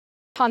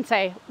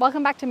Ponce,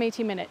 welcome back to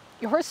Métis Minute,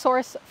 your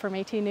source for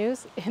Métis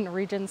news in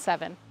Region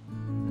 7.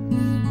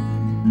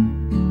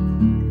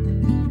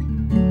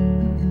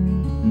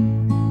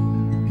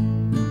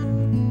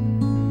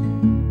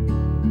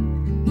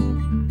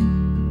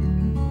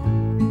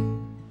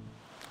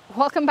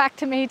 Welcome back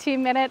to Métis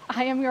Minute.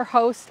 I am your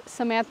host,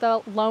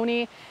 Samantha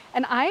Loney,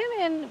 and I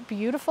am in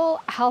beautiful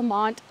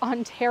Almonte,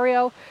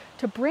 Ontario,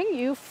 to bring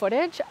you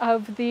footage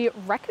of the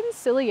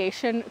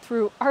Reconciliation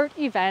Through Art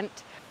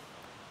event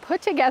put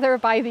together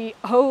by the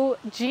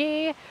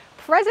OG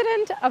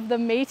President of the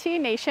Métis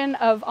Nation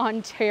of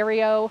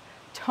Ontario,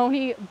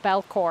 Tony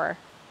Belcourt.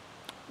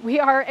 We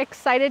are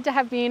excited to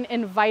have been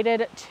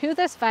invited to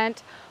this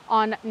event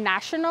on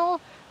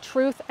National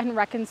Truth and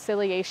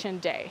Reconciliation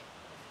Day.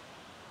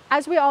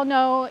 As we all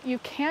know, you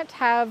can't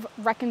have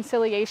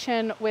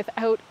reconciliation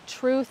without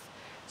truth.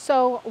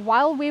 So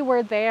while we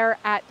were there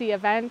at the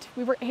event,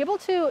 we were able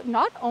to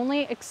not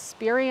only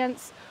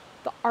experience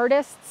the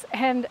artists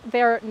and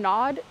their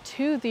nod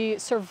to the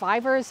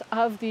survivors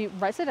of the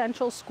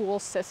residential school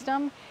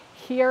system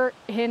here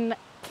in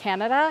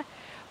Canada,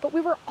 but we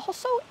were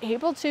also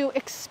able to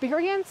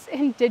experience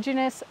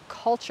Indigenous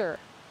culture.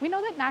 We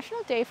know that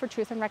National Day for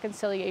Truth and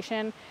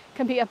Reconciliation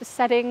can be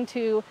upsetting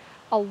to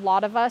a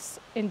lot of us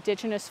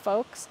Indigenous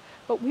folks,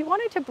 but we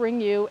wanted to bring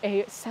you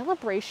a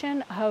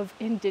celebration of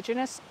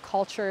Indigenous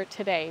culture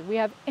today. We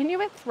have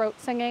Inuit throat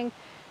singing,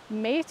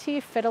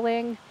 Métis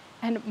fiddling,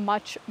 and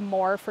much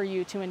more for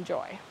you to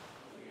enjoy.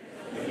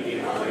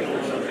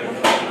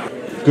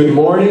 Good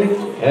morning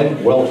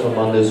and welcome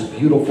on this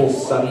beautiful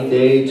sunny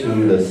day to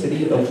the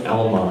city of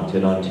Almonte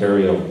in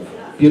Ontario.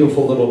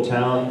 Beautiful little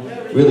town,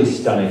 really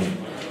stunning.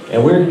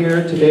 And we're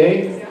here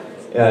today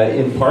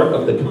in part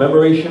of the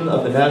commemoration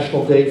of the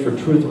National Day for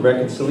Truth and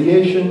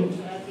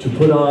Reconciliation to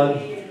put on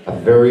a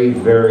very,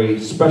 very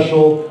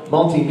special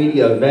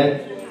multimedia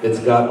event. It's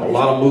got a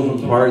lot of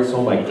moving parts.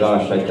 Oh my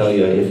gosh, I tell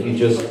you, if you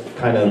just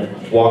kind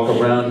of walk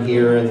around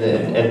here and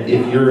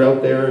if you're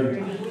out there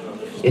in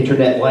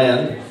internet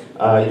land,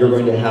 you're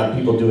going to have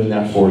people doing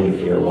that for you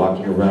here,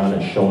 walking around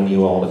and showing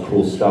you all the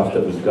cool stuff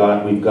that we've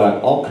got. We've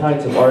got all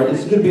kinds of art. This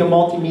is going to be a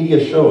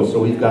multimedia show, so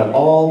we've got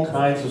all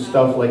kinds of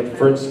stuff, like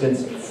for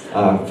instance,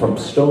 from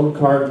from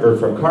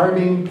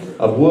carving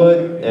of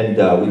wood, and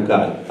we've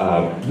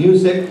got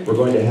music. We're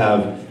going to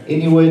have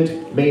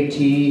Inuit,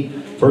 Métis,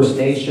 First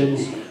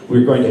Nations.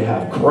 We're going to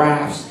have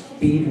crafts,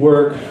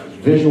 beadwork,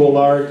 visual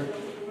art.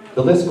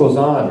 The list goes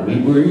on.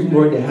 We're even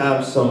going to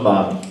have some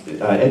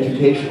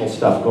educational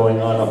stuff going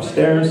on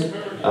upstairs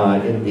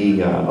in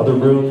the other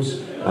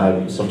rooms,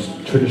 some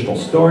traditional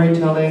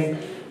storytelling,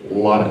 a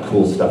lot of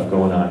cool stuff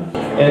going on.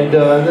 And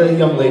the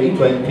young lady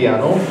playing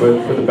piano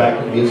for the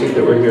backing music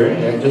that we're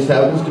hearing, and just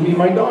happens to be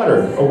my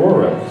daughter,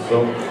 Aurora.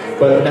 So,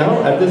 but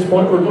now, at this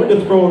point, we're going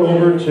to throw it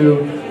over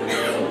to,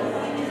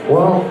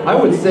 well, I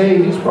would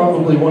say he's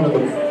probably one of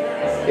the,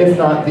 if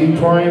not the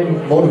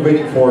prime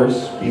motivating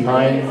force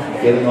behind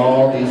getting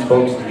all these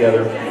folks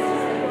together,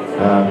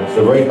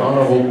 the Right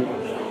Honorable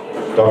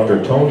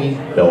Dr. Tony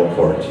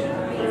Belcourt.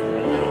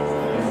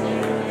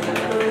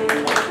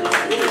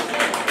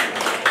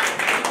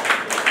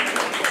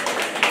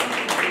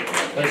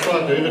 Thanks a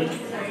lot, David.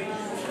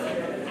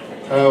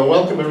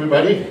 Welcome,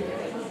 everybody.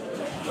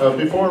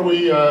 Before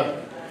we go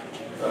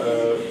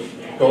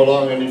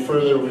along any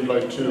further, we'd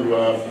like to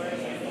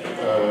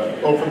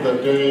open the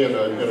day in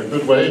a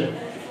good way.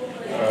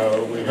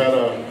 We had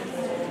a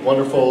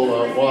wonderful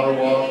water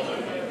walk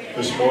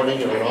this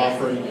morning and an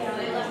offering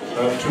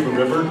to the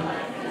river.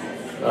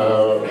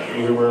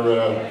 We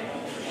were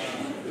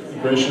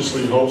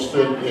graciously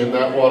hosted in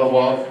that water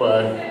walk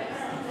by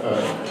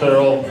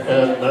Carol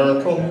and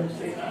Miracle,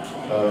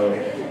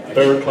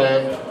 Bear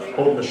Clan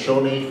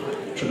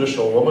Haudenosaunee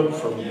traditional woman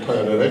from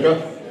Clan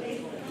Enega.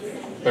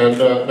 And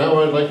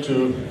now I'd like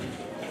to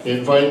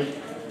invite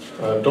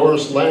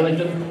Doris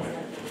Lanigan,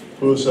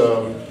 who's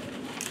a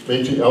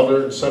Métis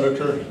Elder and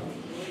Senator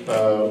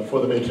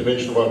for the Métis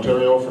Nation of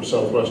Ontario for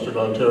Southwestern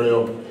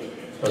Ontario.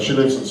 She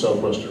lives in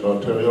Southwestern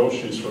Ontario.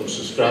 She's from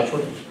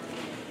Saskatchewan.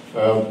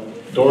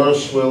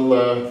 Doris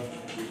will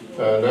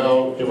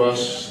now give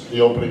us the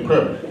opening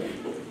prayer.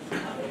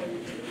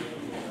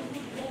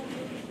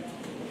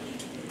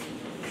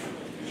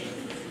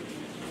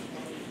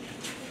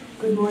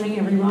 Good morning,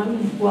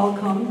 everyone.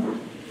 Welcome.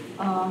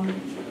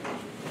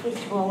 First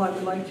of all, I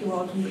would like to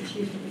welcome the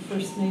Chief of the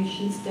First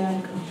Nations,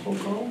 Dan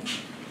Kahoko,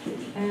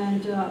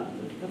 and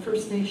the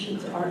First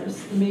Nations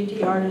artists, the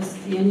Métis artists,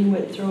 the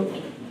Inuit throat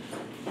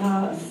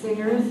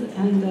singers,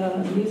 and the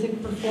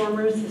music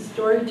performers, the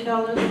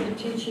storytellers, the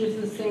teachers,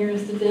 the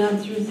singers, the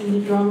dancers, and the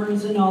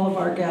drummers, and all of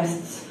our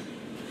guests.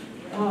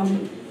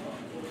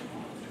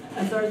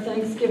 As our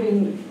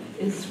Thanksgiving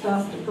is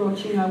fast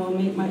approaching, I will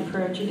make my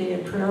prayer today a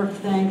prayer of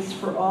thanks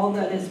for all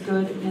that is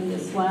good in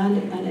this land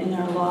and in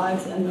our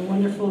lives and the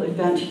wonderful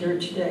event here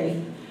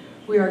today.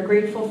 We are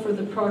grateful for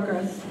the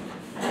progress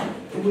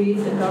we,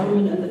 the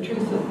government, and the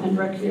Truth and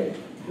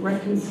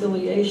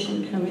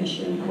Reconciliation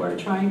Commission, who are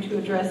trying to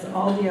address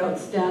all the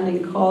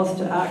outstanding calls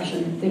to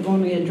action. They've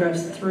only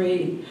addressed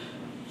 3.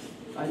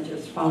 I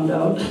just found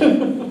out.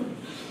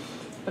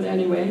 But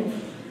anyway,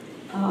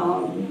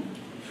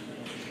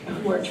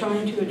 we're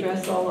trying to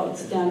address all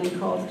outstanding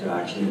calls to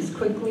action as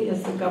quickly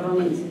as the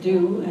governments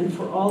do, and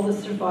for all the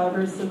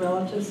survivors, the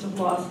relatives of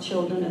lost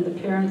children, and the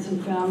parents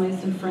and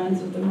families and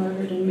friends of the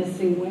murdered and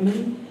missing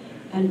women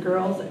and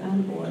girls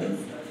and boys,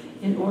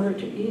 in order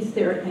to ease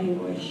their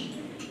anguish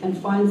and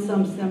find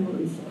some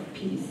semblance of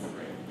peace.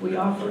 We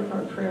offer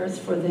our prayers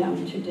for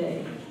them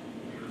today.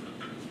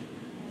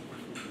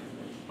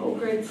 O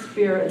Great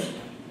Spirit,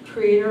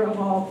 Creator of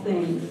all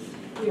things,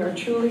 we are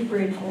truly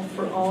grateful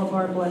for all of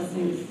our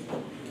blessings,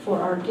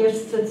 for our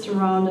gifts that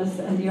surround us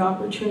and the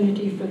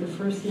opportunity for the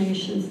First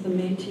Nations, the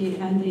Metis,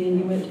 and the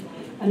Inuit,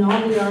 and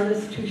all the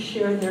artists who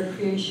share their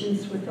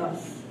creations with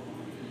us.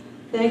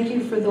 Thank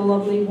you for the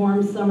lovely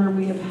warm summer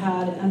we have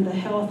had and the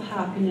health,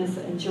 happiness,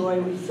 and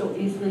joy we so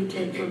easily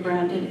take for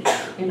granted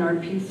in our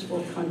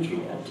peaceful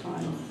country at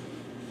times.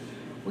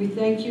 We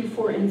thank you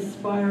for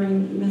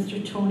inspiring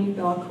Mr. Tony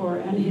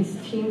Belcourt and his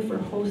team for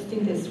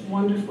hosting this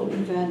wonderful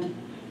event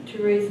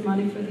to raise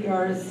money for the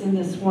artists in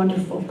this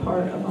wonderful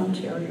part of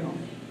Ontario.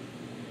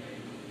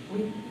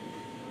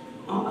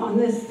 On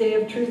this day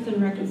of truth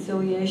and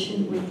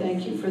reconciliation, we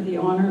thank you for the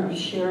honor of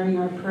sharing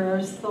our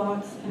prayers,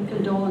 thoughts, and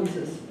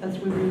condolences as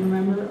we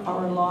remember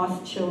our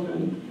lost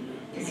children,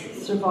 the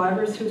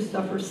survivors who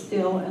suffer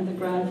still, and the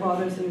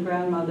grandfathers and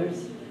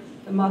grandmothers,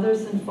 the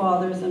mothers and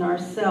fathers, and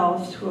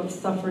ourselves who have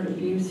suffered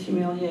abuse,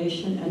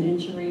 humiliation, and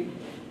injury,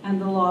 and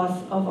the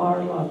loss of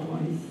our loved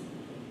ones.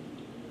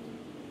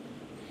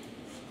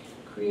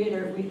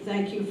 Creator, we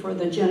thank you for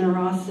the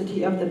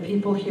generosity of the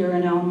people here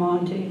in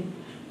Almonte,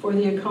 for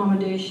the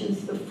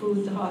accommodations, the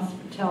food, the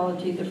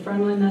hospitality, the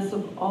friendliness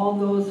of all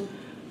those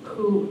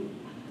who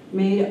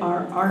made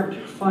our art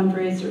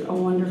fundraiser a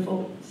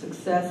wonderful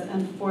success,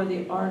 and for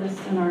the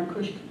artists and our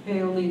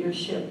Kushkapeo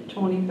leadership,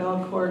 Tony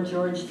Belcourt,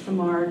 George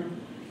Samard,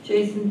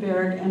 Jason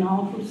Berg, and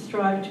all who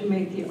strive to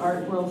make the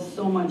art world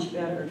so much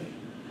better.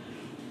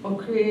 O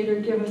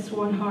Creator, give us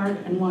one heart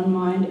and one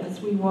mind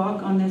as we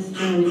walk on this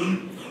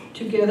journey,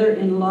 together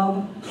in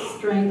love,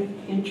 strength,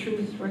 in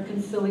truth,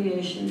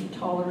 reconciliation,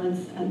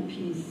 tolerance, and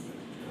peace.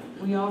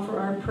 We offer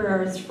our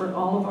prayers for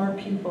all of our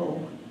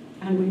people,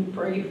 and we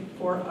pray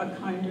for a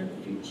kinder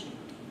future.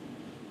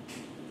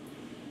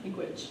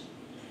 Miigwech.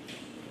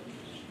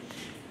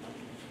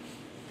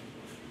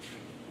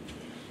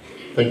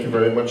 Thank you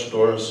very much,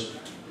 Doris.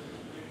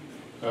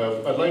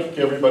 I'd like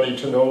everybody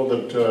to know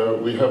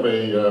that we have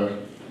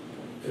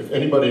if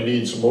anybody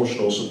needs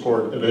emotional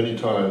support at any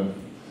time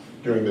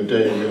during the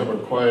day, we have a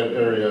quiet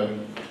area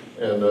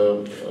and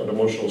an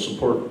emotional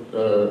support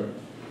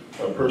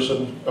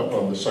person up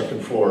on the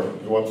second floor.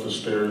 Go up the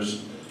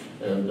stairs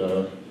and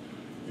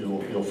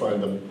you'll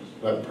find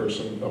that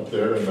person up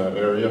there in that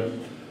area.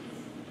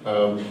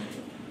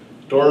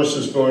 Doris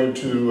is going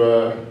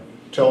to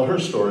tell her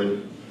story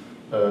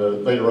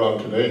later on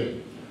today,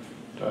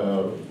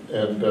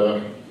 and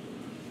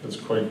it's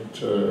quite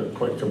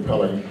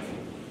compelling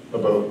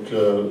about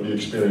the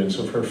experience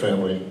of her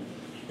family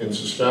in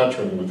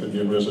Saskatchewan with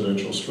Indian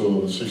Residential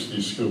School, the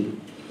 60s Scoop.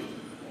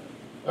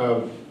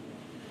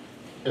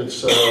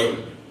 This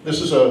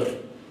is a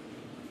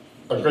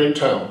great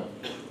town.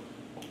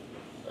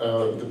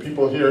 The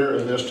people here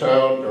in this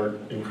town are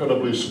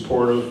incredibly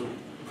supportive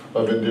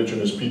of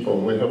Indigenous people.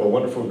 And we have a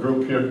wonderful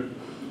group here.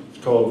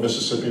 It's called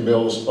Mississippi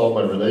Mills All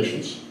My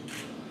Relations.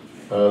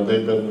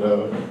 They've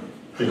been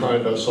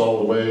behind us all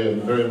the way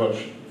and very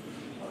much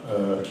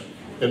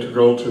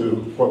integral to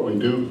what we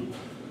do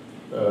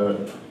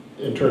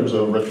in terms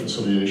of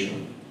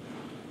reconciliation.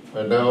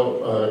 I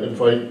now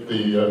invite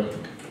the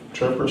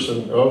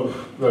chairperson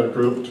of that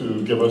group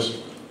to give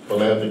us the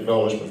land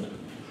acknowledgement.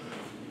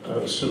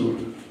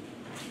 Sue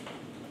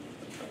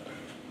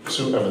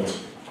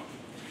Evans.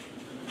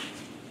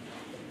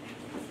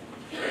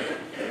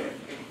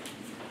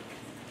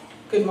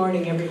 Good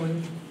morning,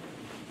 everyone.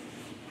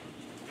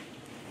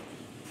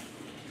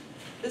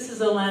 This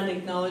is a land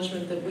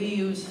acknowledgement that we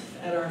use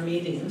at our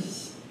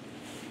meetings.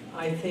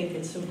 I think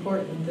it's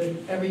important that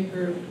every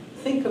group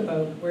think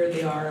about where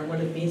they are and what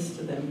it means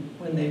to them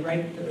when they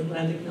write their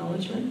land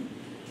acknowledgement.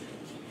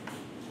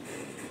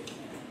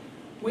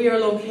 We are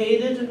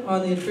located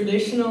on the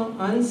traditional,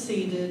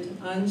 unceded,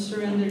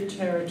 unsurrendered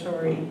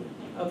territory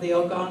of the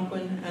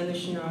Algonquin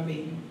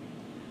Anishinaabe.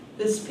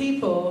 This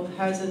people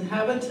has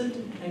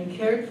inhabited and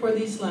cared for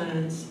these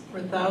lands for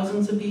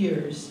thousands of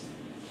years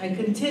and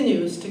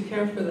continues to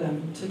care for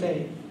them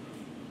today.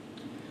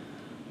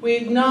 We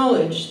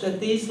acknowledge that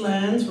these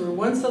lands were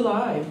once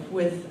alive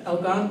with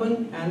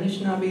Algonquin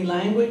Anishinaabe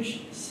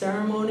language,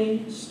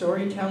 ceremony,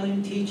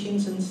 storytelling,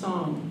 teachings, and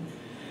song,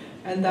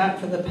 and that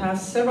for the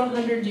past several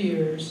hundred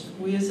years,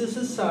 we as a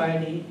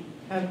society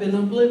have been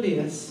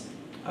oblivious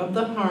of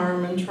the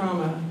harm and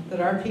trauma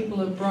that our people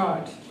have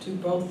brought to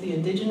both the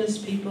Indigenous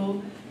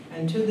people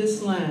and to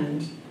this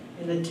land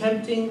in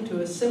attempting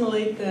to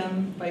assimilate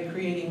them by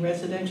creating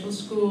residential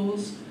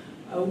schools,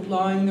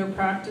 outlawing their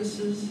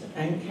practices,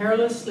 and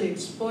carelessly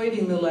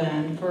exploiting the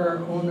land for our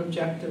own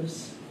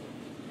objectives.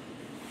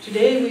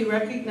 Today we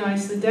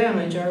recognize the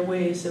damage our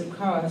ways have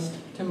caused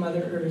to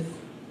Mother Earth.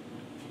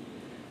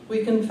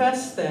 We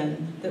confess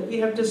then that we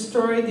have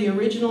destroyed the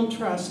original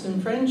trust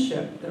and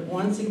friendship that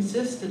once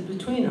existed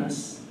between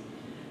us.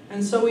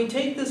 And so we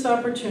take this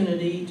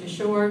opportunity to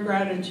show our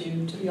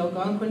gratitude to the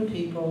Algonquin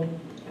people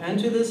and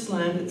to this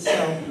land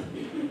itself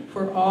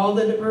for all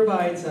that it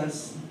provides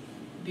us: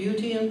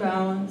 beauty and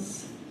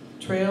balance,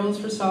 trails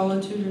for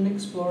solitude and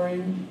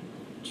exploring,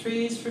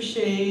 trees for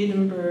shade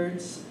and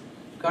birds,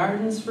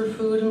 gardens for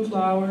food and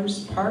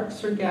flowers,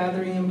 parks for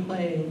gathering and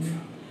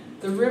playing,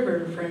 the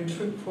river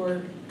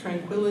for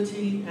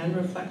tranquility and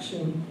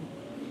reflection.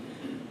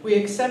 We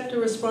accept a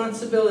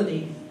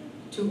responsibility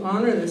to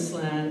honor this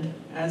land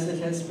as it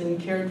has been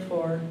cared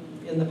for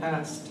in the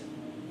past.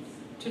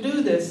 To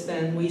do this,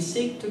 then, we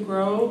seek to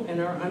grow in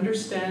our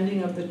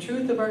understanding of the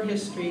truth of our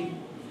history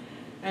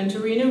and to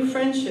renew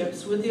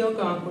friendships with the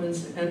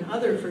Algonquins and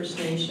other First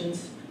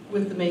Nations,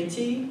 with the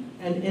Metis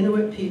and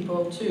Inuit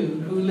people,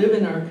 too, who live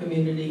in our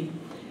community,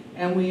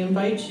 and we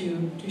invite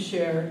you to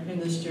share in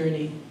this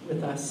journey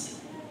with us.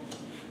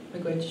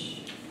 Miigwech.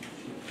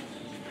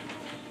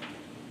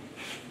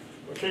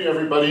 Okay,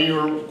 everybody,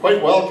 you're quite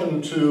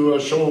welcome to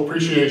show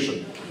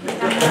appreciation.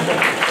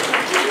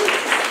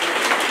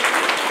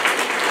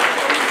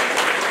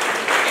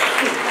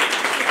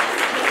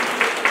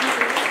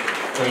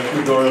 Thank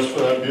you, Doris, for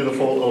that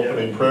beautiful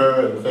opening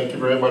prayer, and thank you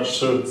very much,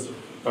 Sue,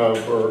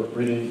 for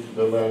reading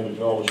the land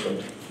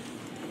acknowledgement.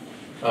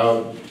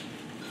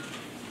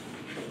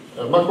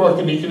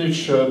 Makwakanich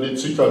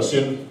Nitsika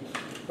Sin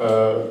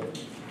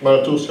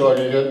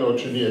Matuskalagen no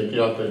Chini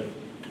Piate.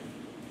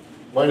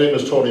 My name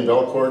is Tony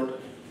Belcourt.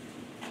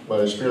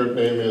 My spirit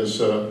name is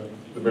the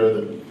bear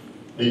that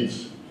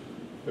leads.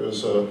 It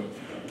was a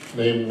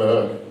name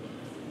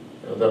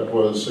that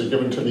was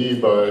given to me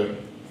by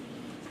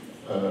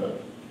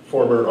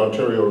former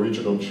Ontario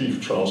Regional Chief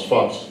Charles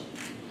Fox.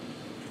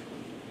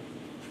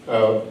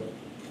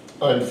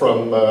 I'm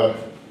from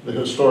the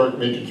historic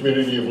Métis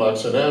community of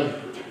Lac-Saint-Anne,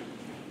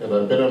 and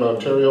I've been in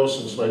Ontario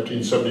since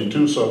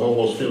 1972, so I'm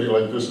almost feeling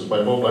like this is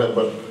my homeland,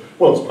 but,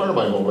 well, it's part of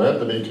my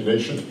homeland. The Métis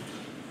Nation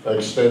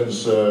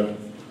extends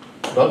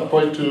not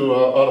quite to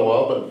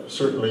Ottawa, but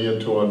certainly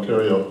into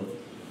Ontario.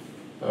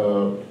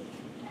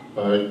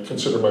 I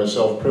consider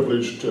myself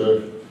privileged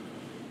to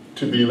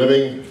be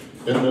living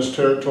in this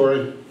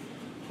territory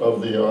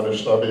of the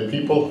Anishinaabe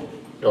people,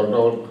 the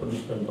Algonquin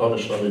and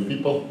Anishinaabe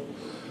people,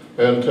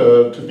 and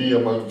to be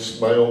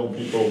amongst my own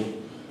people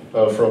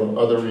from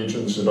other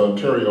regions in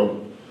Ontario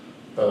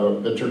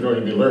that you're going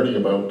to be learning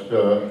about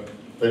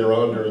later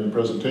on during the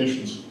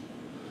presentations.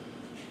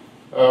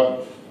 I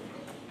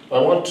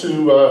want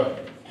to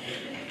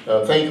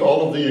thank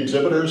all of the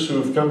exhibitors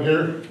who have come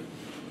here.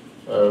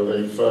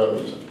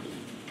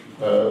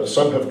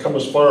 Some have come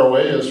as far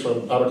away as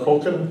from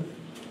Atikokan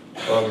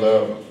on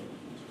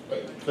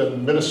the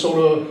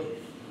Minnesota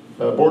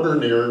border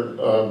near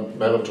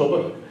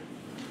Manitoba,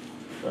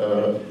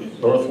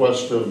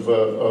 northwest of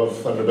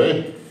Thunder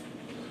Bay.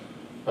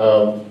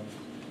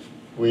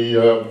 We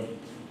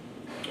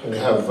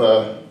have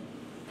a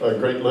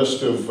great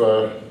list of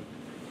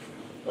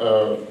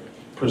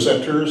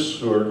presenters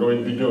who are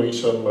going to be doing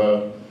some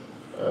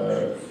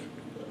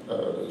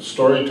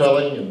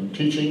storytelling and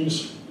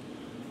teachings,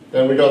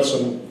 and we got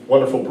some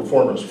wonderful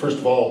performers. First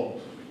of all,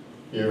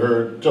 you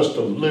heard just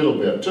a little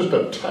bit, just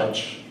a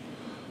touch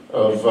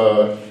of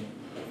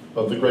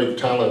the great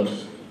talent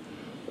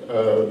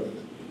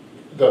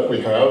that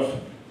we have.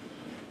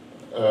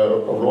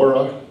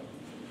 Aurora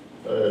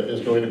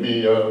is going to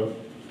be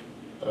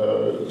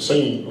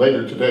singing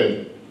later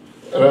today.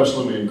 An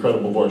absolutely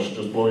incredible voice,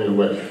 just blowing you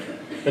away.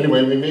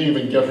 Anyway, we may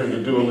even get her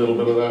to do a little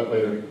bit of that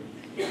later,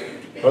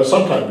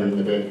 sometime during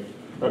the day.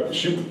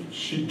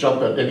 She'd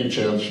jump at any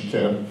chance she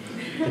can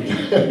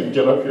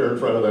get up here in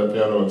front of that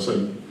piano and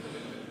sing.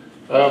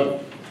 I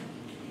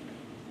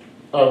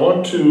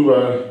want to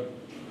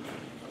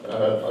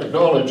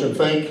acknowledge and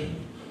thank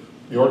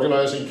the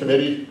organizing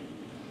committee.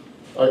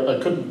 I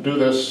couldn't do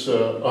this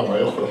on my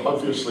own,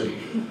 obviously,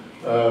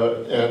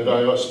 and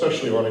I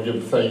especially want to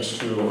give thanks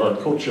to our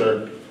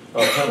co-chair,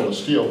 Pamela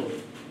Steele.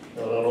 I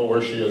don't know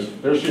where she is.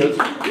 There she is.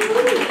 I'm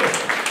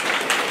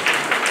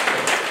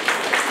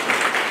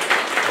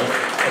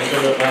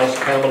going to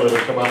ask Pamela to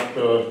come up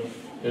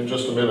in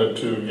just a minute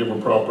to give a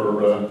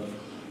proper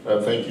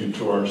thank you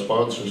to our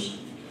sponsors.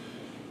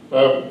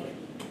 Now,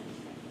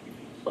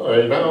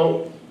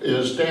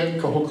 is Dan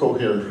Kahoko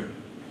here?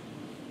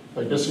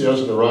 I guess he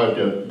hasn't arrived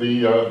yet.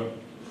 The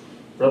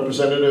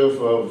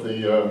representative of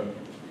the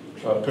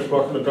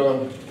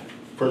Pikwakanagan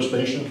First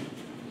Nation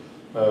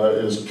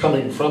is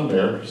coming from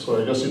there,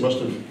 so I guess he must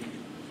have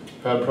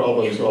had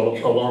problems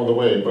along the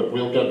way, but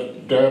we'll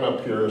get Dan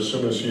up here as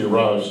soon as he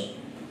arrives.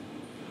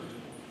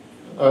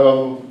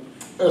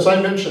 As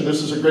I mentioned,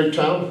 this is a great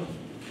town,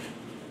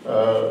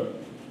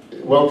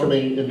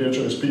 welcoming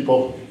Indigenous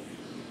people.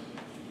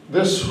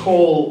 This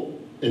whole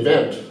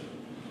event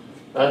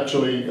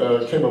actually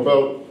came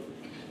about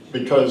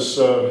because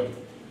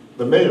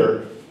the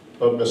mayor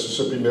of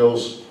Mississippi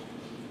Mills,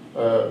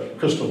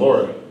 Krista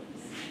Laura,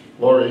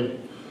 Lori,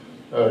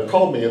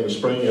 called me in the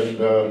spring,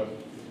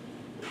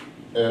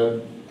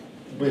 and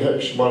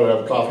she wanted to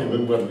have coffee. We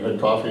went and had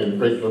coffee in a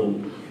great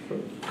little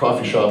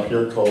coffee shop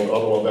here called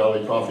Ottawa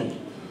Valley Coffee.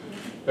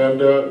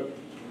 And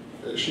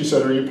she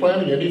said, "Are you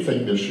planning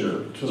anything this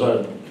year?" Because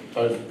I've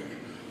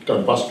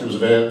done buskers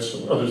events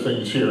and other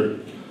things here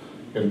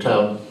in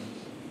town.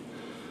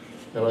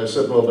 And I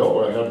said, "Well,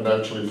 no, I haven't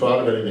actually thought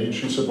of anything." And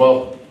she said,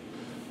 "Well,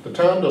 the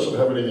town doesn't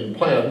have anything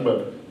planned,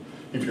 but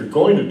if you're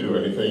going to do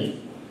anything,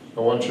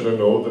 I want you to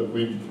know that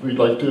we'd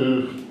like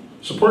to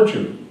support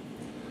you."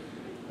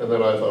 And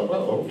then I thought,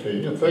 well,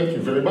 okay, thank you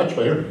very much,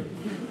 Mayor.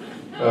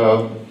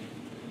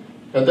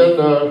 And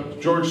then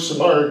George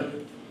Simard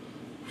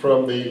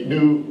from the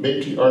new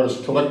Metis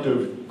Artist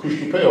Collective,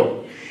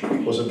 Couche-Tupeo,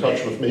 was in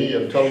touch with me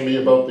and telling me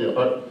about the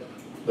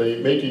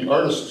Metis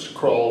Artists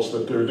Crawls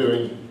that they're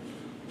doing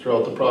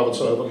throughout the province.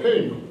 And I thought,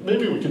 hey,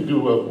 maybe we could do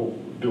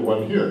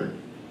one here.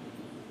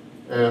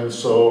 And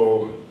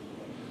so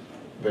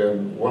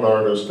then one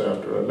artist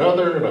after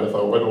another, and I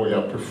thought, why don't we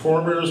have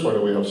performers? Why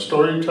don't we have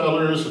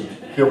storytellers? And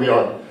here we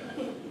are.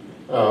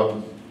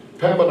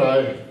 Pam and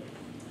I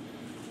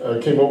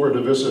came over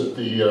to visit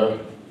the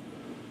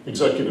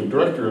executive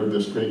director of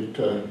this great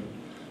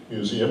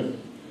museum,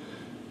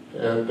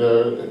 and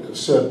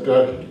said,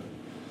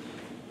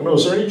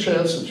 is there any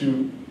chance that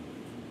you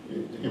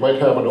might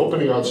have an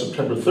opening on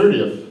September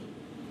 30th?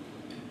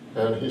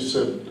 And he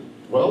said,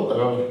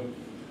 well,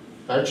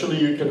 actually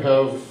you can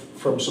have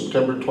from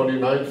September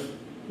 29th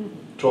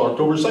to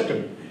October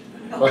 2nd.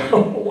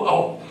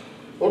 Wow,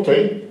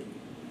 okay,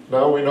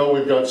 now we know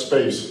we've got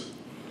space.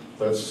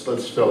 Let's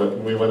fill it,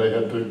 and we went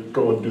ahead to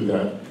go and do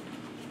that.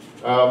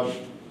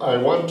 I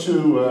want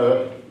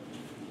to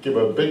give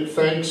a big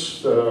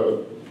thanks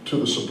to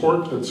the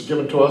support that's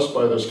given to us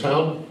by this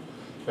town,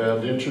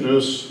 and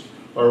introduce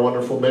our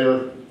wonderful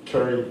mayor,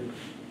 Carrie,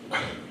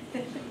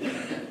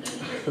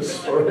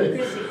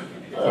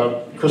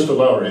 Krista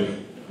Lowry.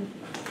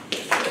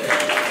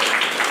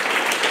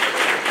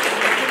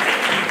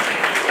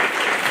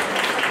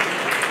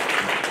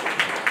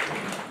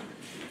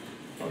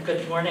 Well,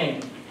 good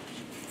morning.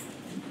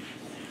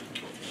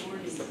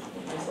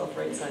 Put myself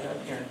right side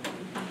up here.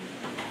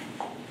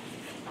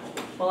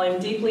 Well, I'm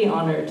deeply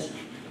honored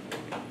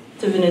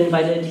to have been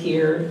invited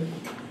here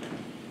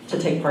to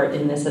take part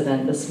in this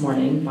event this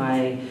morning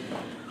by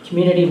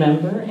community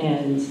member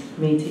and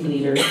Métis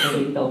leader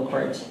Harry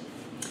Belcourt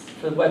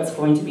for what's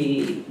going to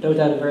be, no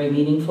doubt, a very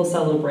meaningful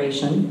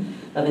celebration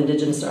of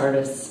Indigenous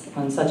artists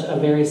on such a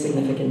very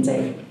significant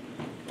day.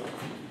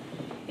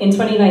 In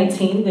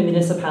 2019, the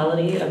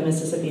municipality of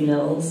Mississippi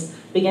Mills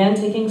began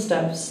taking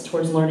steps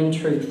towards learning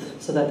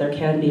truth so that there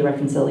can be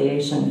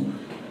reconciliation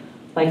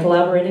by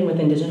collaborating with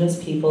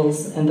Indigenous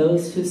peoples and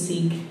those who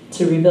seek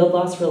to rebuild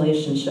lost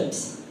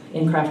relationships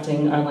in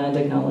crafting our land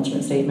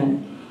acknowledgement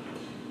statement.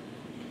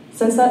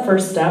 Since that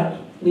first step,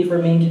 we've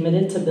remained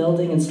committed to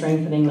building and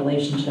strengthening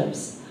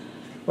relationships.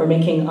 We're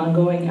making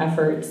ongoing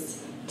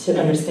efforts to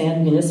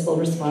understand municipal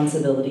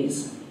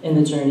responsibilities in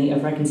the journey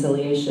of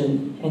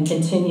reconciliation and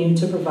continue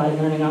to provide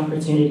learning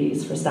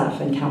opportunities for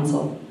staff and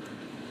council.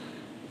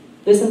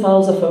 This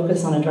involves a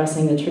focus on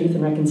addressing the Truth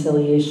and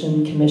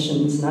Reconciliation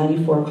Commission's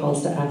 94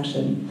 calls to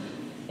action,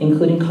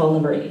 including call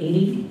number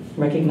 80,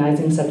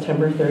 recognizing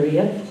September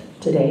 30th,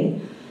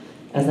 today,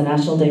 as the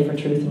National Day for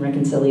Truth and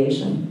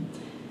Reconciliation,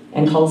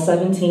 and call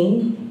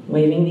 17,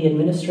 waiving the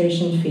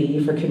administration fee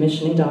for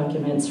commissioning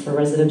documents for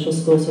residential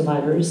school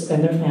survivors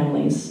and their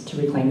families to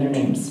reclaim their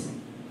names.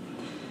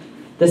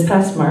 This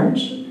past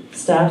March,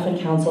 staff and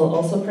council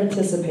also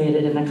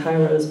participated in a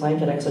Kairos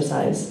blanket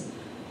exercise.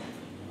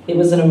 It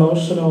was an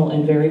emotional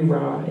and very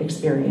raw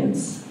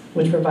experience,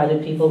 which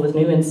provided people with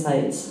new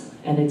insights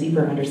and a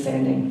deeper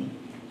understanding.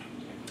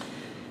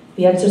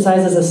 The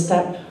exercise is a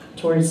step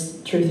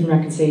towards Truth and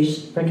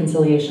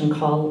Reconciliation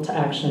Call to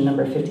Action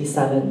number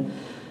 57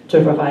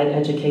 to provide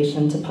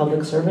education to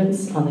public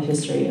servants on the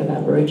history of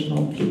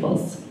Aboriginal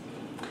peoples.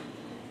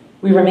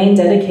 We remain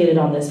dedicated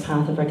on this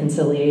path of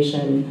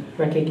reconciliation,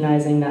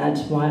 recognizing that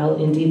while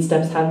indeed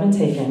steps have been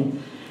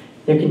taken,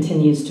 there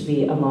continues to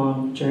be a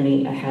long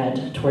journey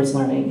ahead towards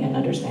learning and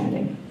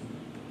understanding.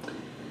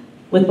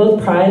 With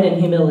both pride and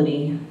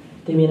humility,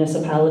 the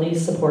municipality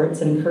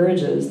supports and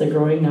encourages the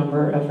growing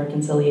number of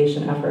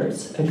reconciliation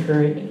efforts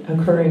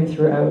occurring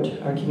throughout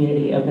our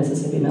community of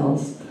Mississippi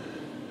Mills.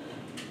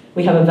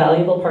 We have a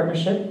valuable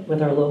partnership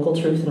with our local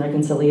Truth and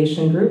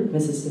Reconciliation group,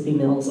 Mississippi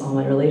Mills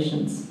All-My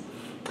Relations.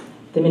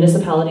 The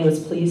municipality was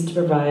pleased to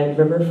provide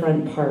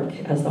Riverfront Park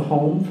as the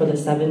home for the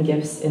 7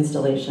 Gifts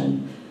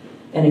installation,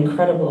 an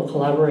incredible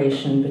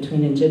collaboration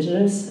between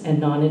Indigenous and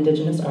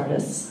non-Indigenous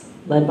artists,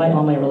 led by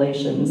All My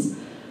Relations,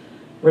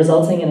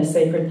 resulting in a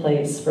sacred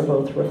place for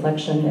both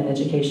reflection and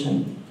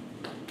education.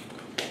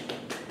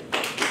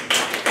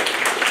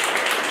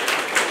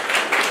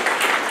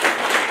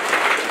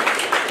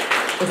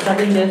 The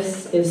 7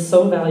 Gifts is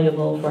so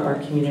valuable for our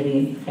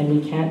community, and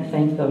we can't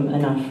thank them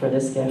enough for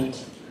this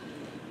gift.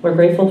 We're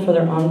grateful for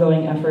their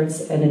ongoing efforts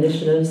and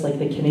initiatives like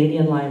the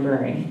Canadian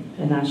Library,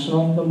 a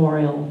national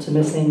memorial to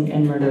missing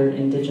and murdered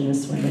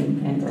Indigenous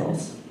women and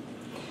girls.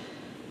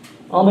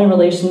 All My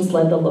Relations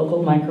led the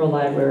local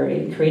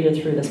micro-library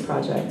created through this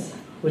project,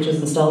 which was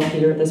installed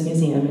here at this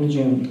museum in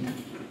June.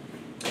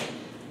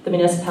 The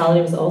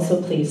municipality was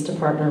also pleased to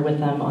partner with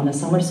them on the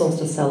summer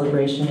solstice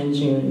celebration in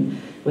June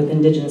with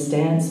Indigenous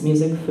dance,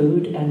 music,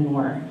 food, and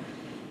more.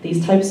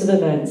 These types of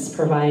events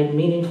provide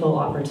meaningful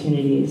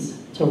opportunities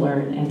to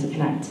learn and to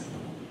connect.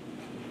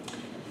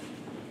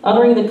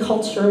 Honoring the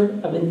culture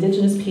of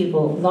Indigenous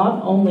people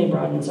not only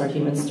broadens our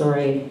human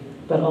story,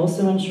 but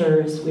also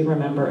ensures we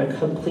remember a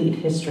complete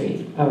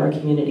history of our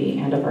community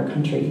and of our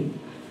country.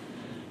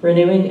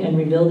 Renewing and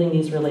rebuilding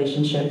these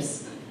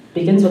relationships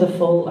begins with a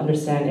full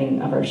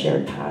understanding of our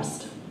shared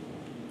past.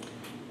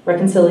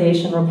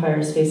 Reconciliation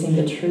requires facing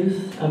the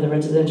truth of the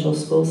residential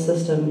school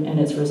system and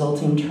its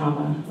resulting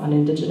trauma on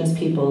Indigenous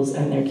peoples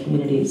and their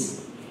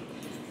communities.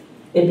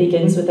 It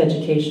begins with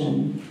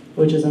education,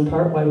 which is in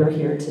part why we're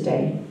here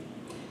today.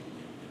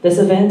 This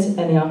event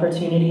and the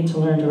opportunity to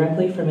learn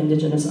directly from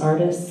Indigenous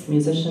artists,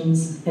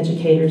 musicians,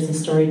 educators, and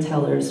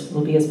storytellers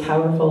will be as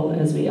powerful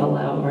as we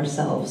allow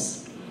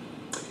ourselves.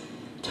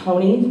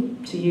 Tony,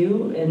 to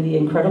you and the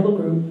incredible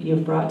group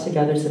you've brought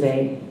together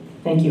today,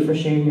 thank you for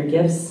sharing your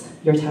gifts,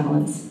 your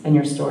talents, and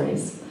your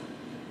stories.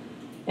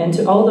 And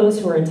to all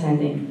those who are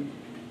attending,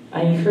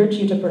 I encourage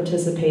you to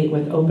participate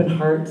with open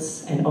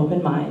hearts and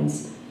open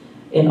minds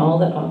in all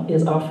that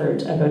is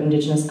offered about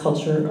Indigenous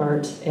culture,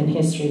 art, and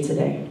history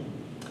today.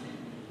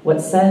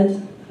 What's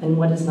said and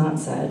what is not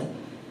said,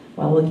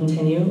 while we'll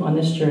continue on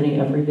this journey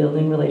of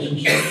rebuilding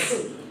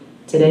relationships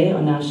today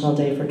on National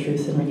Day for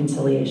Truth and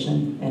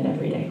Reconciliation and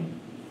every day.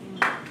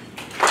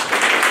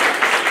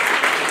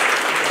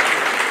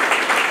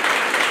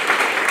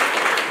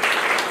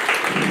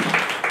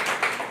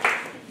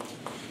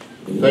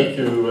 Thank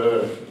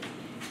you,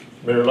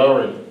 Mayor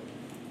Lowry.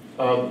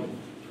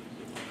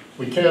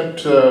 We can't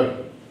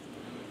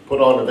put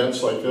on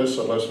events like this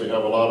unless we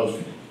have a lot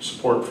of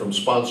support from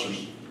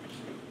sponsors.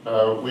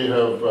 We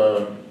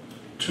have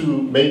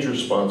two major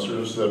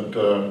sponsors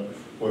that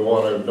we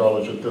want to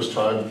acknowledge at this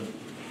time.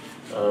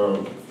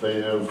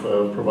 They have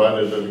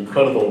provided an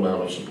incredible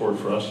amount of support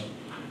for us.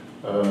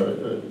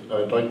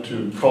 I'd like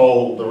to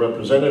call the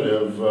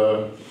representative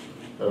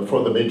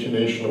for the Métis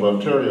Nation of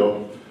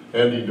Ontario,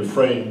 Andy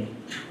Dufresne,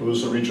 who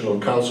is the regional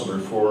councillor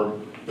for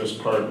this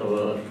part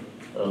of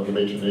the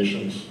Métis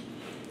Nation's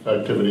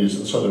activities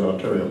in Southern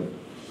Ontario.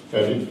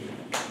 Andy?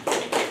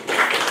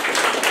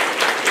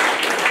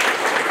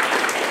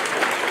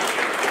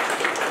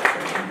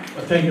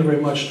 Thank you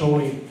very much,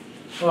 Tony.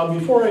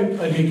 Before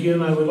I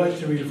begin, I would like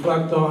to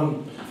reflect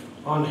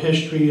on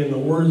history and the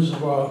words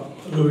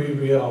of Louis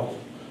Riel.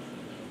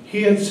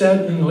 He had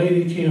said in the late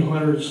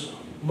 1800s,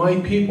 "My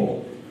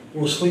people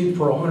will sleep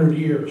for 100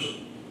 years,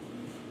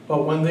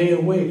 but when they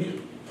awake,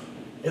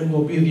 it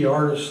will be the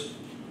artists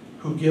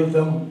who give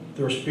them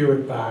their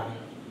spirit back."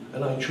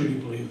 And I truly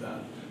believe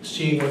that,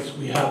 seeing what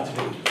we have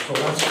today. So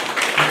that's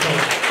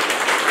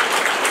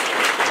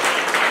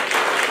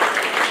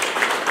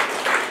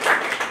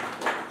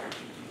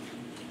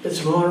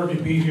it's an honor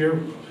to be here,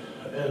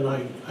 and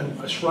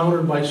I'm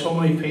surrounded by so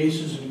many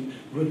faces and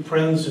good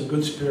friends and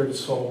good spirits.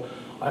 So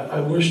I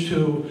wish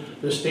to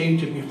this day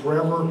to be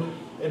forever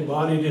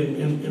embodied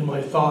in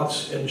my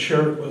thoughts and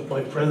share it with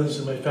my friends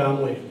and my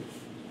family.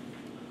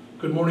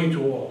 Good morning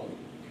to all.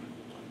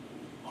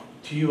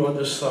 To you on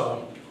this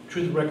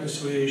Truth and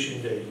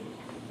Reconciliation Day.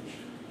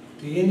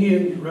 The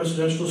Indian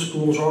residential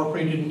schools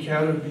operated in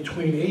Canada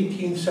between the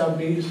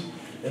 1870s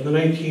and the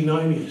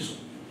 1990s.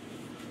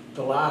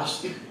 The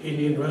last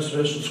Indian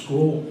residential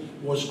school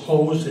was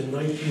closed in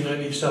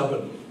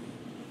 1997.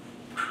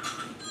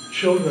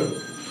 Children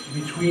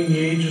between the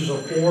ages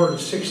of 4 and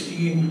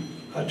 16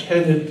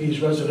 attended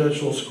these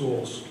residential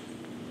schools.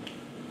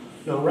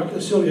 Now,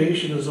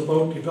 reconciliation is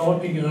about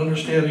developing an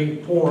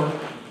understanding for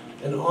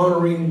and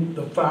honoring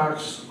the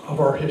facts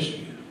of our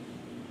history.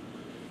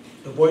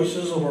 The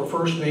voices of our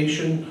First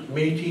Nation,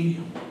 Métis,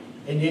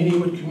 and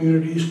Inuit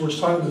communities were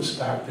silenced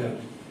back then.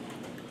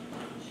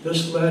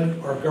 This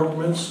led our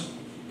governments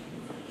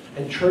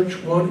and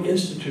church-run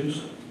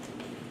institutes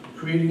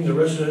creating the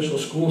residential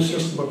school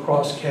system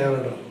across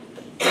Canada.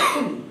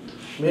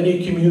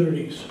 Many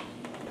communities,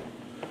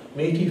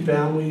 Métis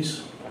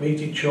families,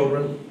 Métis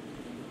children,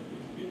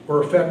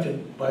 were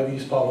affected by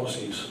these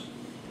policies.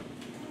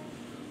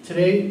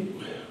 Today,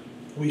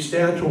 we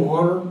stand to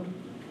honor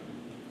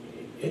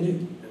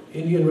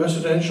Indian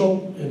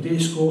residential and day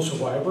school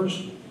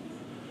survivors.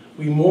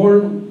 We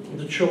mourn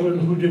the children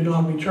who did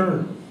not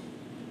return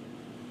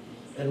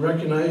and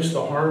recognize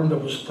the harm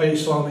that was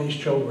placed on these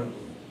children.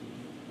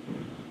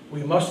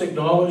 We must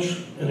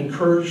acknowledge and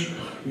encourage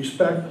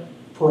respect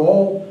for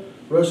all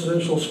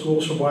residential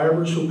school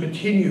survivors who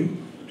continue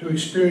to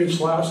experience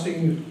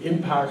lasting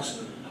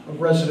impacts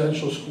of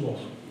residential schools.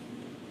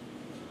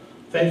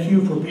 Thank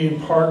you for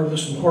being part of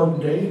this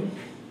important day.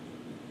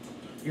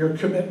 Your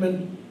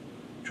commitment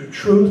to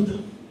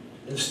truth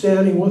and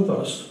standing with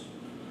us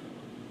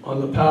on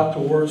the path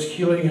towards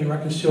healing and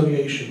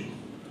reconciliation.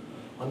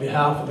 On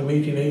behalf of the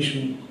Métis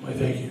Nation, I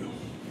thank you.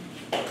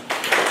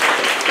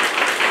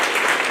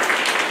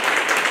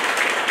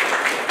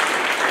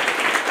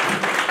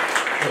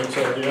 Thanks,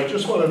 Andy. I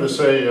just wanted to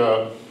say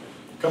a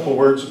couple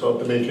words about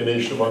the Métis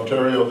Nation of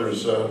Ontario.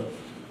 There's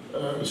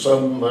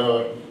some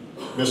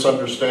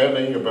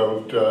misunderstanding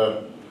about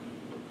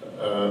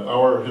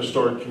our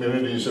historic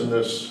communities in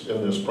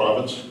this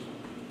province.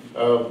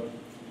 The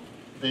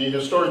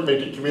historic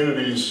Métis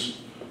communities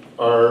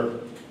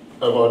of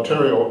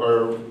Ontario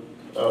are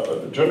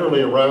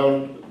generally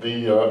around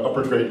the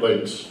Upper Great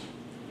Lakes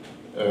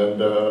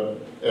and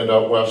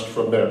out west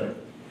from there.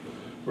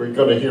 We're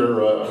going to hear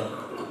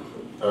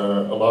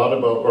a lot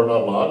about, or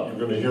not a lot, you're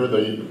going to hear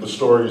the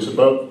stories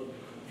about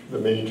the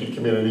Métis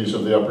communities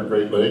of the Upper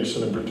Great Lakes,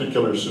 and in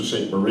particular Sault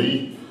Ste.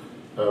 Marie,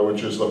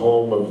 which is the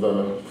home of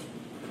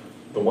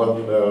the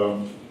one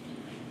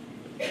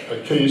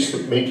a case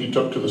that Métis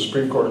took to the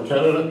Supreme Court of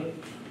Canada.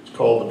 It's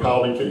called the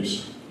Powley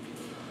case.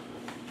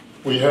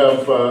 We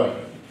have,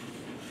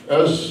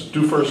 as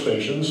do First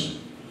Nations,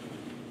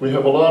 we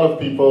have a lot of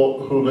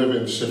people who live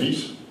in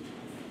cities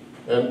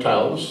and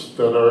towns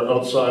that are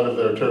outside of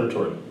their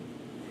territory.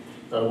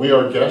 We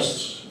are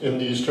guests in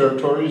these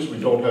territories. We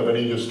don't have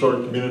any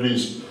historic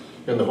communities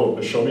in the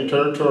Haudenosaunee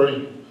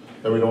territory,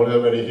 and we don't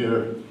have any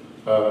here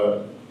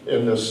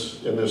in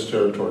this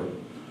territory.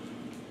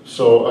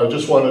 So I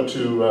just wanted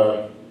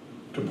to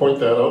point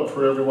that out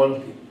for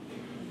everyone.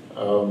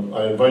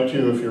 I invite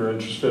you, if you're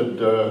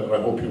interested, and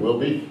I hope you will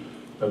be,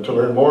 to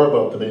learn more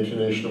about the Métis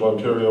Nation of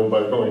Ontario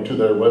by going to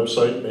their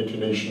website,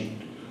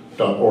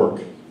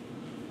 metisnation.org.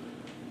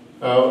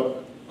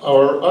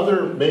 Our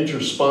other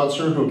major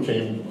sponsor who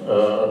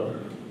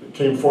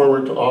came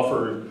forward to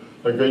offer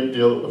a great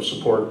deal of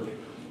support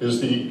is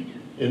the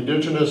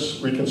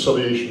Indigenous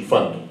Reconciliation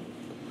Fund.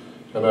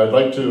 And I'd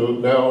like to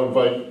now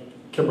invite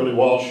Kimberly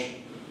Walsh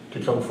to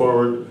come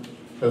forward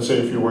and say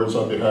a few words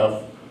on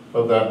behalf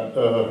of that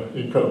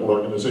incredible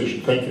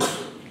organization. Thank you.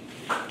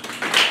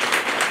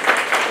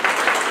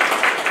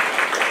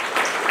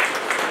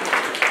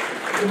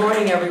 Good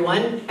morning,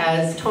 everyone.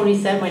 As Tony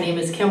said, my name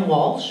is Kim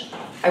Walsh.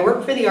 I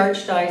work for the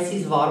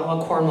Archdiocese of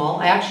Ottawa, Cornwall.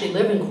 I actually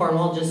live in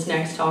Cornwall, just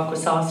next to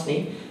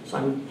Akwesasne, so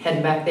I'm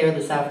heading back there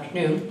this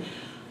afternoon.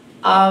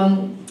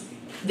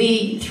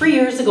 3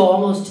 years ago,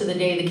 almost to the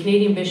day, the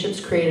Canadian bishops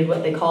created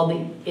what they call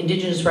the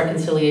Indigenous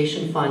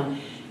Reconciliation Fund,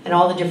 and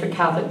all the different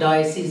Catholic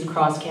dioceses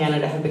across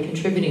Canada have been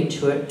contributing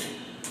to it.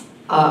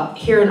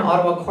 Here in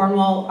Ottawa,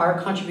 Cornwall, our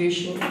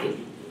contribution,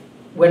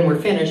 when we're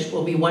finished,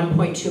 will be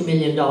 $1.2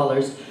 million.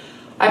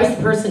 I was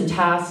the person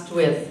tasked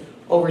with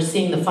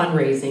overseeing the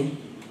fundraising,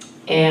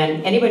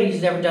 and anybody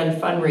who's ever done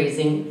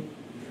fundraising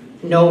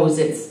knows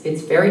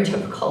it's very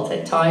difficult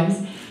at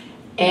times,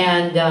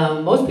 and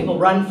most people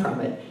run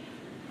from it.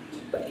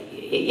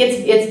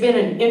 It's been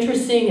an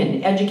interesting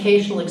and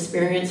educational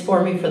experience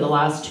for me for the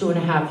last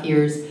 2.5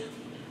 years,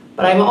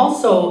 but I'm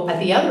also, at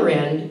the other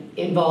end,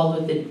 involved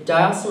with the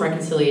Diocesan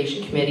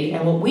Reconciliation Committee,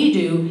 and what we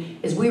do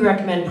is we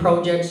recommend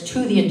projects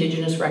to the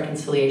Indigenous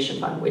Reconciliation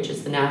Fund, which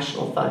is the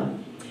national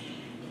fund.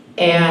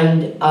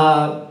 And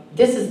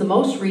this is the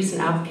most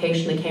recent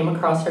application that came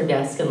across our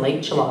desk in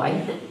late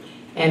July,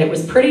 and it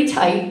was pretty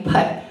tight,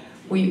 but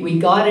we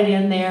got it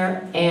in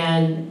there,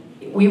 and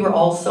we were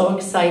all so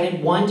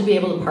excited, one, to be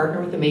able to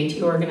partner with the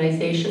Métis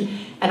organization,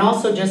 and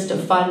also just to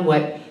fund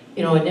what,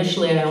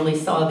 initially I only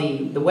saw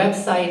the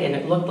website, and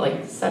it looked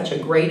like such a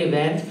great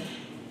event,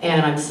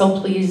 and I'm so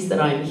pleased that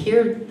I'm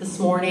here this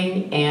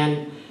morning,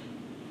 and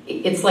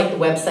it's like the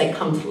website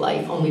come to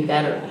life, only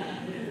better.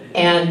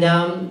 And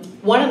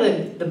one of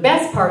the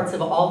best parts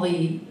of all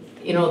the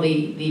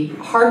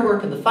hard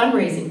work of the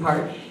fundraising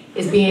part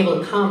is being able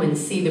to come and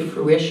see the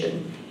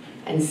fruition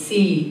and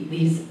see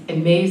these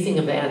amazing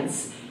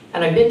events.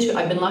 And I've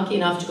been lucky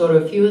enough to go to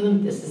a few of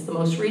them. This is the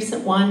most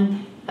recent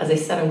one. As I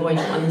said, I'm going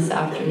to one this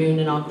afternoon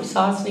in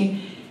Akwesasne.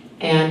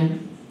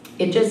 And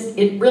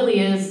it really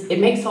is, it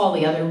makes all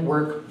the other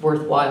work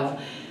worthwhile.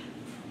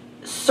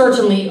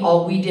 Certainly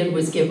all we did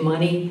was give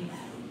money.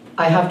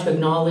 I have to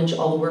acknowledge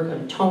all the work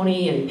of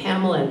Tony and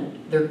Pamela and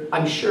their,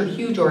 I'm sure,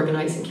 huge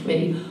organizing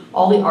committee,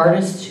 all the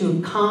artists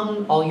who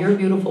come, all your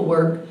beautiful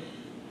work.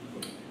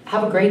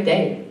 Have a great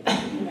day.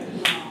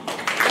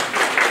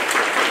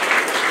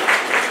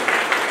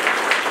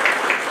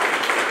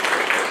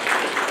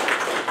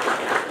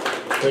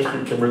 Thank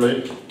you,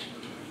 Kimberly.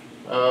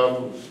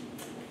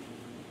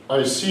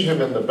 I see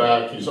him in the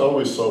back. He's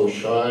always so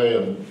shy.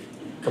 And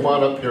come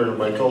on up here,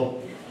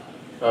 Michael.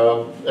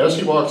 As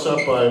he walks up,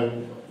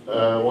 I'm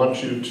going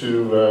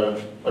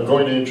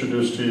to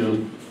introduce to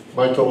you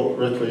Michael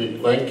Ridley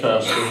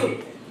Lancaster,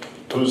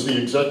 who's the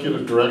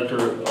executive director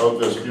of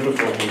this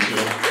beautiful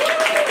museum.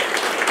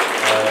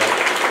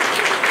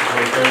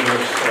 He's made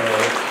this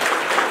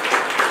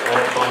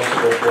all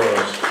possible for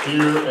us,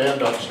 here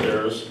and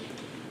upstairs.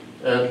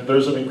 And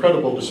there's an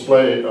incredible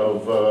display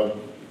of the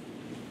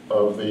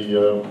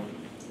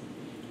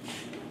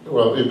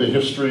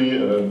history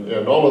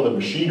and all of the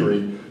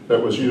machinery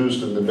that was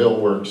used in the mill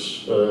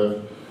works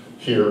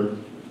here.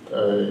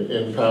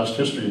 in past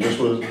history. This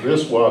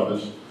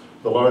was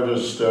the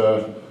largest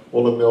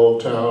woolen mill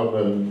town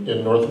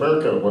in North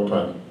America at one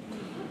time.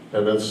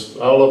 And it's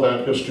all of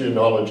that history and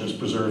knowledge is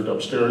preserved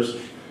upstairs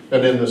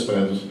and in this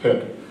man's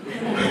head.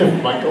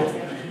 Michael.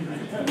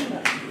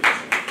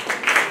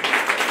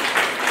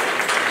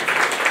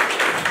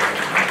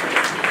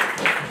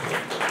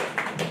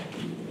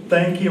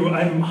 Thank you.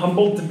 I'm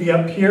humbled to be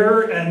up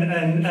here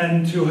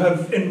and to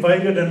have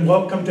invited and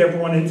welcomed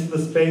everyone into the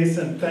space,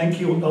 and thank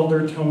you,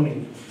 Elder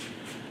Tony.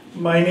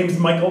 My name is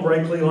Michael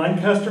Reichley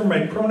Lancaster.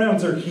 My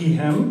pronouns are he,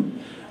 him.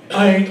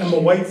 I am a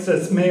white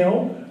cis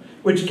male,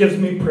 which gives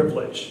me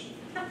privilege.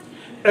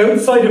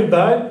 Outside of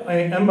that, I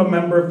am a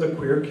member of the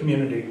queer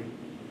community.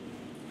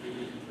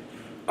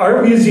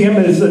 Our museum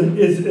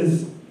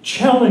is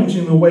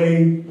challenging the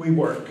way we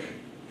work.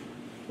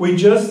 We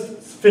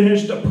just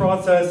finished a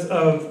process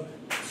of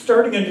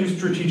starting a new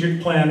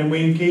strategic plan, and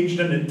we engaged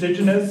an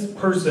Indigenous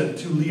person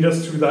to lead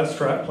us through that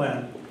strat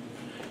plan.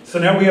 So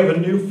now we have a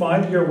new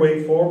 5-year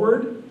way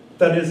forward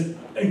that is,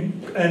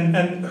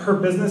 and her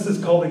business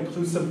is called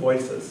Inclusive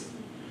Voices.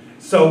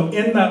 So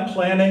in that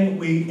planning,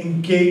 we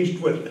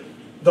engaged with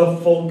the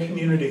full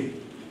community,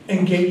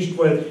 engaged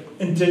with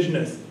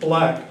Indigenous,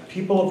 Black,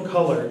 people of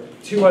color,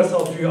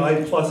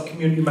 2SLGI plus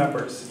community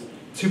members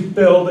to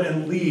build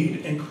and lead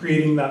in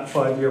creating that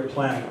 5-year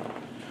plan.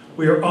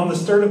 We are on the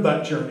start of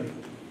that journey.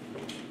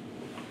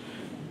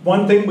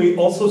 One thing we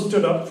also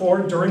stood up for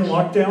during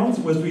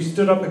lockdowns was we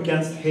stood up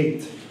against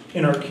hate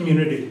in our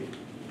community.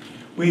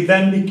 We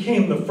then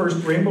became the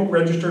first Rainbow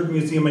Registered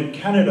Museum in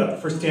Canada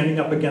for standing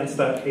up against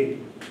that hate.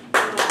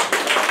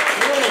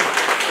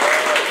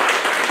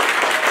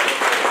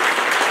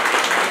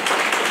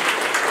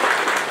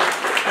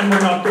 And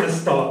we're not going to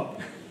stop.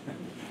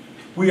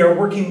 We are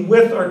working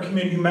with our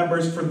community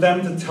members for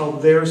them to tell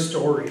their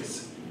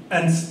stories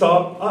and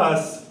stop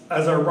us,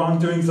 as our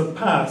wrongdoings of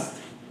past,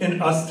 in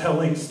us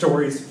telling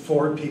stories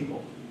for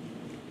people.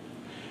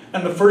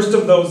 And the first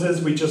of those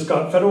is we just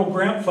got federal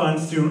grant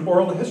funds to do an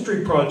oral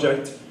history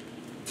project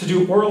to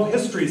do oral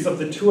histories of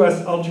the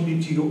 2S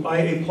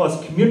LGBTQIA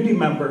plus community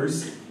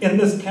members in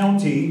this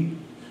county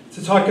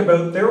to talk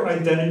about their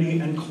identity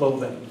and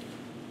clothing.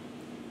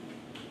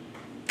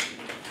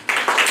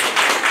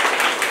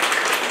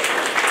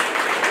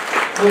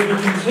 We'll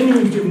be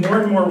continuing to do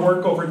more and more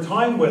work over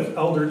time with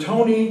Elder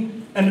Tony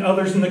and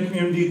others in the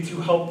community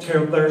to help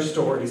tell their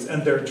stories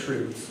and their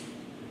truths.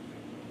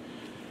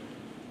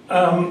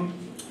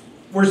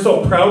 We're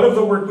so proud of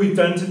the work we've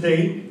done to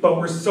date, but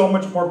we're so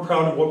much more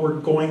proud of what we're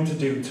going to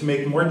do to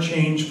make more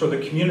change for the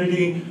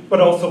community, but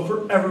also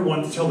for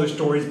everyone to tell their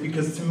stories,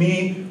 because to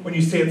me, when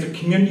you say it's a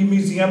community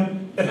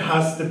museum, it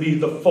has to be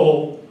the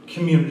full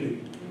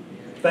community.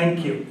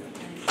 Thank you.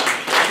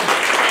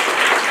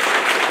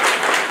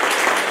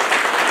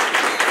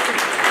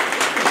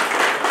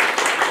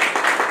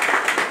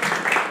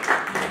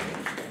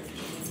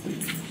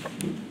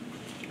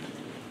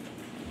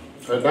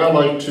 I'd now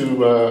like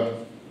to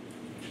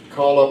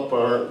call up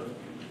our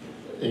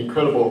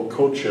incredible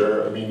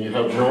co-chair. I mean, you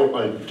have no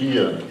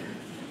idea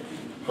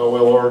how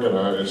well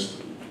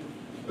organized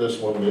this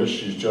woman is.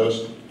 She's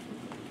just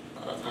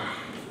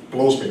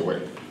blows me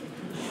away.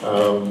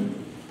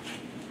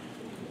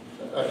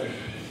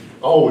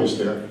 Always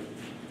there.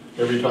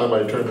 Every time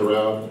I turned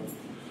around,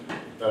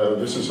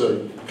 this is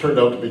turned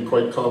out to be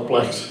quite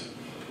complex.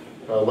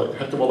 A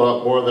heck of a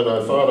lot more than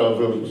I thought of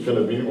it was going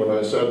to be when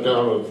I sat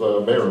down with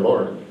Mayor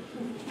Lord.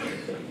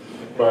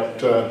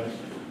 But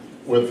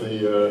with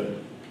the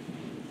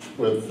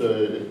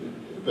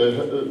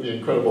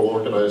incredible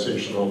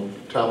organizational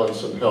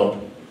talents and help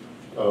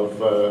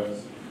of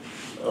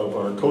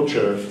our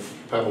co-chair,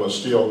 Pamela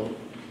Steele,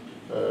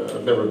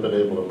 I've never been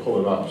able to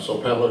pull it off. So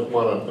Pamela, come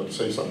on up and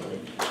say something.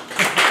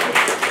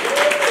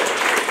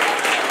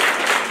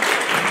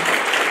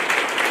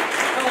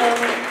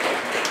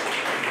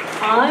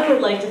 I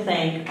would like to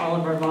thank all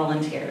of our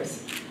volunteers.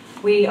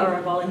 We are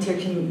a volunteer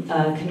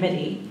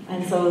committee,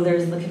 and so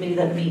there's the committee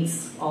that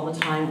meets all the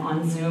time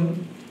on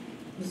Zoom.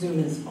 Zoom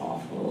is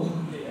awful.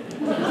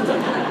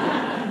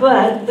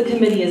 But the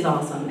committee is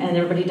awesome, and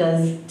everybody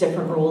does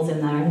different roles in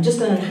there. I'm just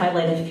going to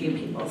highlight a few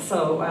people.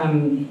 So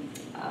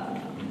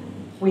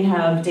we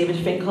have David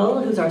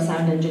Finkel, who's our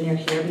sound engineer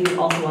here. He's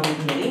also on the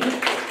committee.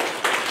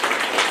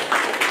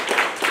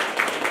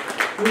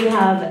 We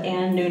have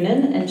Ann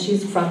Noonan, and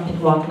she's from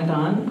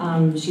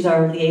Pikwakanagan. She's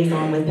our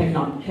liaison with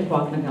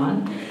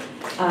Pikwakanagan.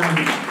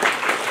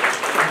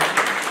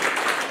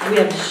 We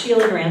have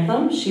Sheila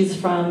Grantham. She's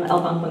from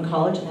Algonquin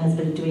College and has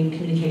been doing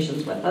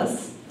communications with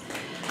us.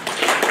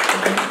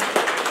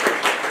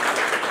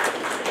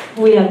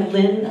 We have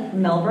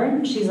Lynn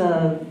Melbourne. She's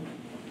a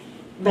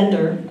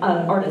vendor,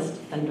 artist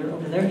vendor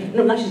over there.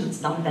 No,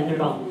 it's not a vendor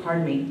at all,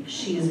 pardon me.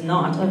 She's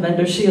not a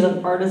vendor, she is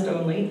an artist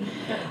only.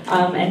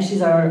 And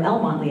she's our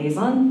Almonte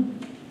liaison.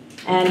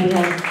 And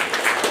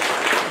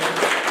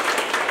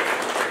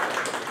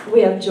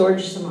we have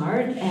George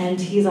Samard, and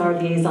he's our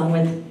liaison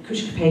with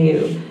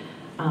Kushkapeyu,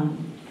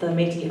 the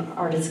Metis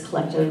Artist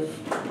Collective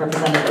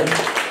representative.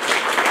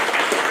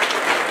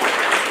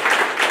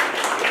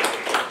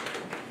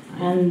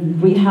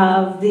 And we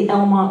have the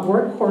Almonte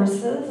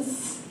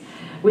workhorses.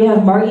 We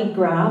have Margie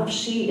Graff.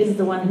 She is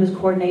the one who's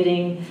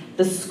coordinating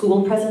the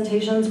school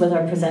presentations with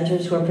our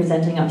presenters who are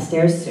presenting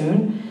upstairs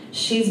soon.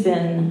 She's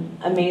been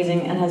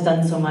amazing and has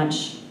done so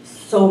much,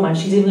 so much.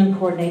 She's even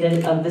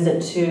coordinated a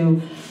visit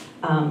to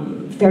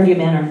Fairview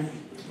Manor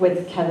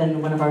with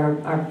Kevin, one of our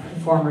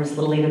performers, a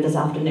little later this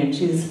afternoon.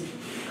 She's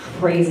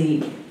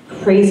crazy,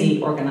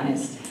 crazy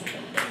organized.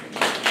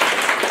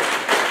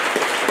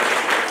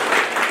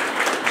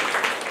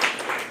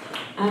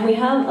 And we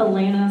have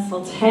Elena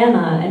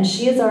Sultana, and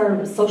she is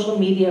our social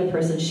media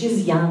person.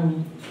 She's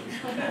young.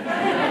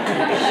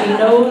 She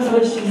knows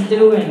what she's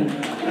doing.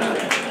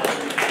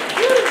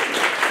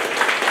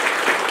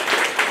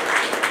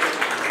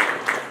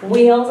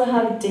 We also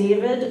have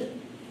David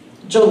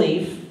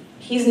Joliffe.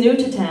 He's new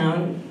to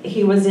town.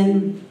 He was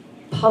in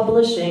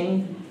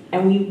publishing,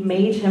 and we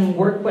made him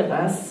work with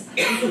us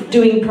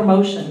doing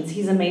promotions.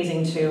 He's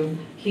amazing too.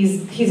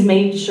 He's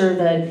made sure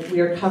that we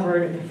are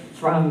covered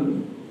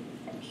from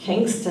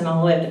Kingston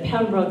all the way up to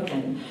Pembroke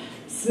and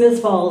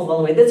Smiths Falls all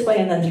the way this way,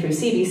 and then through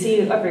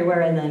CBC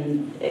everywhere. And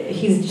then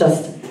he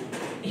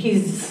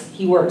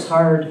works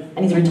hard,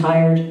 and he's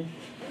retired.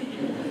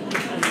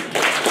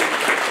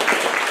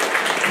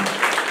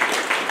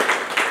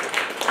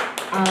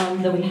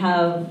 Then we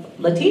have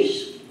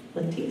Latice,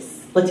 I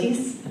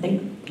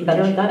think I'm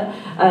better at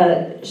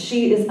that.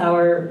 She is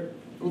our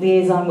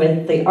liaison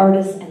with the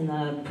artists and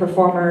the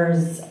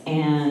performers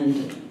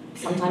and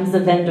sometimes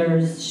the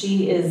vendors.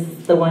 She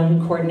is the one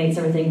who coordinates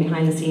everything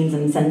behind the scenes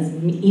and sends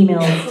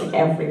emails to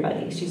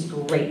everybody. She's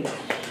great.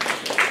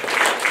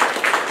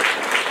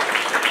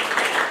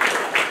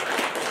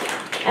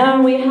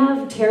 And we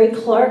have Terry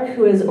Clark,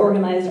 who has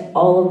organized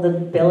all of the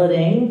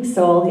billeting.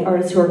 So all the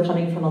artists who are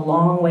coming from a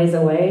long ways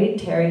away,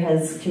 Terry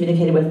has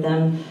communicated with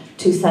them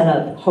to set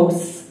up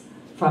hosts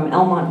from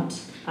Almonte,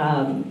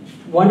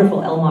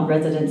 wonderful Almonte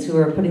residents who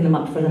are putting them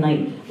up for the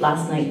night,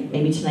 last night,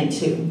 maybe tonight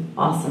too.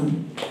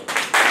 Awesome.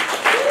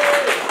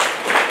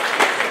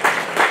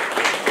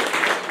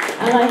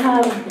 And I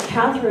have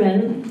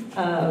Catherine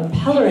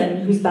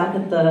Pellerin, who's back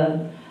at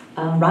the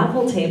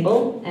raffle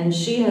table, and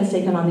she has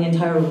taken on the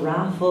entire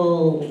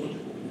raffle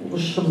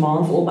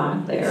schmozzle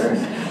back there.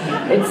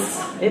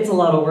 It's a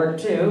lot of work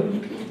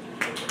too.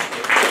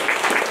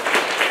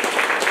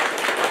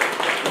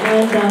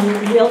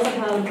 And we also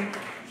have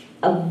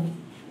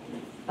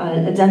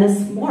a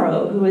Dennis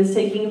Morrow who is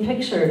taking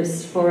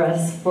pictures for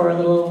us for a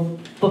little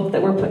book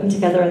that we're putting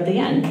together at the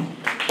end.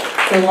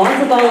 So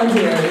lots of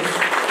volunteers.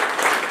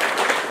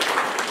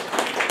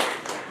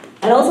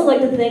 I'd also like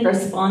to thank our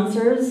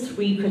sponsors.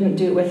 We couldn't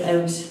do it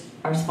without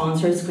our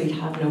sponsors. We'd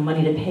have no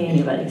money to pay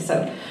anybody.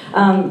 So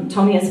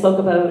Tony has spoke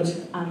about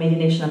Métis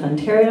Nation of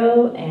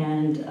Ontario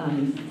and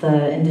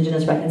the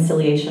Indigenous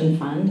Reconciliation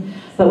Fund.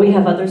 But we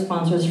have other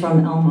sponsors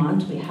from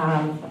Almonte. We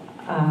have,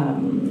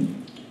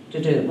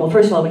 well,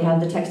 first of all, we have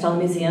the Textile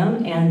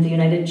Museum and the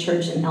United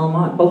Church in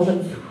Almonte, both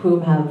of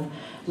whom have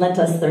lent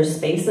us their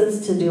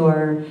spaces to do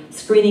our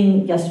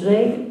screening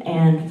yesterday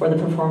and for the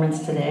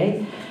performance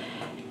today.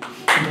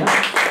 Yep.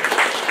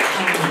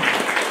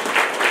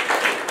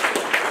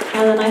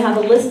 And then I have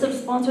a list of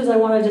sponsors I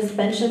want to just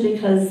mention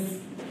because,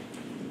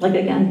 like,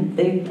 again,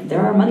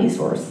 they're our money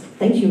source.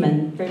 Thank you,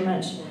 men, very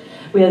much.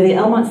 We have the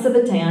Almonte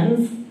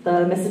Civitans,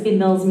 the Mississippi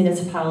Mills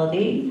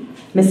Municipality,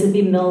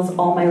 Mississippi Mills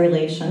All My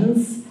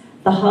Relations,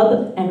 the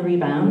Hub and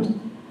Rebound,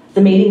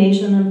 the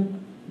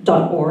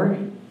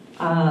MétisNation.org,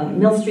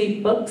 Mill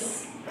Street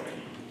Books,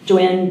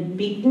 Joanne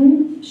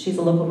Beaton, she's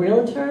a local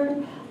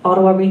realtor,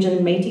 Ottawa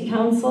Region Métis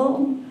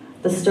Council,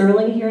 the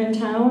Sterling here in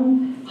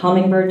town,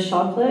 Hummingbird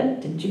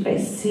Chocolate. Did you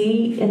guys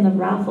see in the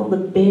raffle the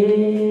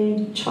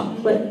big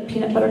chocolate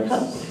peanut butter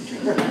cup?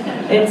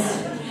 It's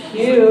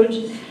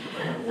huge.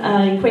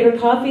 Equator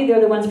Coffee,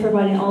 they're the ones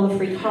providing all the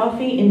free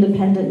coffee.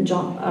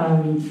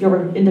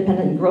 Your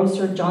independent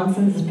grocer,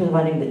 Johnson's, is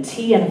providing the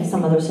tea and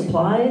some other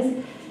supplies.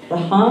 The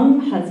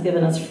Hum has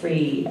given us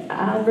free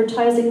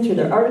advertising through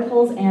their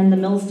articles, and the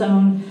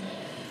Millstone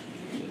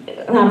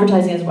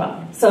advertising as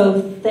well.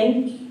 So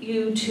thank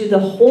you to the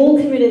whole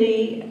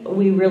community.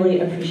 We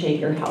really appreciate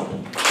your help.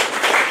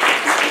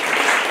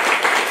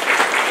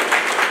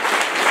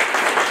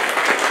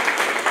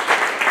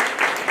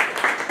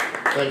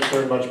 Thanks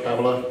very much,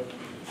 Pamela.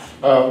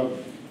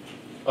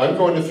 I'm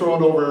going to throw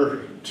it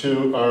over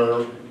to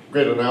our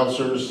great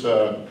announcers.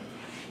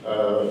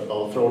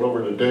 I'll throw it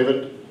over to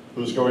David,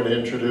 who's going to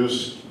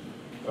introduce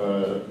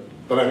the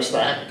next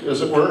act,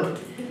 as it were.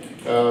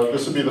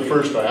 This will be the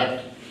first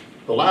act.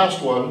 The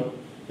last one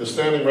is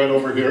standing right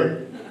over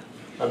here.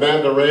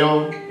 Amanda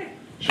Rayon.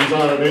 She's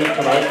on at 8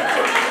 tonight.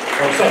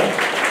 Oh, 7.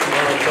 She's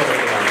on at 7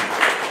 tonight.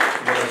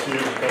 You're going to see an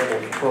incredible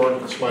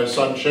performance. My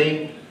son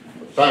Shane,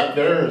 back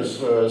there, is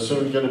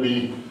soon going to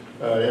be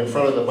in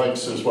front of the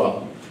mics as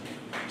well.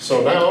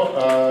 So now,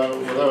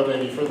 without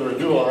any further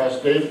ado, I'll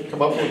ask Dave to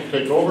come up and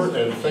take over,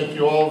 and thank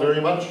you all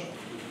very much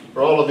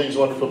for all of these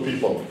wonderful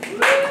people.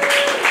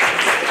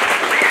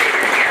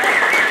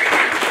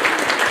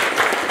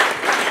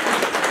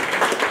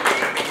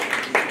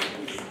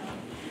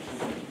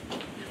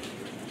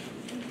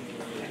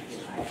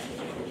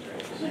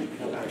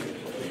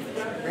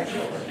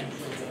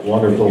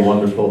 Wonderful,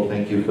 wonderful.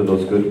 Thank you for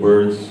those good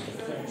words.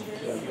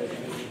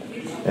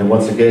 And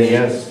once again,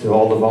 yes, to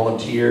all the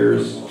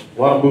volunteers.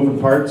 A lot of moving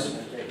parts.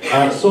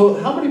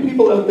 So how many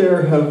people out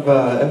there have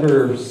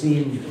ever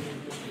seen,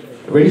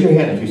 raise your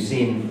hand if you've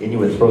seen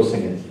Inuit throat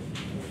singing.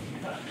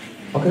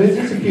 Okay, there's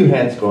just a few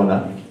hands going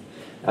up.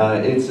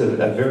 It's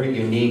a very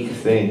unique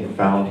thing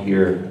found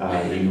here.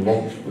 You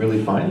won't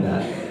really find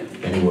that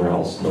anywhere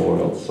else in the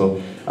world.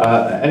 So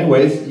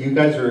anyways, you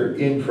guys are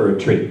in for a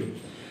treat.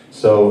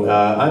 So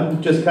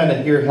I'm just kind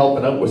of here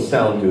helping out with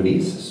sound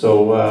duties.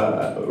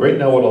 So right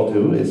now what I'll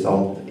do is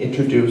I'll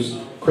introduce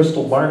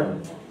Crystal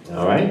Martin.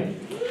 All right?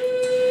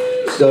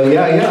 So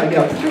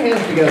yeah, put your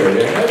hands together.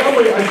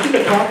 I see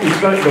the coffee's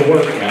starting to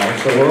work now,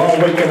 so we're all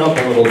waking up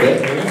a little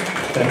bit here.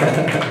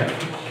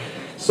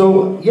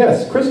 So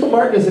yes, Crystal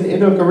Martin is an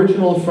Inuk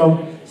original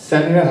from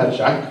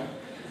Sanuhachak.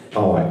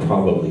 Oh, I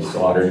probably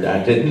slaughtered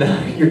that, didn't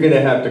I? You're going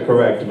to have to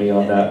correct me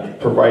on that,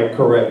 provide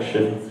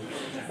correction.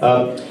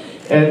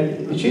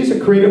 And she's a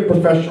creative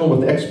professional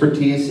with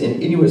expertise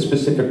in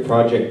Inuit-specific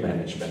project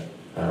management.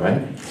 All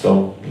right,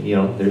 so,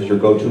 there's your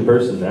go-to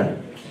person there.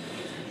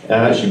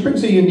 She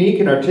brings a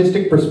unique and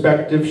artistic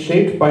perspective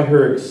shaped by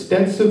her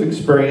extensive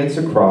experience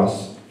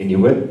across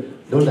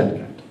Inuit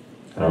Nunavut.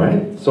 All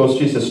right, so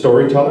she's a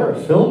storyteller, a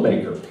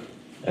filmmaker,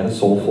 and a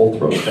soulful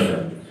throat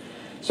singer.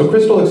 So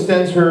Crystal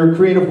extends her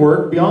creative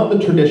work beyond the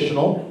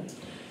traditional,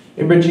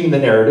 enriching the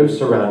narrative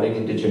surrounding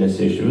Indigenous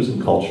issues and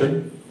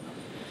culture.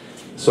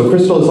 So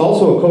Crystal is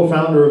also a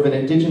co-founder of an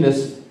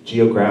Indigenous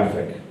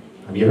Geographic.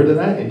 Have you heard of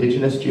that?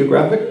 Indigenous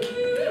Geographic?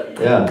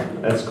 Yeah,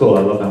 that's cool.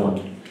 I love that one.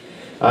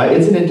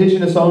 It's an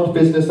Indigenous-owned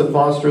business that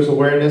fosters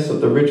awareness of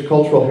the rich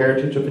cultural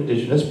heritage of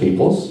Indigenous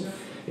peoples,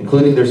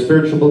 including their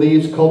spiritual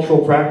beliefs,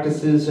 cultural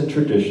practices, and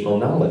traditional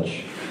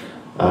knowledge.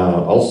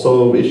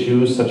 Also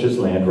issues such as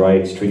land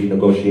rights, treaty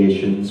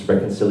negotiations,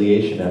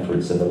 reconciliation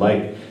efforts, and the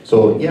like.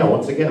 So yeah,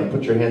 once again,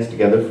 put your hands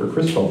together for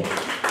Crystal.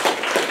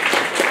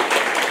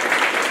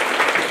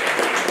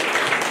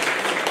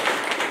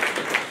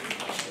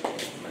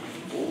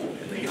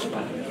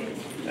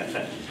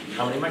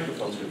 How many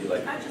microphones would you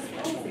like?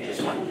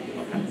 Just one.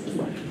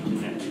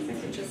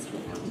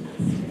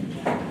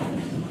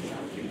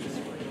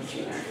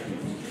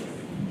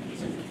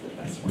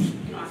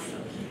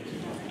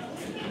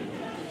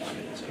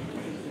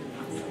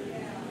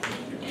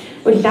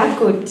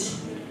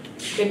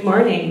 Good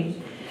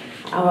morning.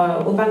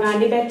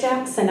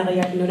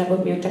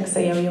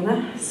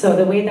 So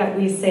the way that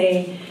we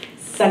say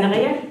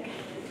Sanariak,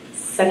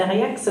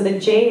 so the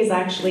J is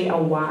actually a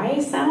Y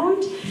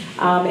sound,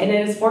 and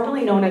it is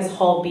formerly known as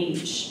Hall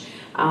Beach.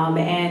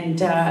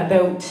 And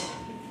about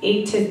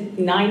 8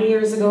 to 9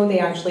 years ago, they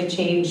actually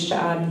changed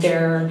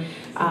their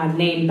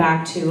name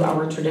back to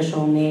our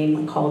traditional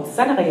name called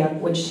Sanariak,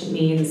 which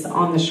means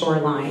on the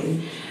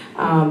shoreline.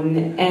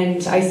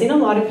 And I've seen a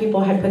lot of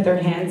people have put their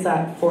hands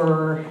up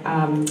for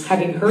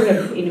having heard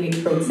of Inuit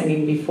throat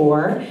singing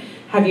before.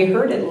 Have you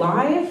heard it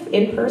live,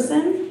 in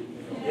person?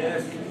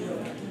 Yes.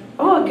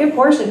 Oh, a good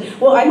portion.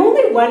 Well, I'm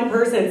only one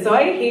person, so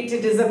I hate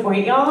to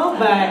disappoint y'all,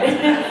 but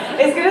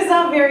it's going to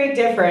sound very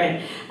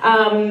different.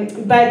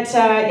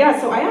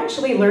 Yeah, so I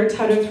actually learned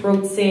how to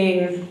throat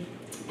sing.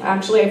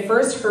 Actually, I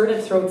first heard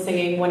of throat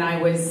singing when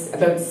I was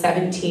about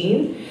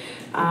 17,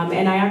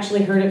 and I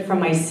actually heard it from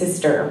my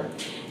sister.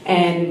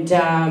 And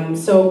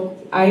so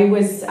I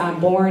was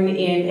born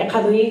in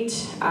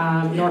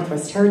Iqaluit,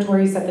 Northwest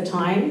Territories at the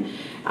time.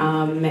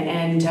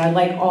 And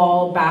like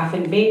all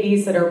Baffin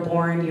babies that are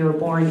born, you're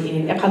born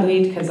in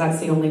Iqaluit because that's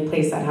the only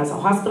place that has a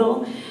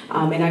hospital.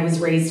 And I was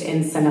raised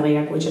in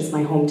Sanariak, which is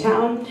my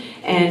hometown.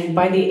 And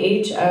by the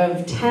age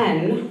of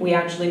 10, we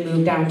actually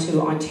moved down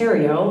to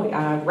Ontario,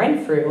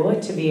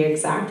 Renfrew to be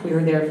exact. We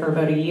were there for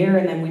about a year,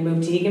 and then we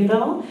moved to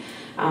Eganville.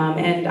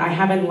 And I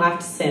haven't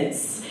left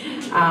since.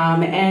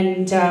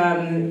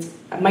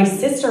 My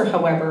sister,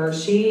 however,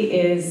 she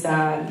is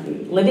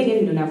living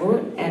in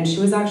Nunavut, and she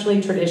was actually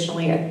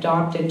traditionally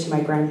adopted to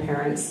my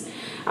grandparents.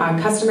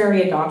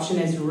 Customary adoption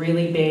is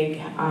really big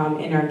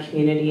in our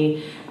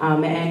community,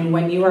 and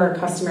when you are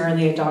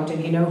customarily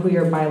adopted, you know who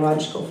your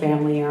biological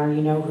family are,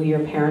 you know who your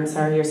parents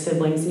are, your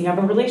siblings, and you have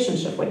a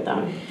relationship with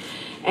them.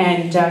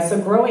 And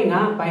so growing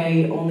up,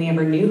 I only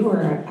ever knew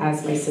her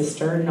as my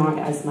sister, not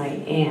as my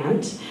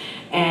aunt.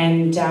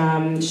 And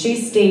she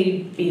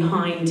stayed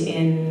behind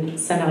in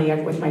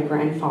Sanariak with my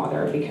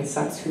grandfather because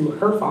that's who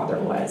her father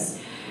was.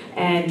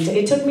 And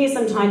it took me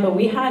some time, but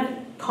we had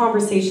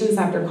conversations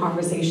after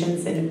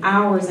conversations and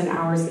hours and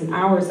hours and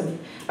hours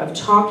of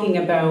talking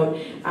about,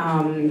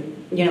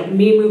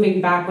 me moving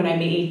back when I'm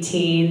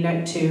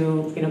 18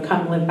 to,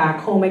 come live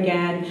back home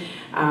again.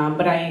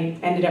 But I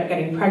ended up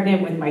getting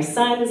pregnant with my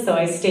son, so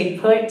I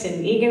stayed put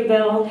in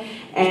Eganville.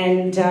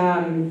 And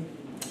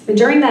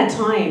during that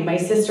time, my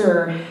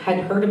sister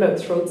had heard about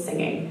throat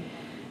singing.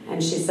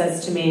 And she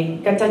says to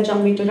me, have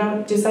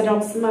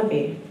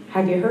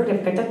you heard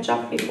of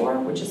Gatachak before?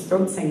 Which is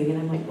throat singing. And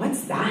I'm like,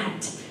 what's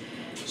that?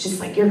 she's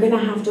like, you're gonna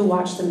have to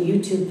watch some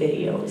YouTube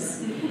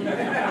videos.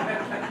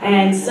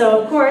 And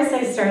so, of course,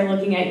 I started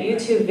looking at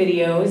YouTube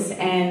videos,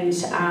 and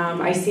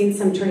I seen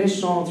some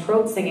traditional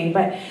throat singing,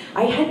 but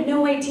I had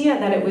no idea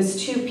that it was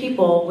two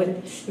people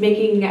with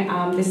making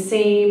the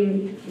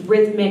same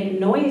rhythmic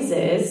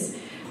noises,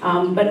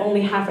 but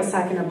only half a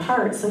second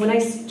apart. So when I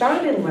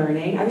started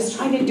learning, I was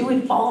trying to do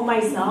it all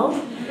myself,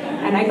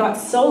 and I got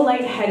so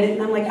lightheaded,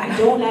 and I'm like, I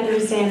don't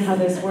understand how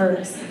this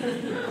works.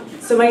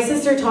 So my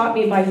sister taught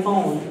me by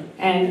phone,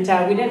 and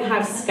we didn't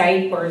have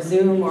Skype or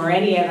Zoom or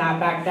any of that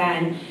back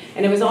then,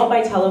 and it was all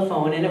by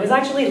telephone, and it was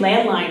actually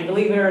landline,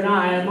 believe it or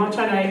not. I'm not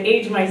trying to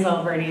age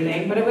myself or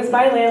anything, but it was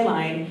by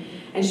landline,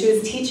 and she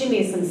was teaching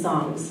me some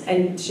songs,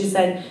 and she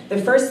said, the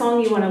first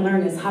song you want to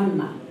learn is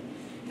Hamma.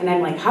 And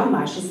I'm like,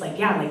 Hamma? She's like,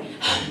 yeah, like,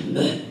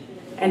 Hamma.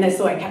 And then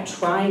so I kept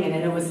trying it,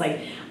 and it was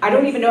like, I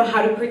don't even know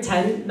how to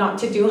pretend not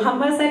to do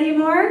hummas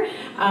anymore,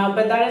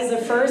 but that is the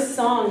first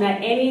song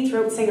that any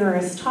throat singer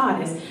is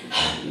taught, is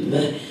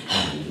humma,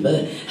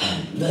 humma,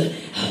 humma,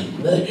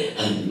 humma,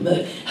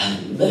 humma,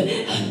 humma,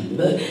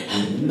 humma,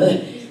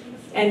 humma.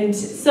 And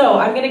so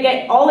I'm gonna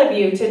get all of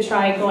you to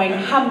try going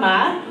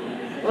humma.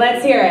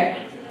 Let's hear it.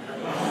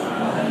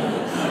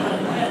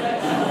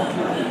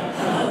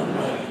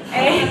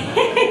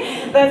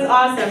 That's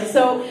awesome.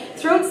 So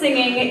throat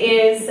singing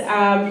is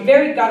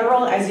very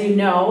guttural, as you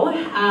know,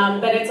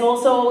 but it's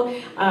also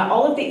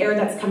all of the air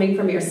that's coming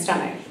from your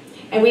stomach.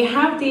 And we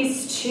have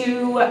these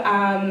two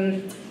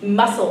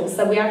muscles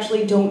that we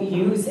actually don't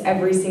use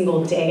every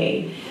single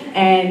day.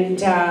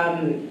 And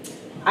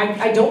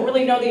I don't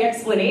really know the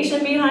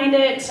explanation behind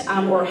it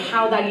or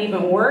how that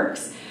even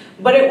works,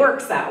 but it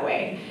works that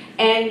way.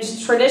 And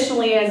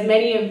traditionally, as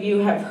many of you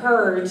have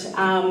heard,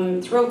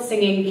 throat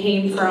singing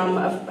came from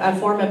a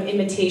form of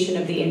imitation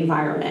of the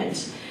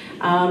environment.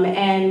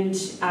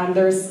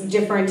 There's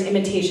different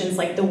imitations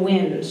like the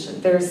wind.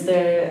 There's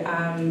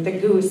the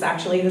goose.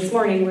 Actually, this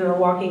morning we were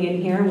walking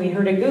in here and we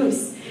heard a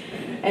goose.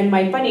 And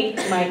my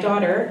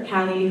daughter,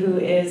 Callie, who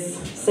is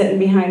sitting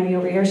behind me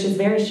over here, she's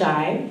very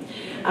shy.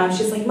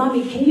 She's like,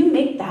 Mommy, can you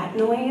make that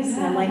noise?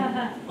 And I'm like,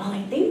 well,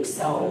 I think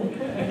so.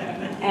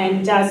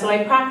 And so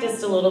I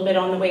practiced a little bit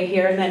on the way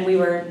here, and then we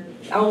were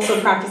also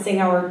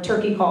practicing our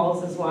turkey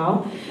calls as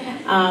well.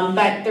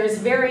 But there's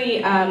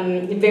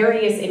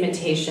various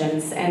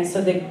imitations, and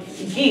so the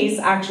geese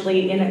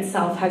actually in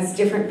itself has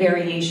different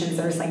variations.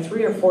 There's like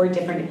 3 or 4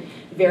 different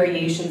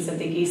variations of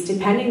the geese,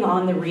 depending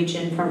on the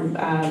region from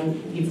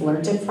you've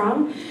learned it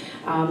from.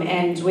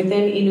 And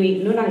within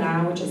Inuit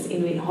Nunanga, which is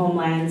Inuit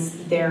homelands,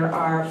 there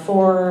are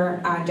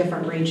 4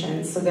 different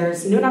regions. So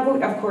there's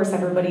Nunavut, of course,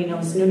 everybody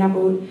knows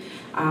Nunavut.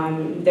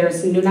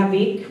 There's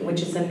Nunavik,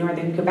 which is in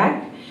northern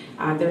Quebec.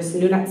 There's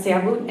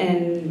Nunatsiavut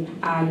in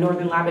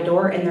northern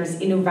Labrador, and there's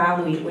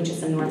Inuvialuit, which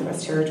is in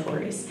Northwest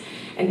Territories.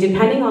 And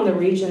depending on the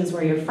regions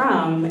where you're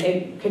from,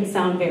 it could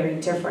sound very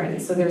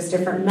different. So there's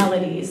different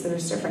melodies,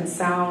 there's different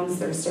sounds,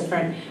 there's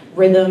different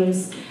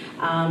rhythms,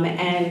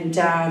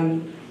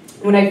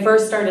 when I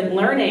first started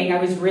learning, I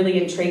was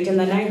really intrigued, and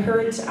then I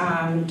heard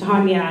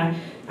Tanya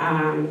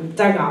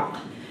Dagak,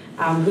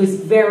 who's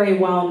very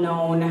well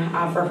known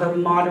for her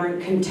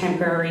modern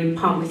contemporary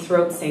punk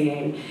throat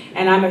singing,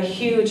 and I'm a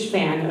huge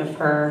fan of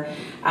her.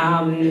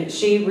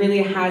 She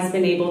really has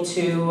been able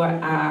to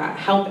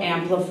help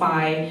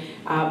amplify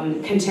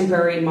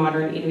contemporary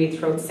modern Inuit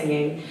throat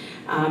singing.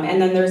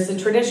 And then there's the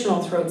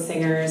traditional throat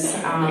singers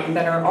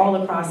that are all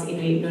across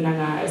Inuit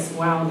Nunanga as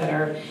well, that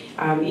are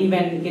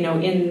even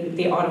in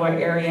the Ottawa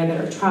area, that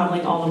are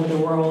traveling all over the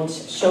world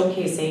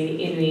showcasing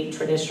Inuit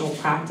traditional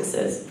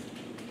practices.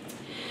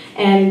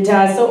 And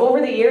so over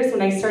the years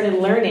when I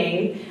started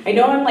learning, I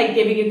know I'm like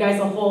giving you guys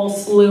a whole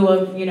slew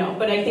of,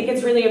 but I think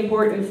it's really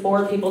important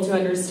for people to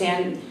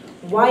understand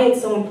why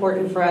it's so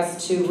important for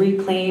us to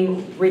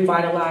reclaim,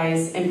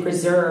 revitalize, and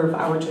preserve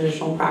our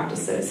traditional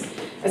practices,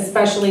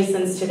 especially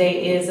since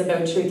today is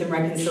about truth and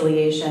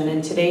reconciliation,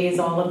 and today is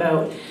all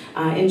about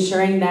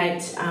ensuring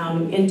that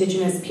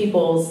Indigenous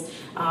peoples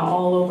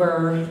all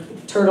over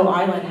Turtle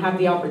Island have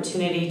the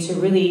opportunity to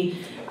really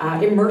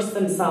immerse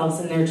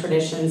themselves in their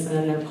traditions and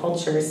in their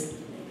cultures.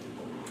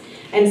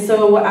 And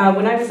so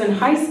when I was in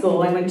high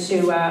school, I went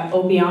to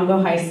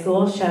Obiango High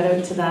School, shout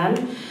out to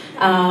them.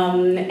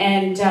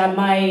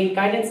 My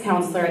guidance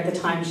counselor at the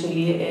time,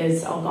 she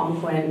is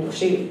Algonquin.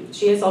 She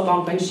is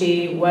Algonquin.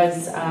 She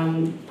was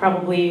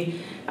probably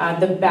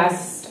the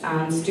best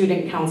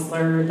student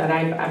counselor that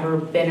I've ever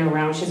been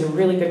around. She's a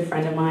really good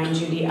friend of mine,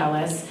 Judy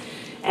Ellis,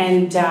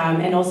 and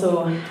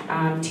also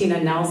Tina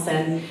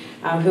Nelson,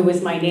 who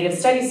was my Native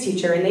Studies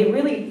teacher, and they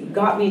really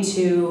got me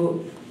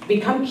to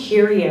become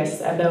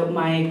curious about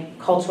my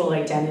cultural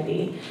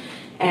identity,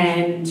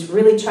 and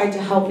really tried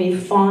to help me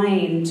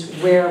find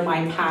where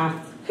my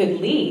path could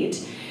lead.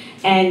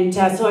 And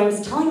so I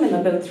was telling them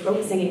about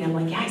throat singing. I'm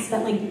like, yeah, I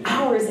spent like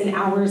hours and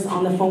hours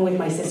on the phone with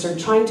my sister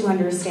trying to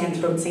understand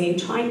throat singing,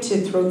 trying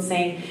to throat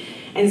sing.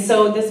 And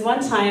so this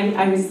one time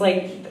I was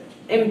like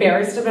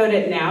embarrassed about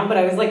it now, but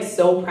I was like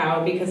so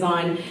proud because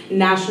on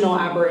National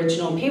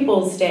Aboriginal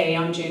Peoples Day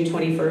on June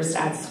 21st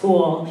at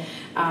school,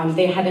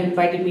 they had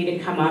invited me to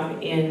come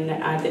up in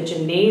the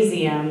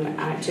gymnasium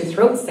to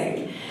throat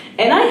sing.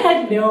 And I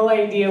had no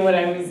idea what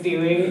I was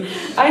doing.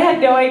 I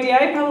had no idea.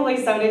 I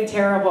probably sounded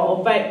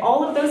terrible, but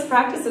all of those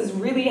practices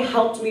really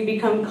helped me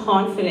become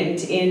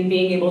confident in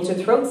being able to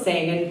throat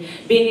sing and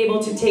being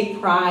able to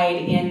take pride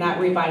in that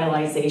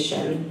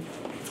revitalization.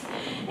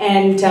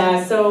 And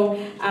so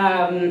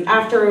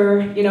after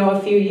a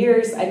few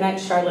years, I met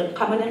Charlotte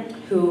Kamanek,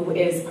 who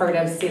is part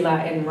of Sila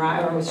and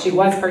Rise, or she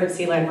was part of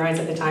Sila and Rise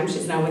at the time.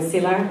 She's now with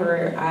Sila,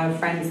 her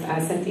friend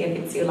Cynthia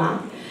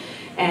Kitsula.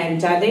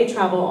 And they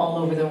travel all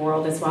over the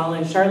world as well.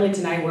 And Charlotte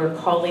and I were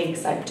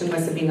colleagues at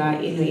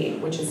Tumasabinga Inuit,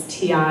 which is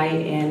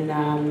TI in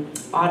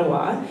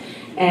Ottawa.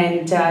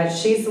 And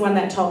she's the one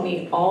that taught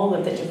me all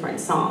of the different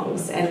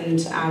songs.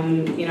 And,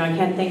 I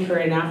can't thank her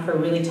enough for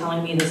really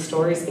telling me the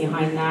stories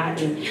behind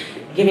that and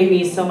giving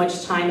me so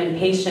much time and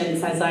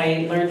patience as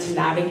I learned to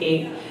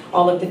navigate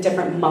all of the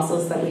different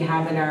muscles that we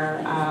have in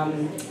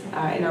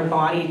our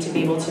body to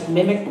be able to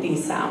mimic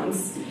these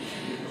sounds.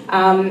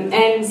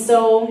 And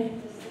so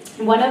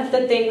one of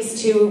the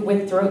things too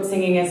with throat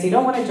singing is you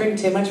don't want to drink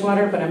too much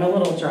water, but I'm a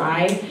little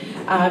dry.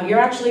 You're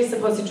actually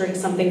supposed to drink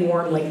something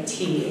warm like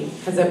tea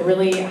because it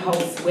really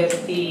helps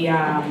with the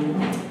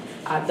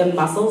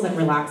muscles and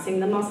relaxing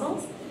the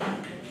muscles.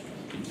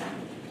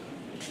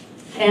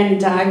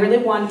 And I really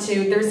want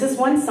to, there's this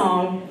one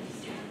song,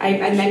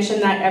 I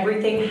mentioned that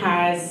everything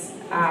has,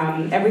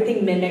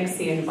 everything mimics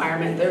the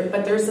environment,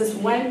 but there's this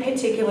one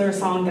particular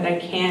song that I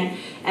can't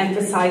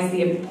emphasize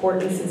the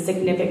importance and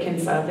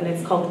significance of, and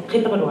it's called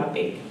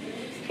Qinaruapik.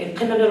 And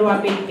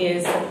Qinaruapik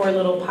is the poor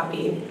little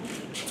puppy.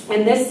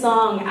 And this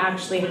song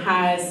actually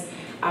has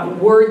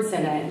words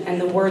in it, and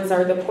the words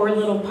are, the poor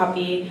little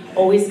puppy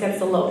always gets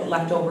the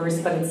leftovers,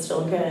 but it's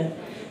still good.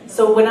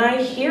 So when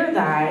I hear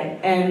that,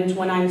 and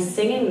when I'm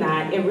singing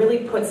that, it really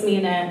puts me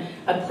in a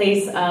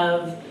place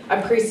of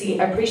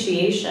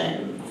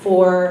appreciation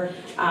for,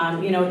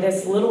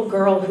 this little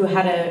girl who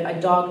had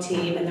a dog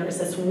team, and there was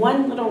this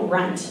one little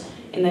runt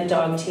in the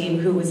dog team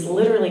who was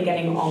literally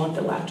getting all of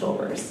the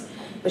leftovers.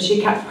 But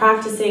she kept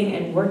practicing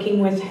and working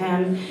with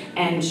him,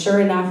 and sure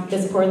enough,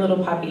 this poor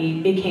little puppy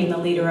became the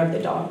leader of the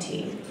dog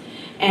team.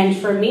 And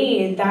for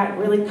me, that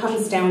really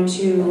comes down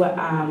to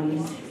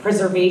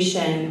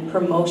preservation,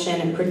 promotion,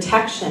 and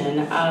protection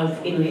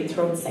of Inuit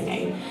throat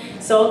singing.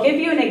 So I'll give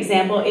you an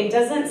example. It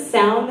doesn't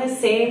sound the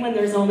same when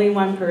there's only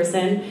one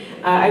person.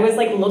 I was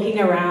like looking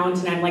around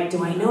and I'm like,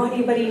 do I know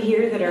anybody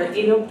here that are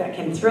Inuit that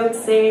can throat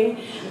sing?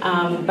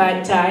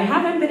 But I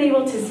haven't been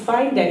able to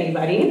find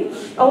anybody.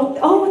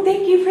 Oh,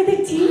 thank you for the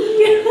tea.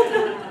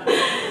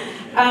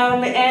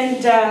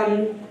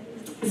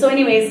 So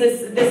anyways,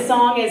 this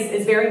song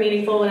is very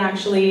meaningful, and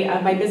actually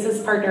my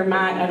business partner,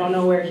 Matt, I don't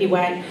know where he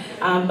went,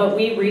 but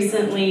we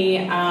recently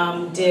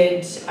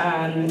did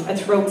a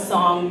throat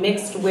song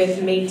mixed with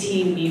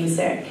Métis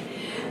music.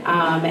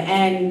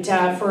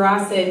 For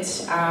us,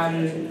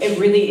 it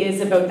really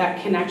is about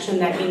that connection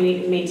that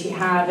Inuit and Métis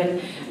have,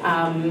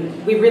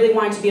 and we really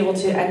wanted to be able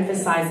to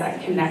emphasize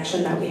that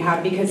connection that we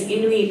have, because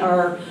Inuit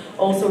are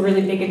also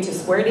really big into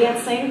square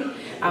dancing.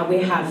 We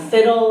have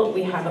fiddle,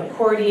 we have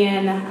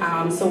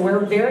accordion, so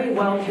we're very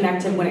well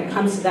connected when it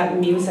comes to that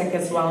music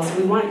as well. So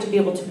we wanted to be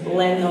able to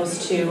blend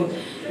those two.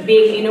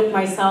 Being Inuit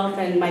myself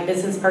and my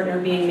business partner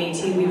being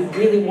Métis, we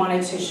really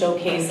wanted to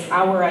showcase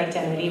our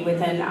identity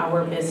within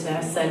our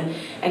business,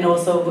 and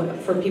also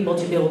for people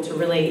to be able to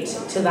relate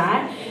to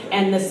that.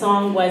 And the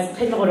song was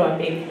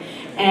Qinaruapik.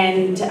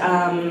 And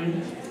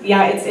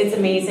it's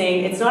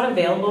amazing. It's not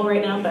available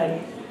right now, but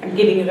I'm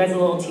giving you guys a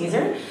little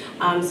teaser.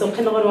 So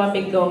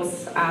Qinaruapik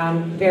goes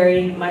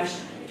very much,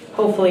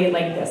 hopefully,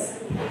 like this.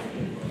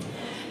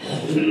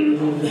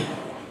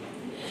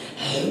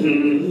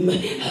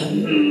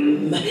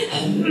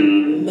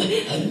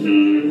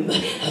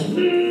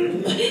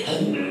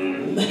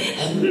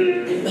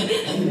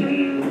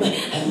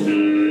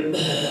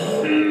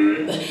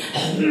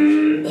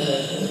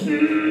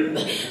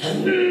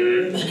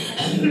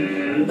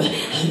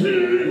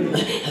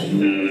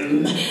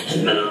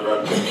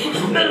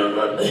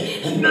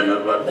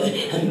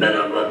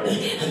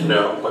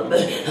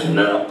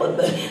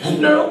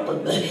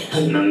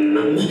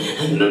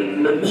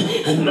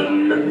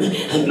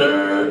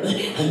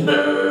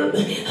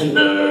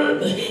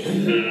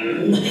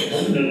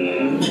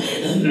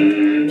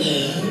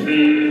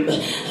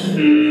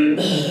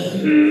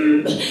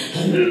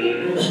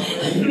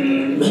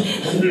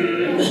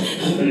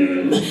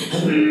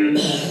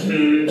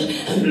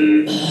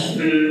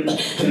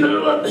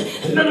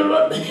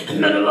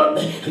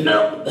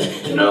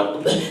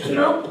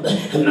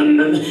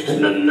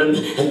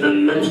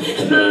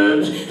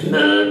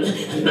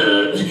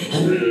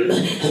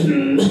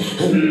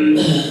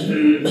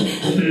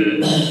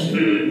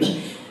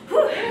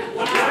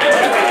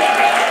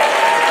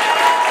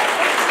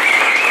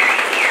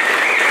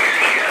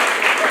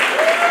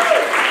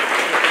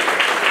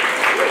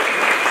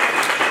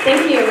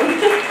 Thank you.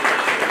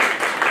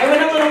 I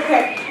went a little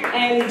quick,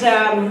 and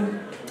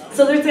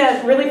so there's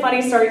a really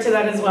funny story to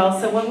that as well.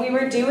 So when we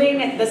were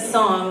doing the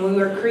song, we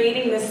were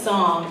creating this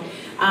song,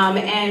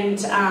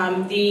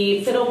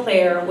 The fiddle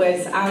player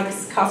was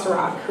Alex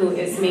Kosarak, who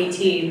is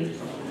Metis.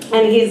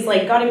 And he's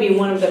like got to be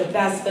one of the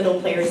best fiddle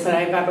players that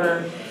I've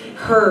ever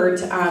heard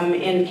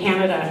in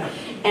Canada.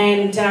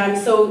 And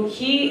so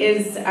he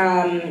is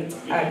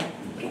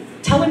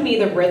telling me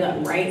the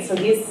rhythm, right? So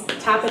he's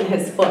tapping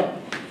his foot.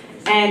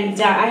 And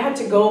I had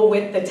to go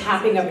with the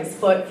tapping of his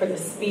foot for the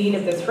speed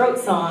of the throat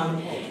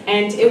song.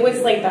 And it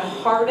was like the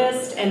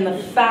hardest and the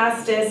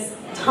fastest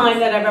time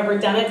that I've ever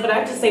done it. But I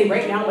have to say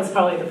right now was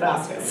probably the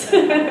fastest.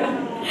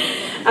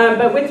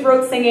 But with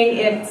throat singing,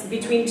 it's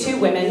between two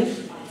women,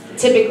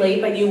 typically,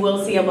 but you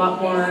will see a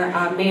lot more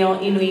male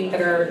Inuit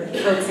that are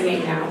throat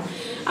singing now.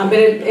 But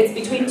it's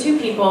between two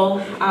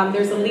people.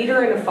 There's a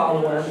leader and a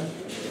follower.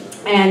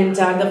 And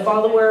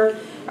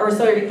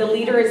the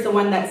leader is the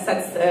one that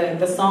sets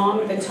the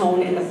song, the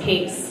tone, and the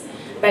pace.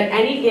 But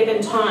any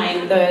given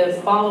time, the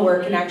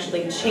follower can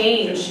actually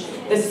change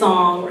the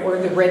song or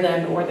the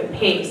rhythm or the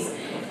pace.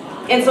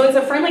 And so it's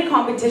a friendly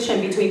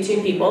competition between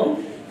two people.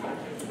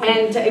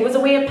 And it was a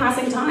way of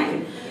passing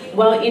time.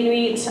 While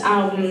Inuit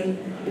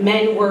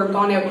men were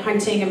gone out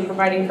hunting and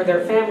providing for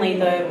their family,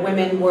 the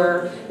women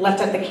were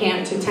left at the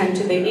camp to tend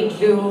to the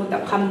igloo, the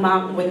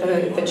kammak with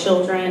the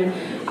children.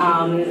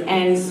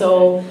 And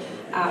so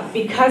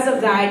because of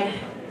that,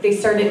 they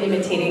started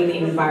imitating the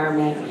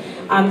environment.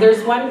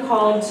 There's one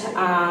called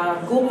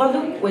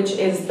Guqaluk, which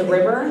is the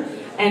river.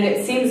 And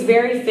it seems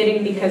very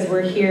fitting because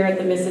we're here at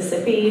the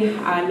Mississippi.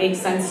 It makes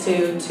sense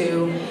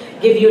to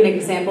give you an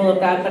example of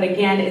that. But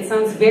again, it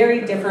sounds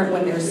very different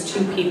when there's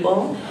two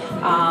people.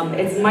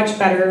 It's much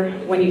better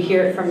when you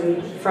hear it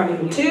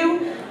from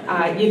two.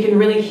 You can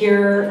really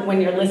hear when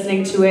you're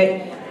listening to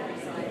it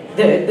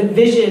the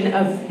vision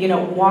of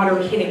water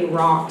hitting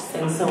rocks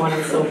and so on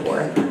and so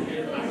forth.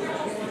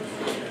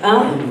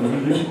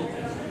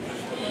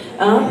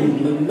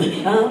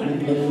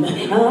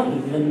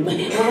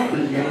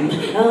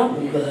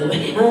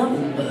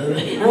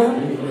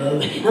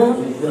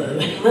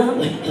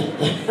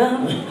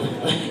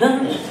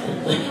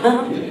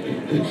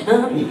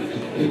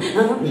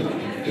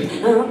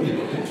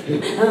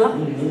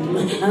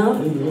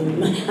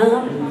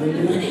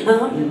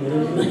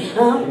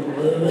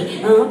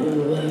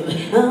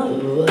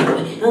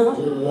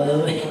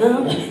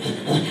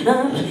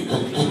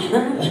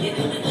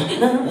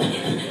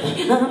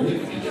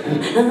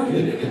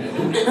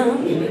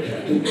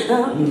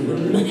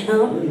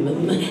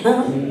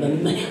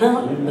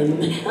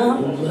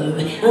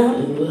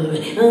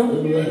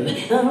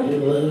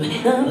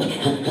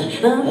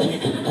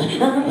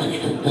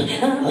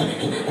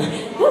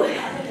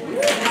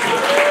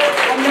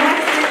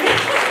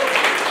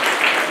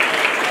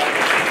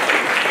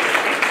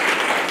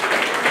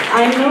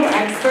 I'm no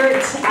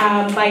expert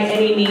by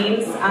any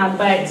means,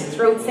 but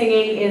throat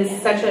singing is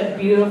such a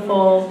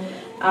beautiful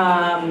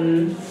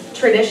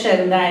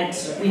tradition that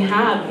we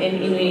have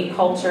in Inuit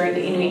culture and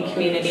the Inuit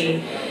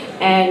community.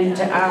 And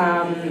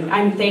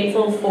I'm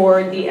thankful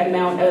for the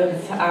amount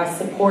of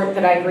support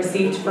that I've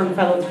received from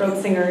fellow throat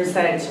singers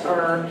that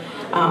are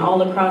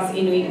all across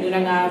Inuit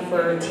Nunanga,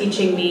 for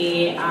teaching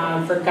me,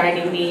 for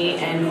guiding me,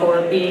 and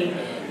for being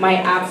my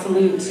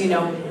absolute,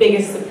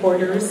 biggest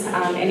supporters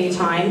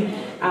anytime.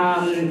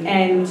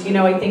 And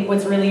I think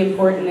what's really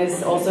important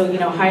is also,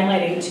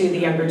 highlighting to the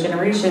younger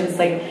generations,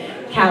 like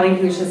Callie,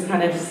 who's just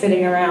kind of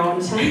sitting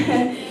around,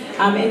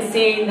 and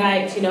seeing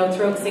that,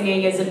 throat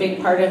singing is a big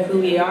part of who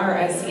we are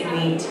as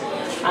Inuit.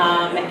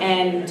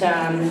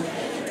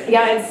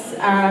 Yeah,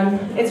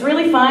 it's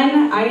really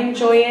fun. I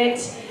enjoy it.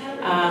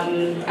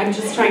 I'm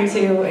just trying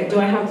to,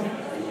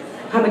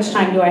 how much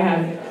time do I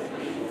have?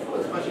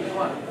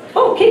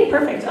 Oh, okay,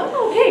 perfect.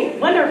 Oh, okay,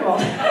 wonderful.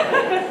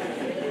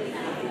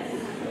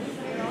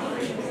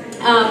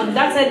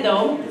 That said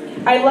though,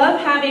 I love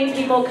having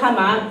people come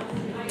up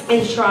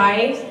and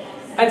try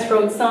a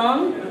throat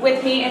song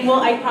with me, and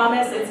I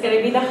promise it's going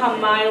to be the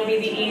humma, it'll be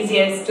the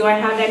easiest. Do I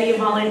have any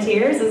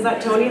volunteers? Is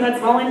that Tony that's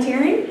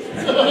volunteering?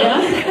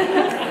 Yeah?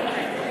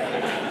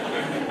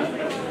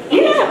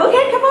 Yeah,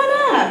 okay, come on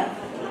up.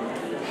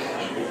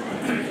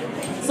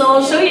 So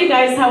I'll show you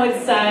guys how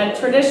it's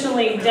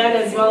traditionally done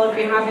as well if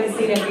you haven't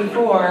seen it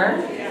before.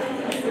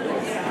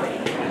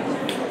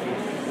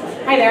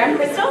 Hi there, I'm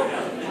Crystal.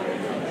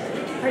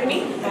 Pardon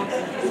me?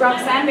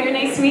 Roxanne, very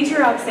nice to meet you,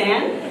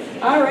 Roxanne.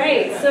 All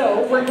right,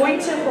 so we're going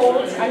to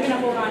I'm going to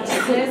hold on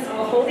to this.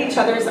 We'll hold each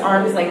other's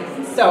arms like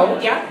so,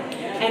 yeah?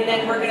 And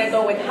then we're going to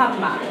go with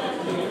humma.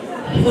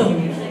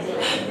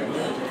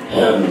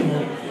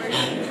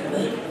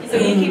 So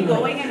you keep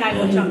going and I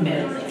will jump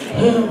in.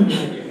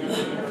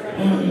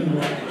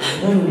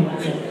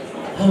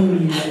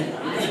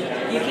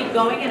 You keep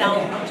going and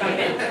I'll jump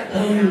in.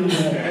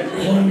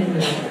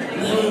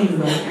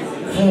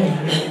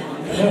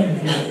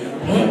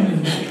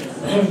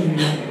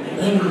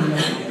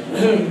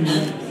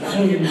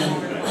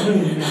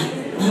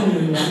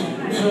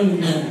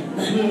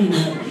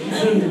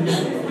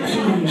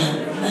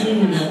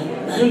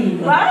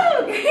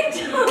 Wow, great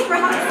job,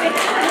 Roxanne.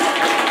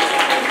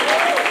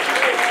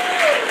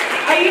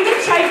 I even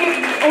tried to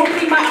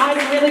opening my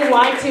eyes really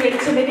wide to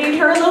intimidate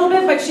her a little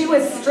bit, but she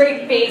was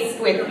straight-faced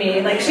with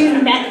me, like she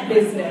meant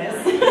business.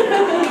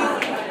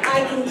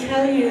 I can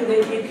tell you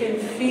that you can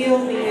feel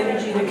the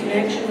energy, the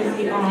connection with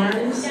the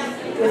arms,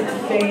 with the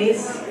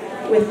face,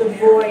 with the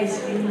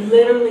voice. You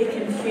literally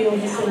can feel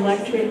this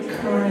electric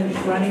current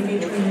running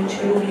between the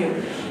two of you.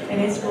 And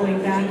it's going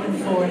back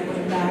and forth,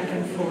 and back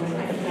and forth,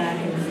 and back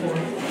and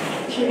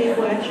forth. Jimmy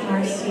Wedge,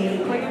 Marcy.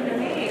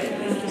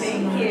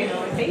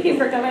 Thank you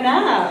for coming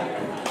up.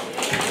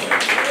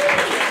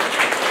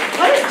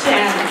 What a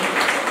gem.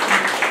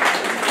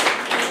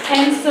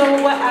 And so,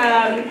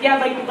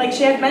 yeah, like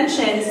she had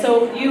mentioned,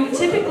 so you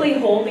typically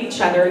hold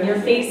each other and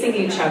you're facing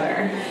each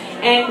other.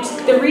 And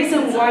the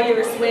reason why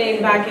you're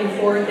swaying back and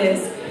forth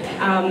is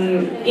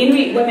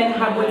Inuit women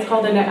have what's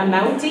called an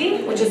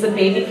Almonte, which is a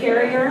baby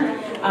carrier.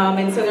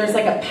 And so there's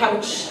like a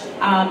pouch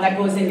that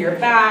goes in your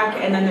back,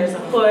 and then there's a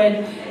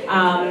hood.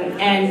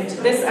 And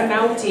this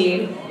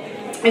Almonte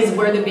is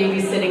where the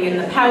baby's sitting in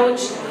the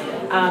pouch.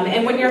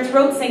 And when you're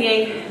throat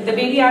singing, the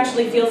baby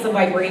actually feels the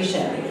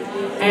vibration.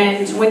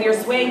 And when you're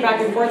swaying back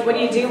and forth, what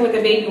do you do with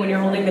the baby when you're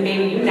holding the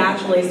baby? You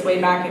naturally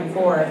sway back and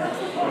forth.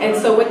 And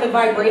so with the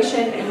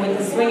vibration and with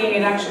the swinging,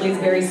 it actually is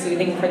very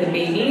soothing for the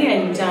baby,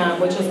 and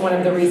which is one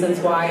of the reasons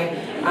why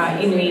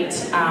Inuit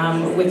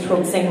would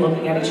throat sing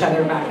looking at each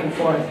other back and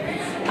forth.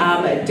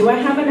 Do I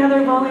have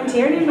another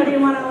volunteer? Anybody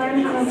want to learn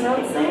how to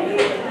throat sing?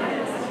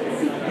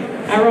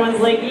 Everyone's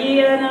like,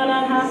 yeah, no,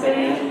 not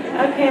happening.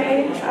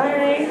 Okay, all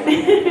right.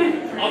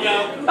 I'll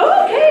go.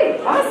 Oh, okay,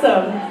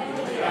 awesome.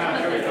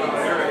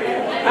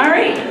 All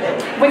right,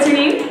 what's your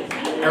name?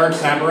 Eric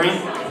Sabarin.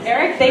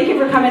 Eric, thank you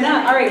for coming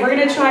up. All right, we're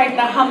gonna try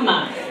the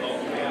humma.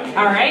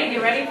 All right,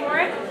 you ready for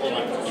it?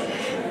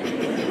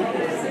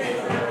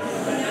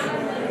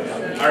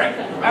 All right.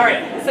 All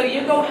right, so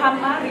you go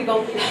humma, we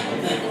go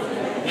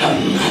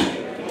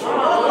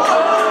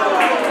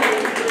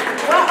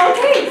Well,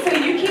 okay, so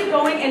you keep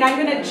going and I'm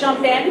gonna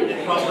jump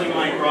in. Probably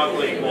my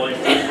broccoli boy.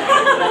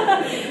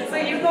 So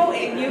you go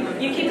in,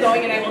 you keep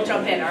going and I will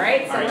jump in, all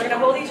right? So we're gonna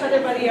hold each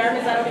other by the arm,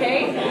 is that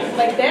okay?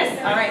 Like this?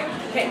 All right,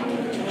 okay.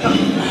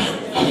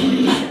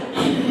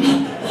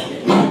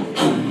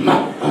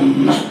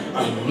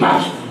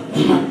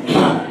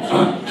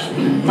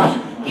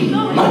 Keep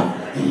going.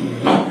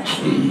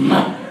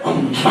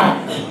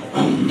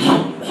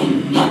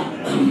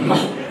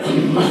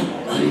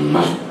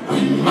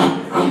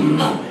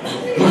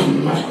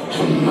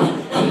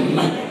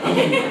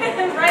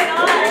 Right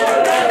on.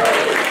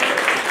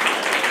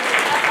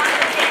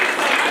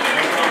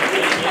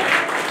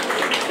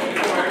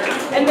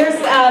 And there's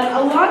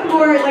a lot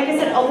more, like I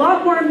said, a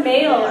lot more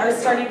male are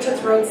starting to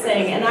throat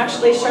sing. And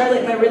actually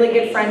Charlotte, my really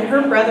good friend,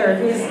 her brother,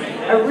 who's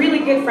a really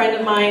good friend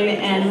of mine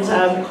and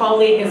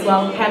colleague as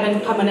well, Kevin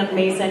coming up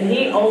Mason,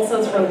 he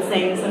also throat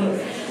sings. And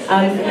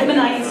him and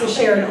I used to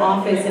share an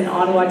office in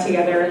Ottawa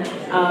together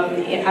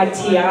at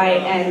TI,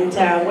 and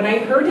when I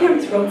heard him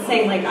throat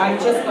sing, like I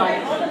just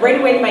got, right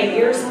away my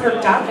ears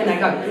perked up and I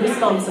got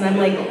goosebumps, and I'm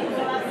like,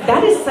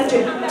 that is such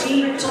a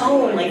deep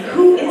tone, like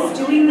who is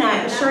doing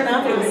that? And sure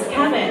enough, it was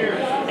Kevin.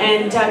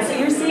 And so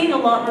you're seeing a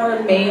lot more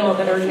male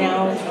that are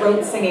now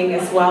throat singing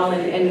as well,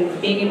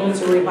 and being able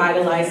to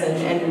revitalize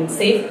and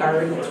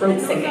safeguard throat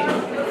singing.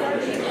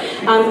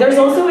 There's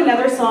also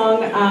another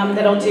song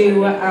that I'll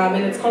do,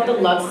 and it's called the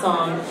Love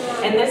Song.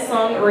 And this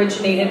song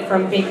originated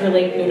from Baker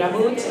Lake,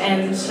 Nunavut,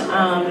 and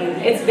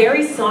it's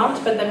very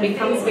soft, but then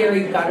becomes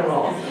very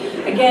guttural.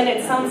 Again,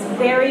 it sounds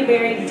very,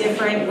 very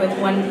different with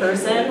one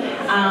person,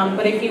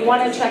 but if you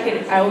want to check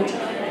it out,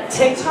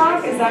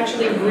 TikTok is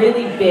actually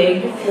really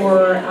big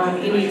for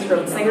Inuit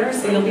throat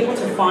singers, so you'll be able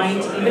to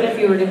find, even if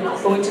you were to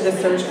go into the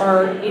search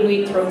bar,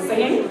 Inuit throat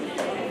singing,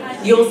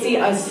 you'll see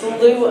a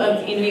slew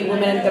of Inuit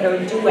women that are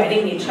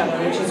duetting each other,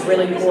 which is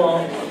really cool.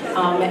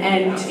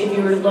 And if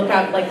you were to look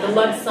up like the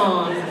love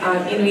song,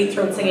 Inuit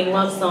throat singing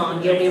love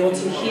song, you'll be able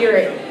to hear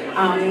it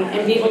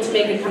and be able to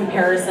make a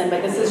comparison.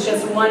 But this is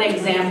just one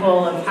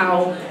example of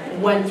how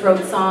one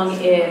throat song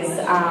is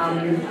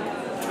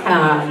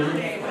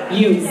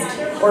used,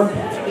 or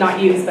not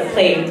used, but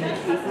played.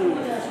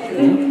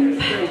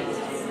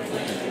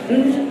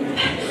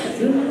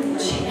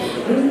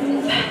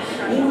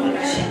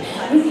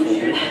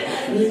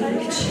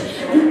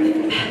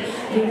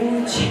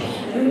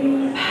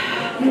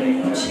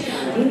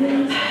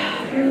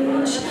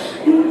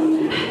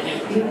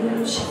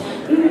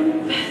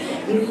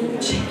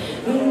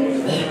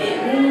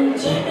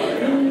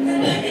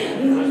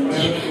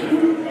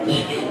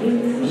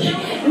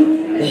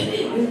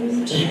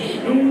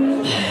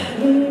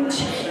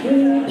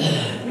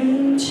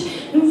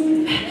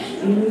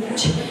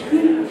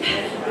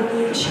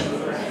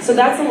 So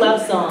that's a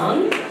love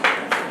song.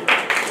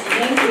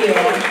 Thank you.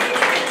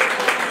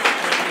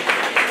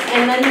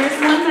 And then there's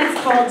one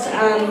that's called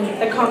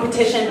the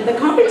competition. The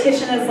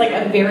competition is like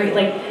a very,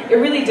 like, it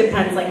really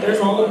depends. Like there's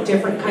all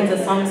different kinds of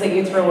songs that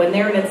you throw in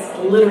there, and it's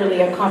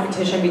literally a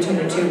competition between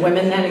the two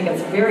women. Then it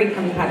gets very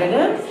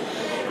competitive.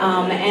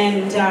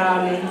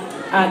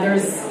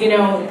 There's, you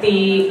know,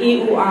 the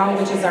I-U-A,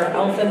 which is our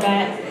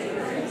alphabet.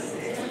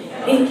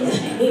 Thank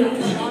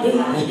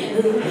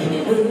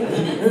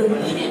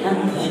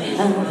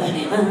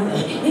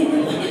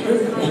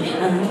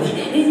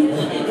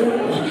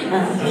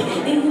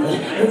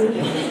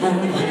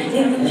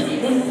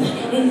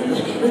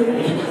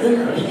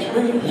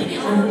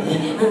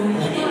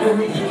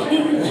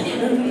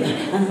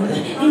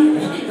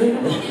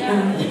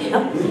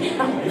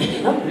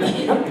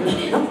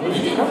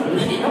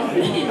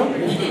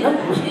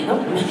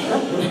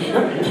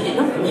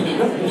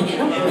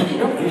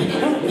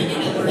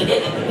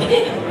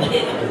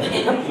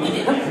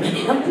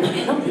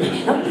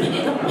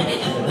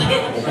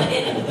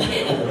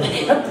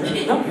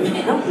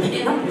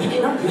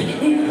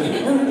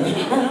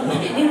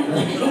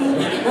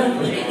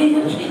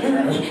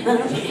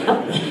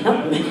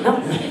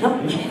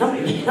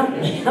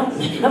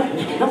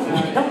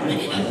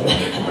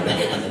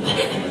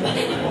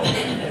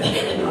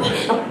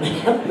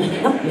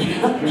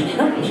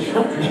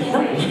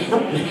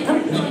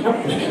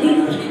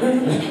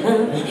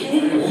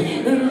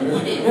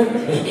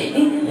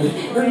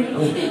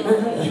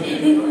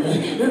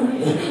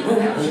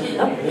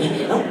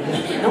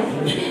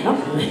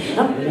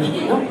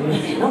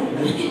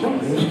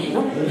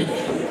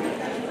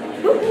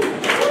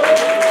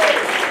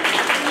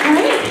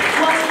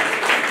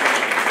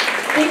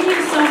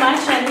you so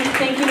much, and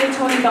thank you to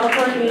Tony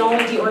Belcourt and all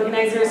of the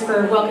organizers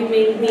for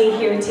welcoming me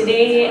here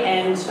today,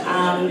 and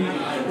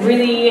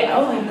really,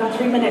 oh, I've got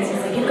 3 minutes. It's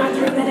like, you've got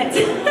 3 minutes.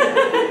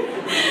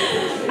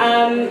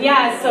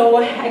 Yeah, so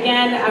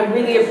again, I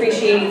really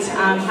appreciate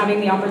having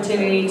the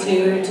opportunity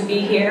to be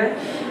here,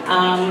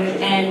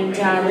 and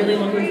really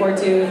looking forward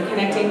to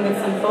connecting with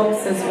some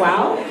folks as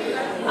well.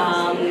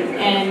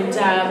 And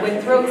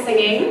with throat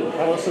singing.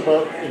 Tell us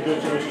about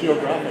Indigenous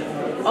Geographic.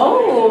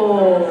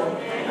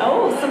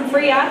 Oh, some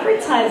free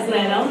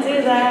advertisement, I'll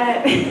do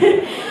that.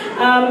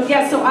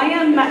 Yeah, so I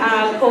am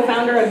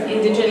co-founder of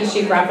Indigenous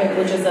Geographic,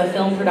 which is a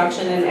film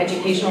production and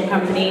educational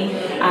company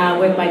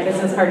with my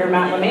business partner,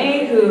 Matt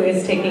LeMay, who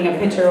is taking a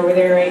picture over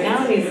there right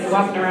now. He's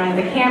walking around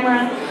the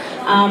camera.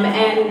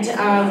 And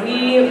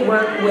we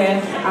work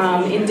with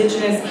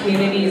Indigenous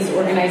communities,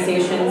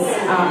 organizations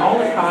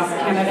all across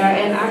Canada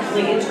and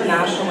actually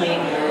internationally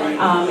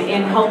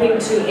in helping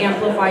to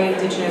amplify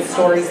Indigenous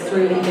stories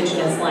through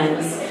Indigenous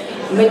lens.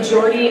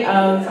 Majority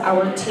of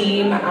our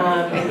team,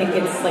 I think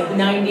it's like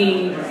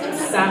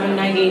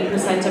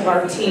 98% of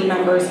our team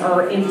members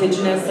are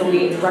Indigenous, so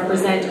we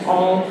represent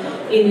all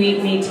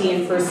Inuit, Métis,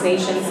 and First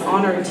Nations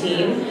on our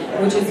team,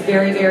 which is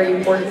very, very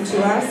important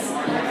to us.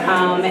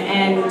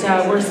 And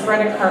we're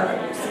spread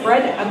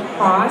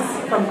across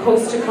from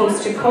coast to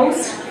coast to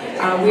coast.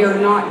 We are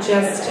not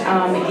just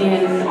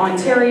in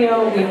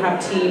Ontario, we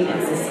have team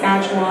in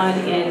Saskatchewan,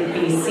 in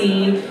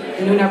BC,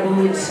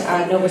 Nunavut,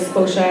 Nova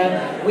Scotia.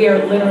 We are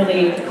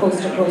literally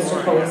coast to coast to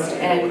coast,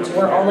 and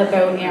we're all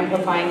about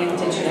amplifying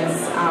Indigenous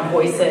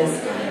voices.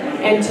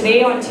 And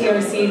today on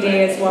TRC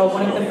Day as well,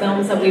 one of the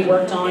films that we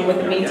worked on with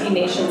the Métis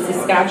Nation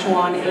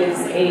Saskatchewan is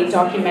a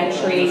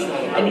documentary,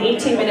 an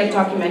 18-minute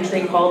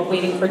documentary called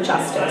Waiting for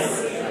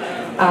Justice.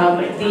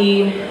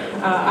 The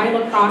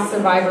Isla Cross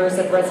survivors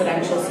of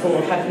residential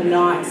school have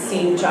not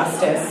seen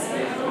justice.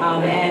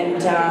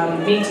 And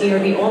Métis are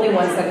the only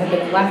ones that have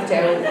been left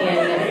out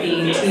in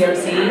the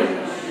TRC.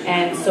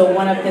 And so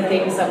one of the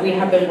things that we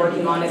have been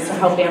working on is to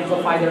help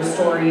amplify their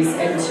stories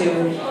and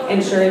to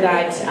ensure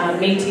that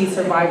Métis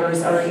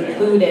survivors are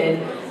included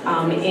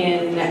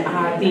in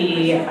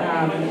the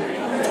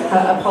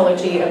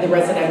apology of the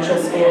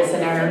residential schools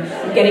and are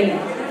getting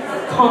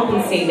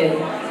compensated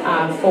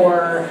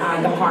for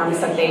the harms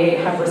that they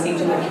have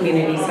received and the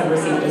communities have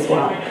received as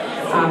well.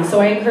 So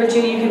I encourage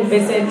you, you can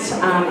visit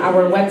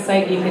our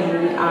website, you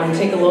can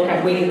take a look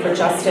at Waiting for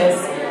Justice.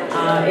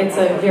 It's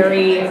a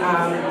very,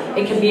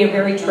 it can be a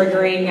very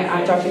triggering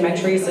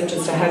documentary, so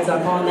just a heads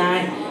up on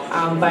that.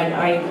 But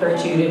I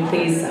encourage you to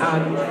please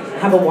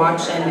have a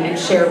watch and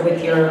share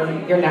with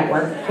your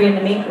network. Kuya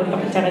na mi,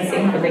 welcome to Tennessee,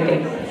 have a great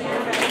day.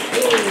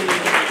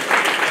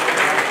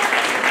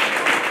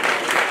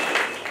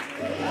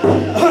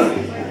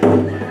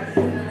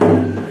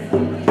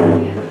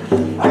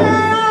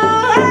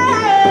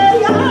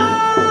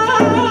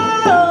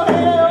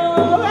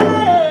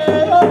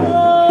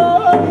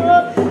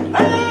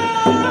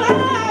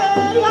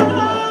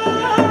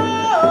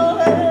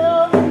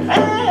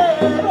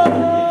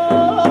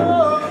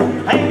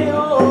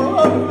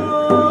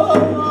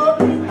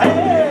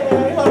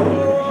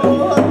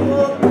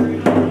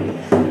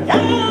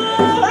 Yeah!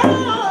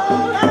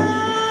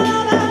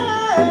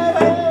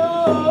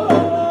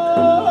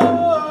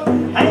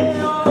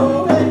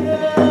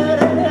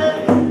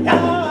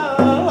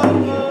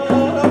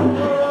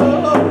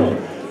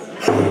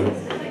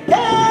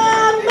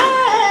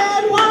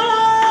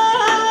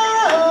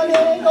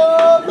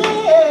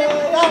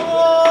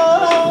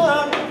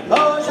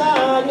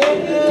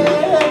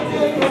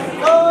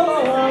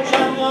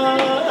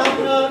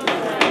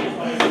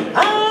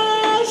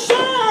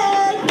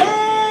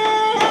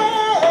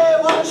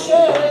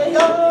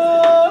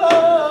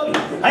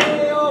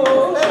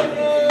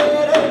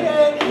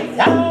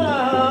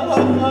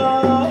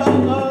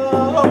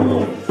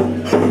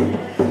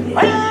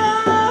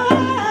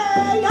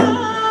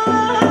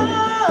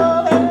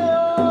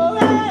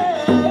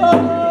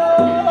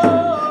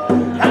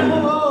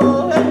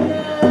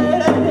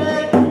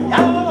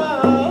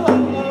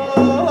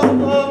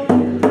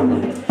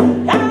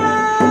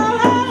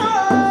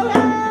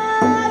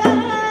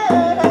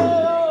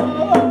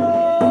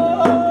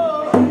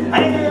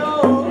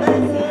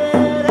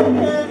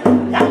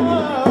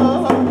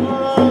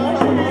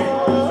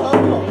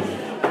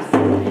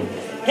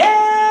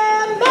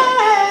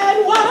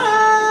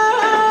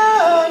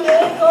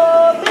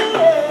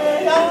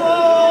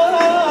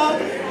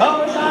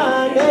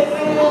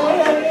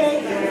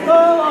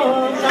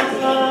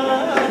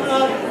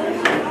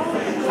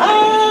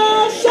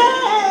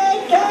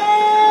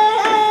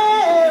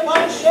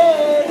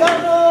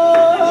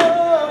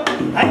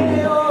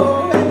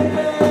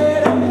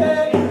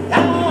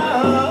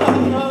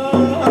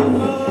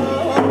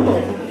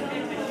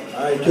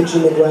 Kitchi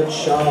McGwet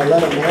Shaw,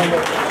 let Amanda.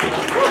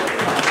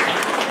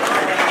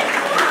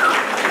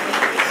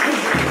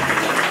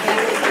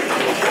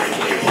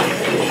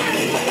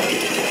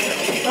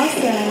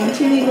 Awesome,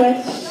 Chili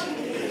Gwetch.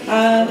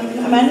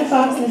 Amanda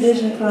Fox in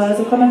Indigenous Clause,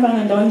 I'm coming from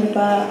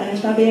Ndonjipa, and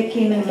it's not be a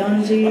keen and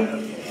Donji.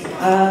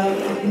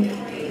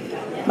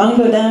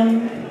 Mango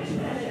Dam.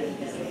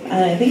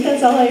 I think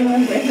that's all I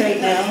remember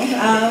right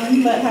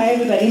now. But hi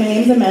everybody, my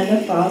name is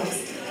Amanda Fox.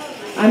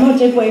 I'm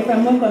Ojibwe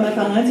from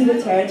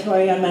Wakwamacanga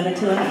territory on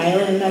Manitoulin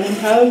Island, and I'm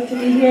proud to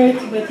be here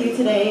with you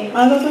today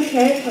on Algonquin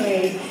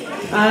territory.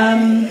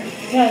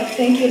 Yeah,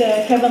 thank you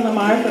to Kevin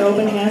Lamar for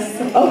opening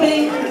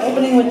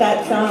with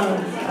that song.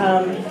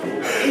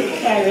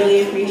 Yeah, I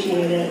really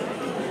appreciate it.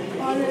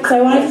 So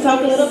I wanted to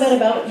talk a little bit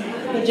about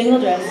the jingle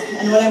dress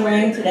and what I'm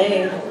wearing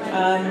today.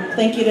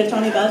 Thank you to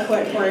Tony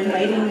Belcourt for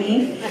inviting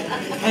me.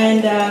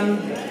 And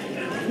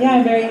yeah,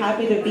 I'm very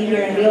happy to be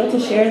here and be able to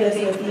share this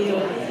with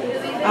you.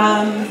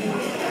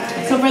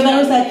 So for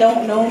those that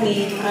don't know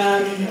me,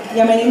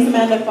 yeah, my name is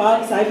Amanda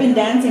Fox. I've been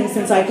dancing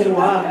since I could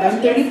walk.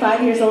 I'm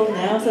 35 years old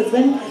now, so it's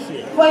been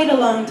quite a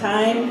long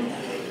time.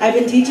 I've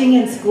been teaching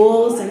in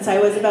school since I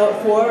was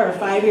about 4 or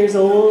 5 years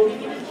old.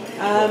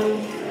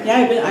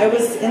 Yeah, I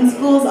was in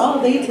schools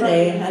all day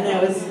today, and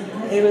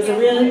it was a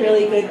really,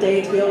 really good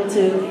day to be able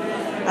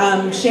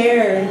to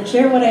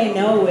share what I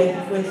know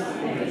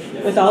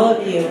with all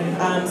of you.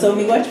 So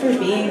miigwech for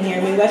being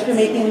here, miigwech for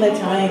making the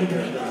time.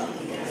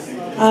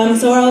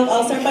 So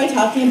I'll start by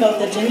talking about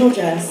the jingle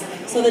dress.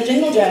 So the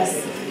jingle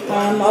dress,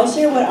 I'll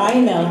share what I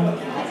know.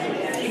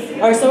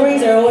 Our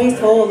stories are always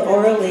told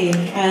orally,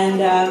 and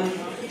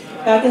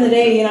back in the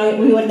day, you know,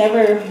 we would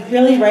never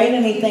really write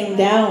anything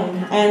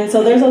down. And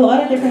so there's a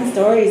lot of different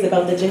stories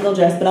about the jingle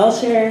dress, but I'll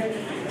share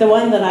the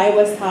one that I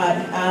was taught.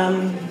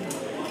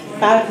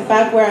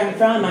 Back where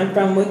I'm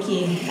from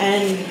Wiki,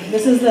 and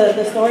this is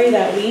the story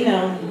that we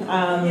know,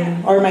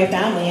 or my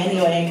family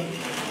anyway.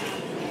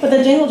 But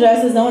the jingle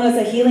dress is known as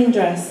a healing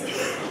dress.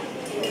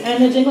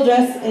 And the jingle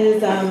dress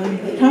is,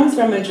 it comes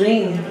from a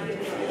dream.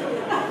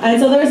 And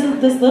so there's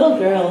this little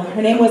girl,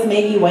 her name was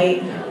Maggie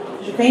White.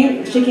 She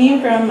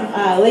came from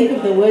Lake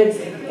of the Woods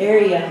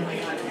area.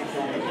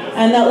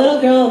 And that little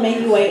girl,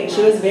 Maggie White,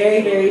 she was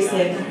very, very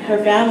sick. Her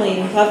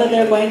family thought that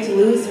they were going to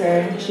lose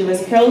her. She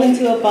was curled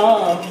into a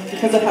ball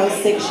because of how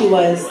sick she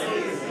was.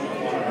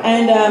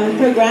 And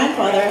her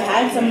grandfather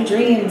had some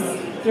dreams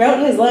throughout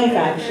his life,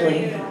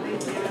 actually.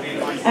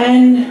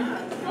 And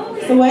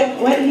so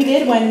what he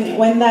did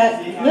when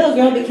that little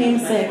girl became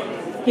sick,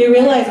 he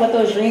realized what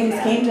those dreams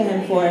came to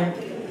him for.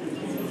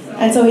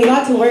 And so he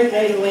got to work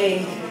right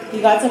away.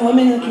 He got some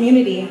women in the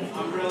community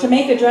to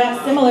make a dress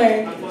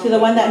similar to the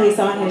one that he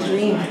saw in his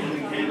dream.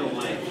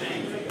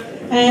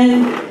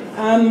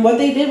 And what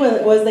they did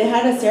was they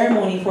had a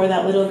ceremony for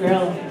that little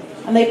girl.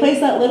 And they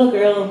placed that little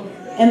girl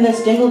in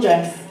this jingle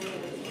dress.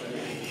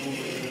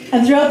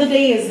 And throughout the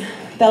days,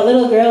 that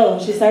little girl,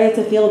 she started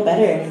to feel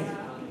better.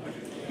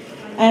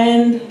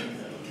 And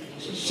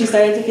she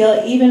started to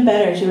feel even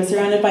better. She was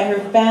surrounded by her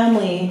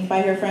family,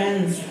 by her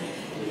friends.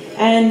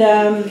 And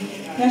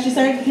yeah, she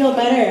started to feel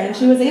better, and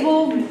she was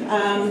able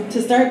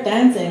to start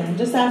dancing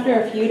just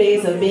after a few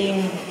days of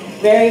being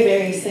very,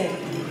 very sick.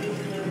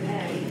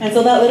 And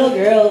so that little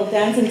girl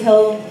danced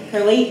until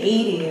her late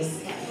 80s,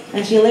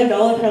 and she lived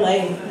all of her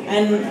life.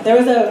 And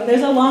there's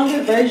a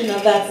longer version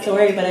of that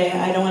story, but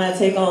I don't want to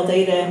take all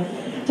day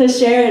to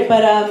share it.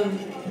 But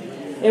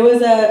it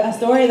was a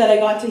story that I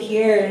got to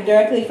hear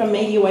directly from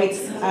Maggie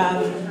White's,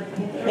 I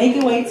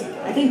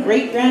think,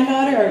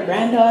 great-granddaughter or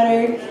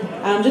granddaughter,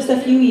 just a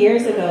few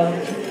years ago.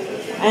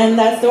 And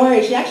that story,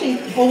 we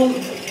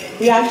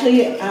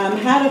actually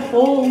had a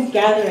full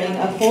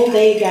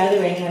day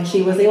gathering, and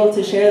she was able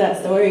to share that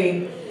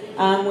story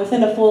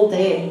within a full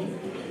day.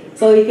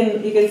 So you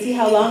can see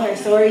how long our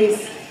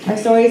stories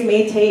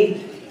may take.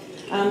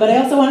 But I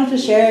also wanted to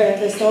share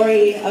the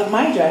story of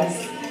my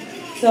dress.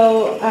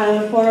 So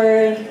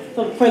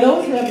for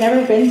those who have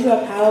never been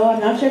to a powwow, I'm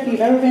not sure if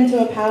you've ever been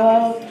to a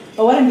powwow,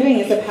 but what I'm doing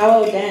is a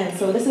powwow dance.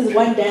 So this is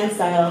one dance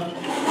style.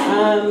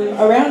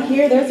 Around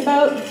here, there's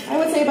I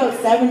would say about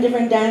 7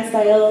 different dance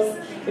styles.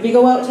 If you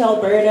go out to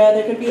Alberta,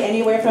 there could be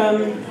anywhere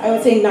from, I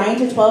would say, 9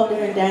 to 12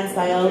 different dance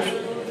styles.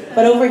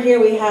 But over here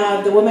we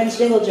have the women's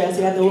jingle dress,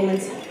 we have the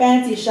women's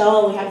fancy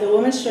shawl, we have the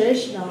women's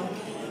traditional,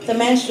 the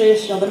men's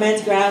traditional, the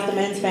men's grass, the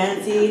men's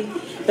fancy,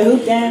 the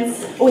hoop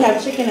dance. Oh, we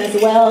have chicken as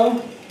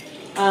well.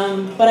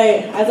 But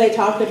as I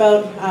talked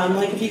about,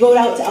 like if you go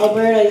out to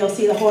Alberta, you'll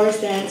see the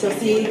horse dance, you'll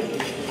see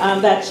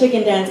that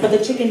chicken dance. But the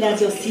chicken dance,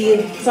 you'll see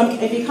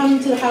if you come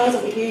to the house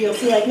over here, you'll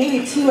see like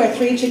maybe 2 or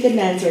 3 chicken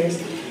dancers.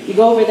 You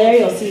go over there,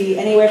 you'll see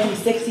anywhere from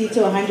 60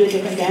 to 100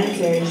 different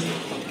dancers.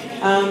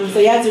 So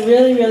yeah, it's a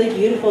really, really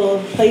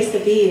beautiful place to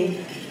be.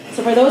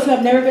 So for those who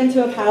have never been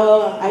to a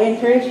powwow, I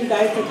encourage you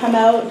guys to come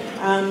out,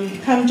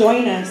 come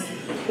join us.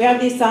 We have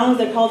these songs,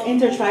 they're called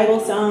intertribal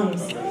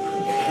songs.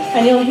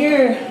 And you'll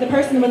hear the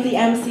person with the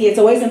MC. It's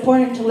always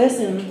important to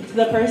listen to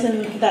the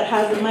person that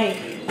has the mic,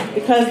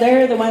 because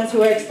they're the ones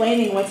who are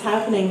explaining what's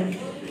happening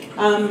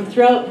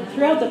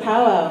throughout the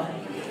powwow.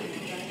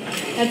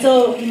 And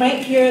so you might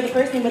hear the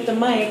person with the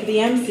mic,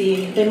 the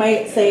MC, they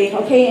might say,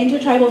 okay,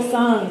 intertribal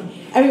song,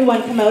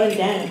 everyone come out and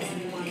dance.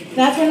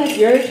 That's when it's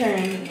your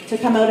turn to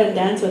come out and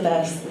dance with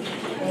us.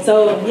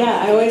 So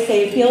yeah, I always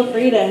say feel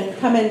free to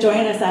come and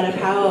join us at a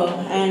powwow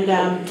and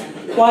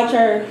watch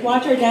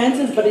our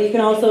dances, but you can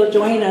also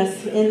join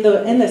us in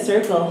the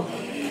circle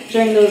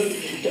during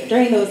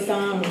those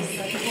songs.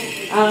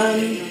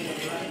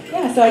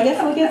 Yeah, so I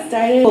guess we'll get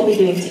started. We'll be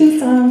doing 2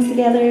 songs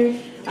together.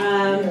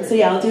 So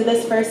yeah, I'll do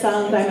this first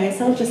song by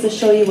myself just to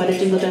show you what a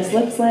jingle dress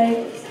looks like,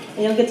 and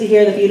you'll get to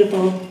hear the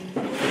beautiful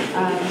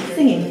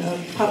singing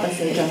of Papa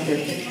Sage after.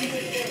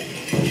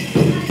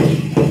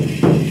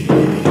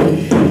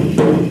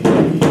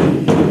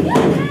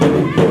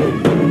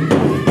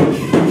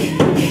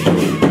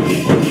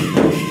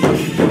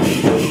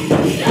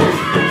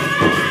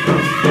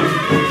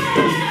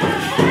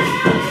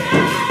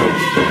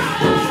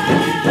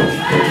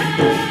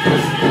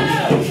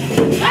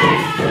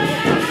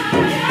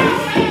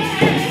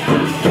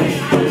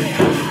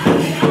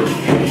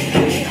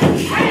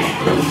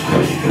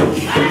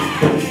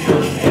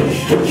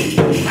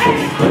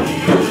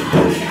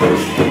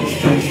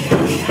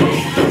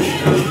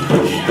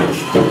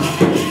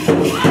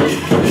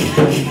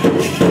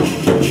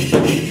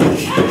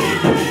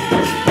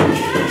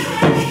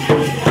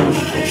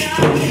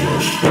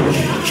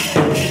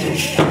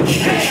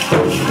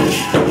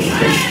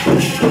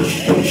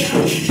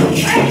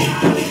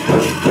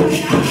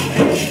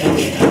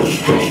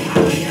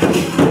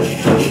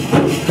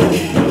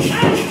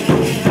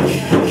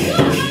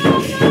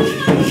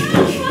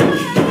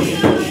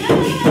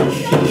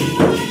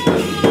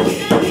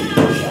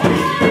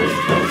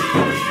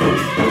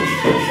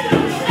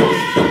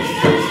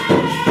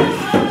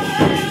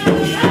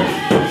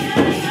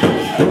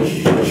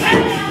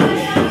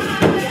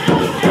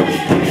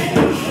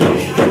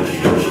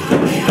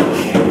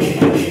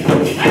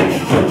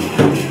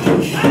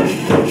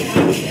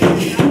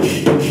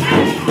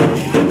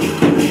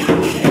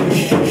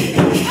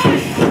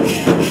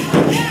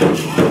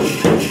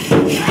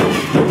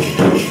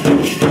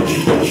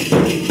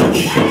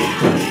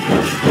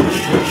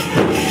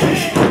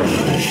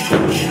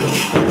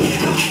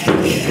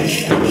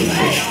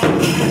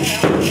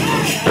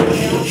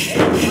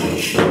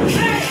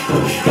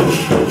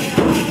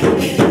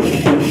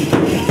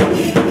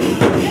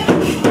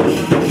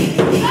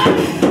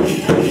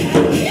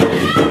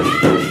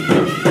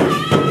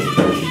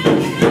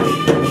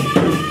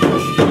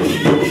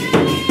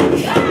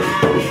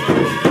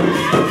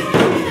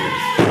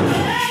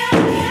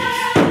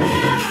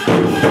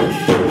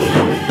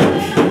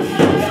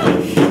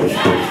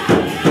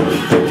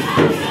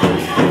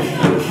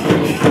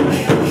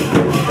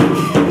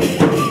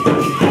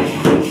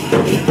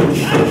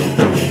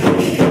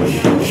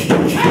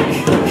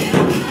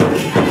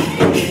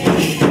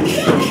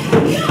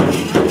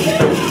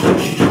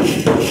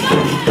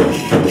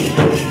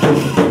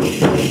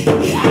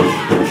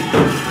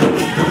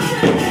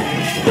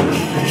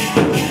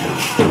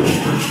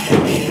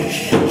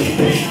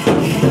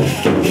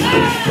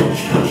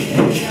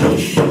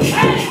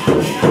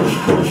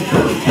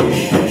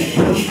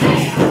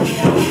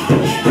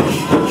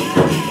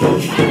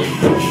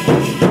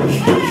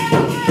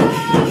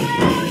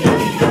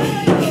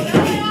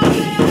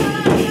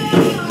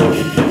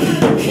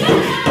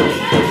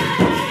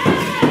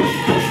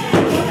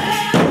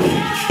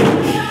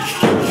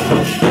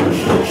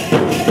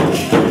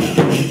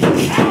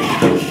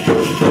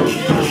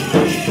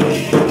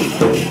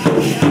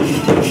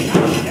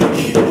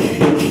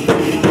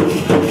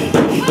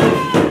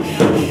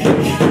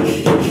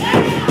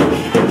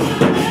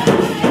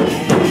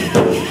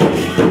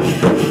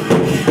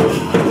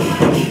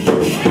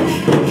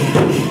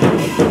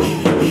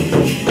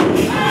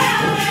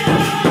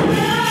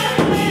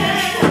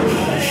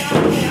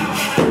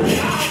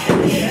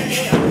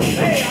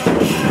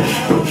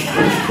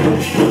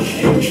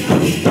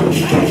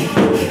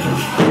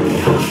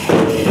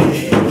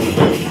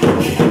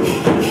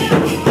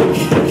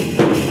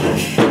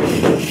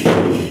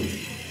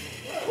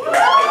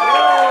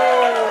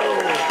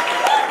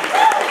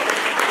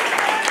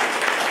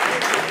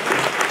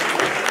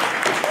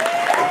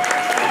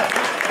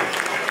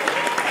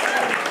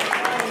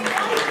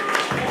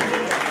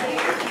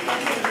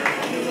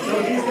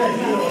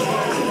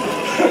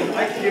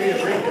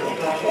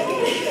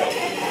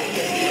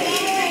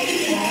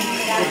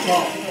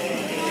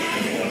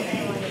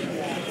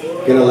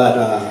 Gonna let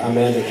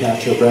Amanda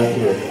catch her breath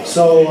here.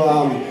 So,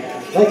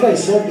 like I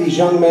said, these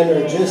young men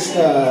are just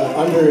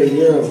under a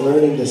year of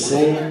learning to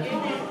sing,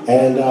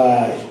 and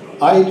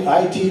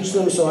I teach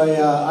them. So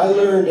I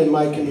learned in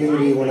my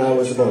community when I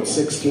was about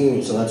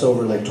 16, so that's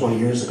over like 20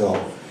 years ago,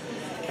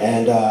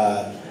 and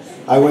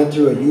I went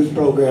through a youth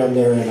program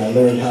there, and I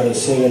learned how to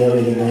sing and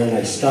everything there, and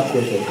I stuck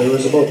with it. There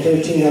was about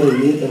 13 other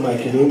youth in my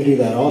community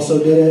that also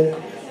did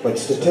it, but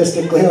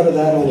statistically out of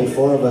that, only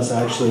 4 of us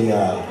actually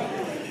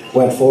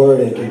went forward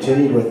and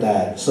continued with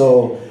that.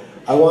 So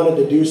I wanted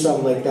to do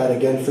something like that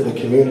again for the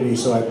community,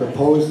 so I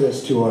proposed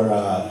this to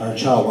our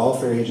child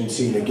welfare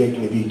agency, the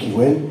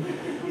Gignabikiwin,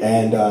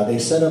 And they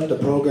set up the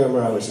program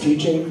where I was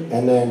teaching,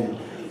 and then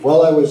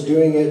while I was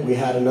doing it, we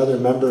had another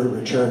member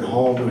return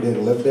home who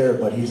didn't live there,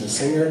 but he's a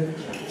singer.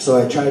 So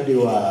I tried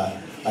to,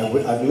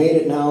 I've made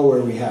it now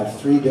where we have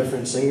 3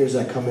 different singers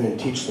that come in and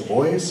teach the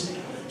boys.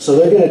 So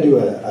they're going to do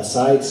a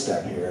side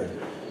step here.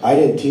 I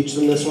didn't teach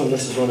them this one.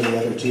 This is one of the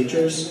other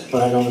teachers,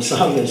 but I know the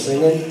song they're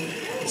singing.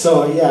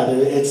 So yeah,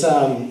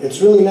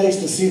 it's really nice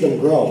to see them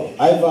grow.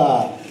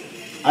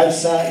 I've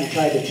sat and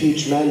tried to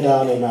teach men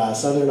down in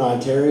southern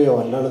Ontario,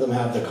 and none of them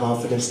have the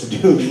confidence to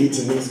do leads,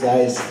 and these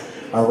guys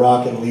are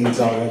rocking leads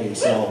already.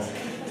 So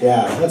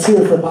yeah, let's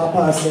hear it for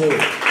Papa Say.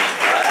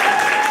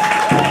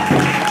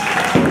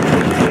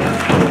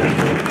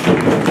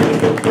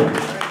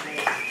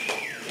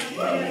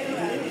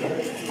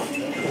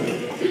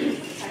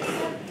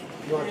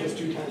 You want just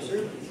 2 times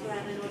through?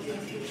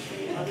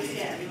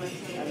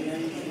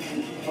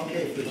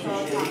 Okay, for 2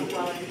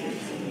 straight.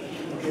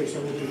 Okay,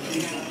 so we'll do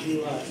 2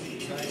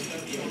 side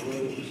steps.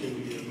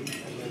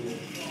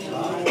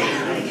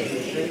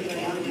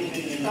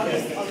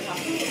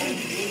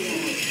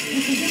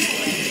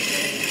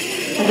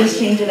 I just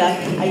changed it up.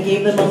 I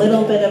gave them a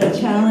little bit of a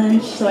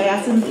challenge. So I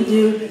asked them to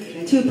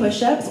do 2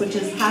 push-ups, which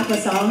is half a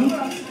song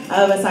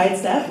of a side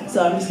step.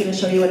 So I'm just going to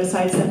show you what a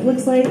side step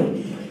looks like.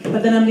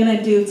 But then I'm going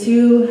to do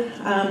 2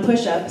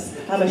 push-ups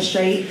of a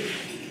straight.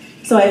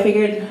 So I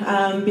figured,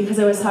 because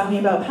I was talking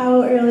about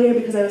powwow earlier,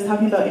 because I was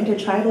talking about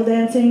intertribal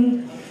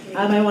dancing,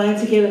 I wanted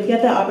to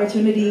get that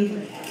opportunity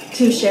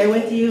to share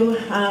with you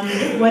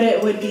what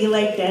it would be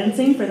like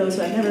dancing for those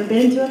who have never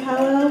been to a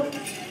powwow.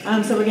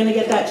 So we're going to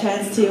get that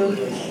chance to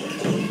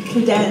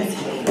dance.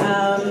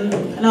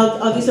 And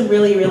I'll do some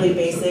really, really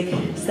basic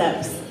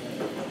steps.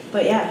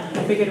 But yeah,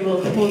 I figured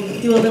we'll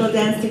do a little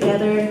dance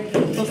together.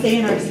 We'll stay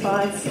in our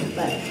spots.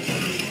 But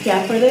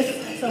yeah, for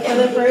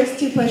the first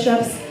 2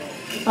 push-ups,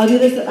 I'll do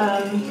this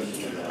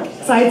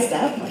side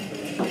step.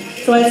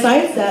 So a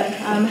side step,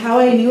 how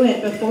I knew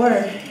it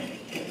before,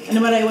 and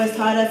what I was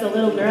taught as a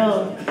little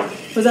girl,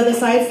 was that the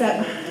side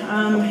step,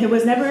 it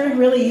was never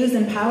really used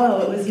in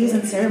powwow, it was used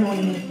in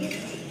ceremony.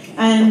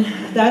 And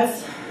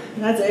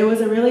it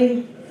was a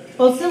really,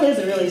 well, it still is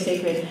a really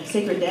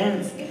sacred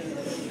dance.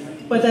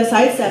 But the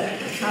side step,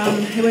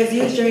 it was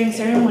used during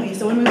ceremony.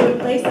 So when we would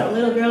place that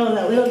little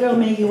girl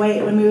Maggie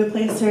White, when we would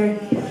place her,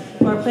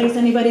 or place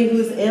anybody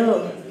who's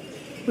ill,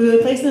 we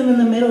would place them in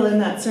the middle in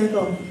that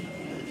circle.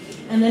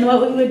 And then what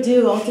we would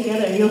do all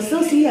together, you'll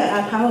still see it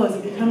at powwows.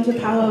 If you come to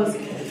powwows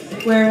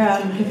where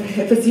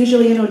if it's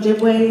usually an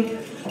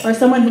Ojibwe or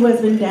someone who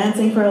has been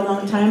dancing for a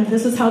long time,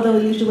 this is how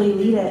they'll usually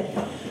lead it.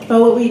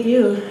 But what we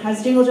do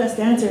as jingle dress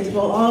dancers,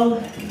 we'll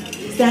all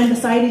stand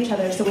beside each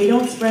other so we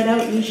don't spread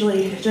out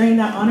usually during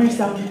that honor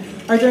song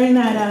or during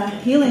that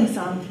healing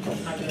song.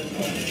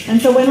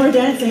 And so when we're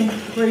dancing,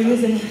 we're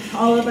using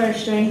all of our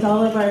strength,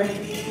 all of our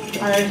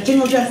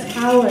jingle dress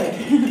power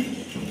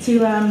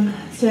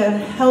to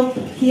help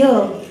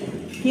heal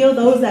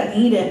those that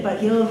need it, but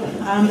heal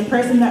the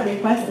person that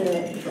requested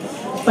it.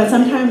 But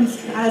sometimes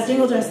as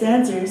jingle dress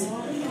dancers,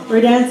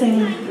 we're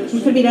dancing,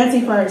 we could be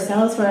dancing for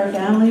ourselves, for our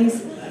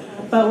families,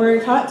 but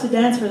we're taught to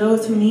dance for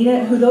those who need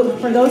it, for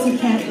those who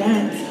can't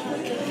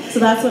dance. So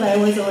that's what I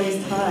was always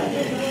taught.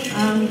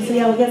 So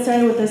yeah, we'll get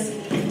started with this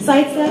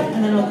side step,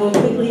 and then we'll go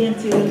quickly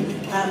into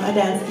a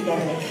dance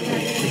together.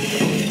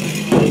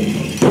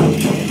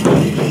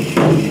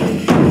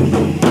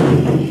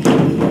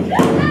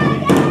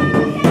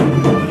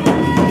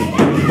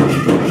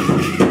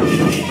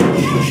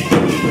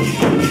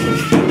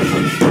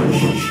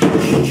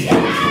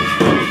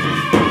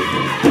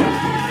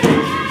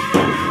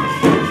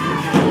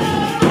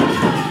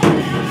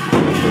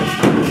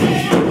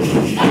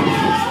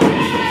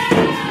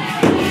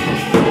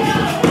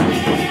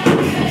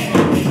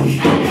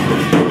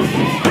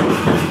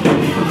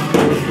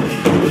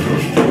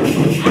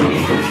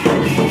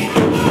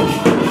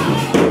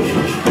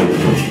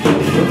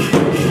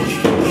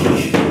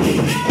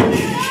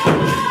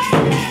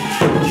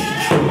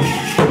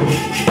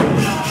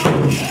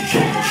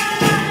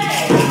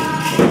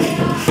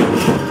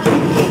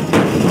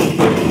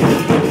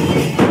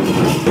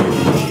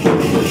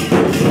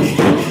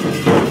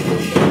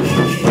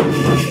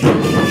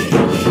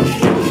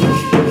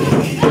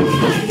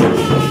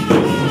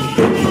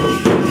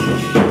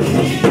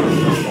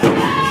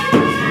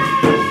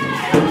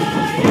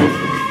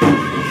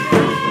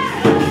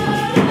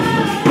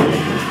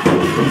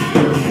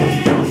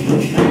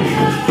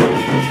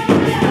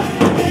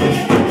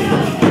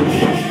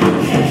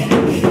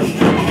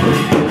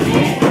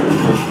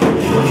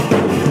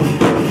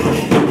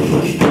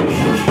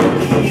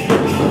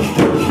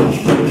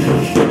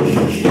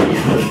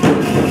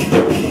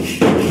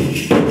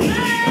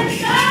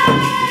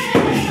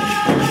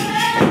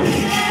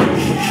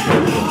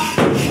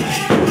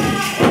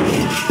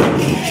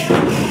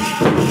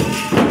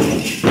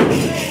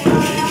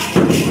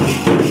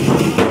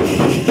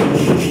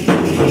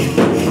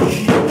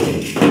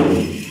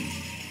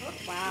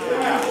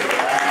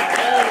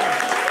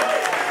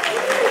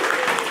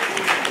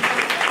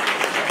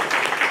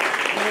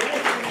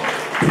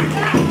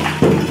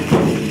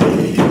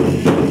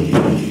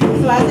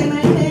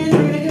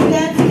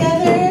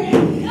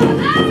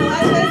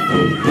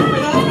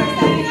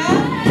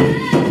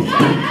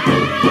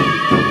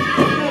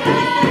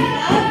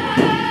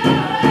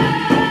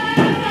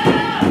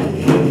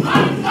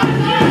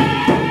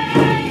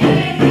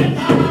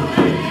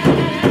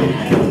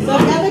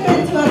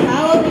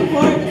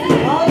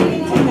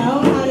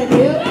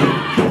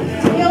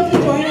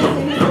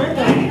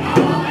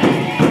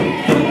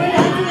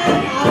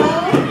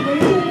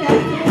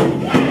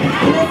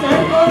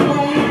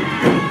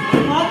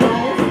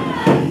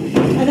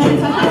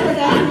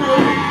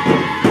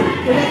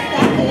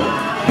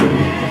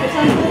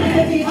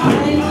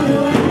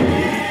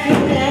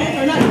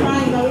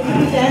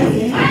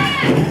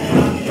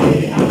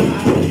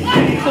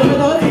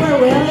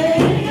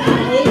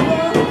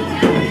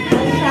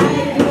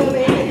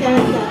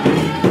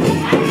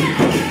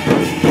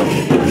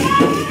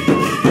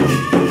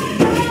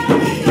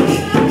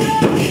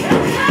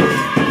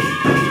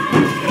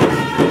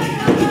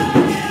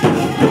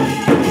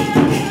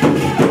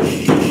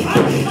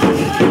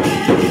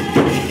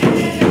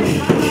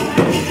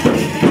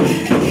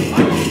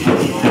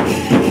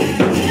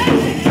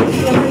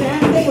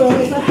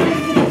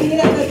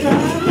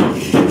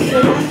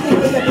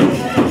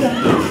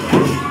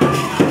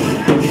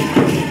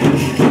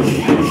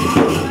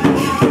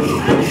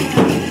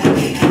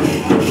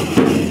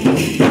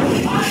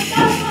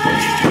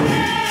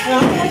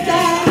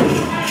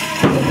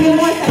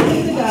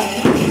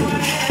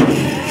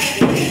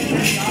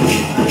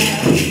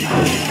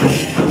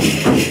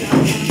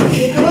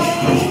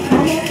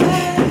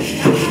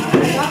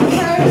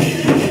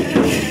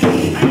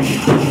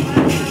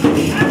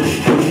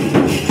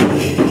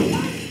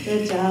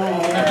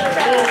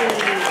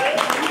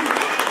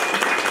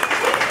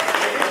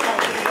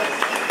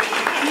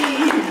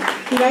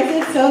 You guys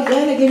did so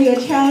good. I gave you a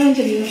challenge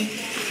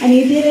and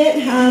you did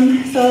it.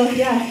 So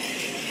yeah,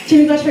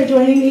 Miigwech for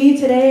joining me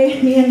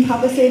today, me and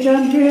Papa Say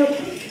Drum Group.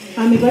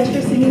 Miigwech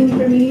for singing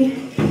for me.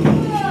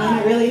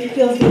 It really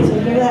feels good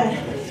to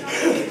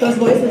hear those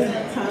voices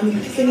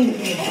singing.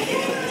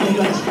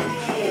 Miigwech.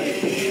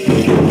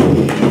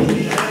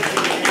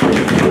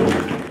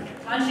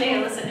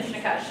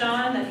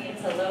 Sean, that means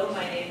hello.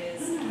 My name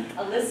is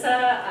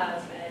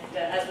Alyssa, and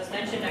as was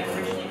mentioned, I'm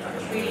originally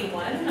from Treaty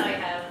 1. I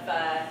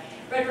have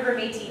Red River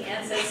Métis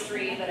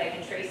ancestry that I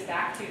can trace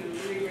back to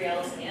Louis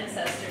Riel's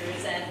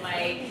ancestors, and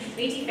my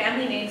Métis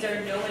family names are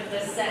No and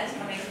Lisette,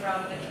 coming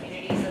from the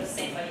communities of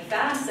Saint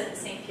Boniface and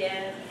Saint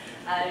Pierre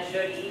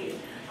Joli.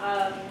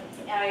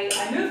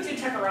 I moved to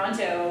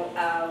Takaranto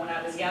when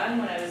I was young,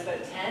 when I was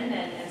about 10,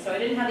 and so I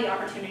didn't have the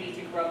opportunity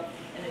to grow up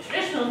in the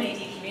traditional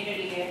Métis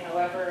community.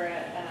 However,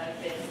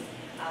 I've been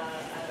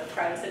a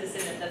proud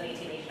citizen of the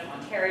Métis Nation of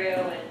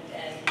Ontario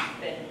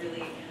and been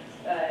really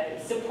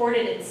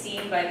supported and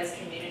seen by this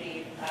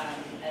community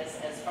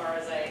as far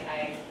as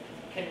I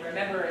can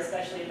remember,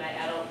 especially in my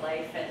adult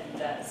life.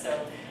 And so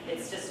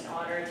it's just an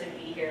honor to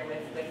be here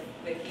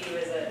with you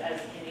as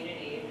a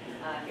community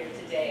here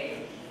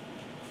today.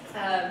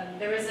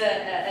 There was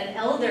an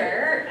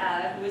elder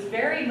who was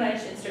very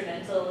much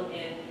instrumental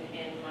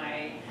in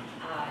my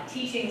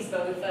teachings,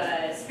 both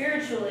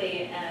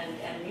spiritually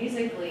and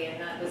musically, and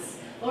that was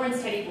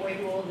Lawrence Teddy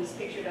Boyhool, who's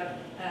pictured up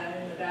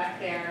in the back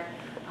there.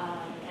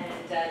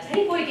 And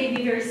Teddy Boy gave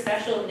me a very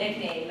special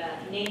nickname,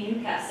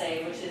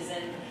 Nukase, which is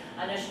in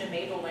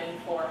Anishinaabe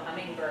for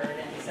hummingbird.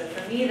 And so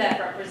for me, that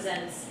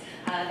represents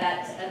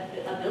that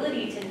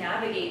ability to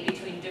navigate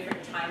between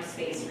different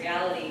time-space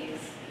realities,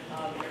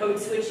 code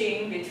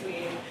switching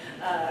between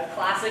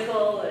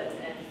classical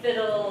and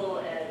fiddle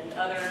and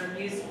other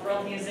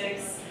world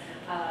musics.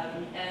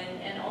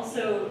 And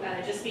also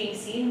just being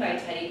seen by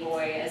Teddy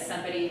Boy as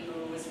somebody who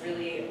was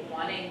really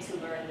wanting to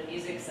learn the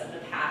musics of the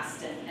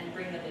past and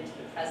bring them into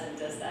the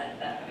present as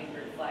that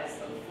hummingbird flies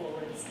both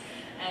forwards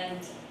and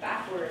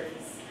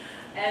backwards.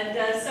 And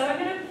so I'm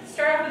going to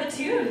start off with a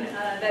tune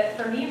that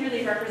for me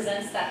really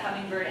represents that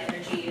hummingbird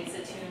energy. It's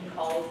a tune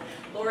called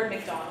Lord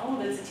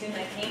MacDonald. It's a tune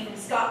that came from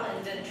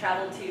Scotland and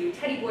traveled to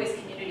Teddy Boy's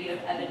community of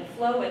Ebb and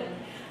Flow in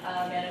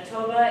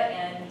Manitoba,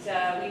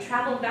 and we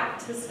traveled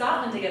back to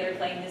Scotland together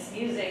playing this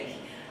music.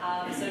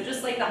 So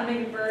just like the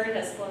hummingbird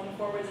has flown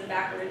forwards and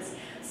backwards,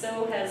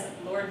 so has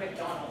Lord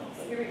MacDonald.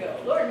 So here we go,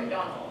 Lord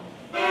MacDonald.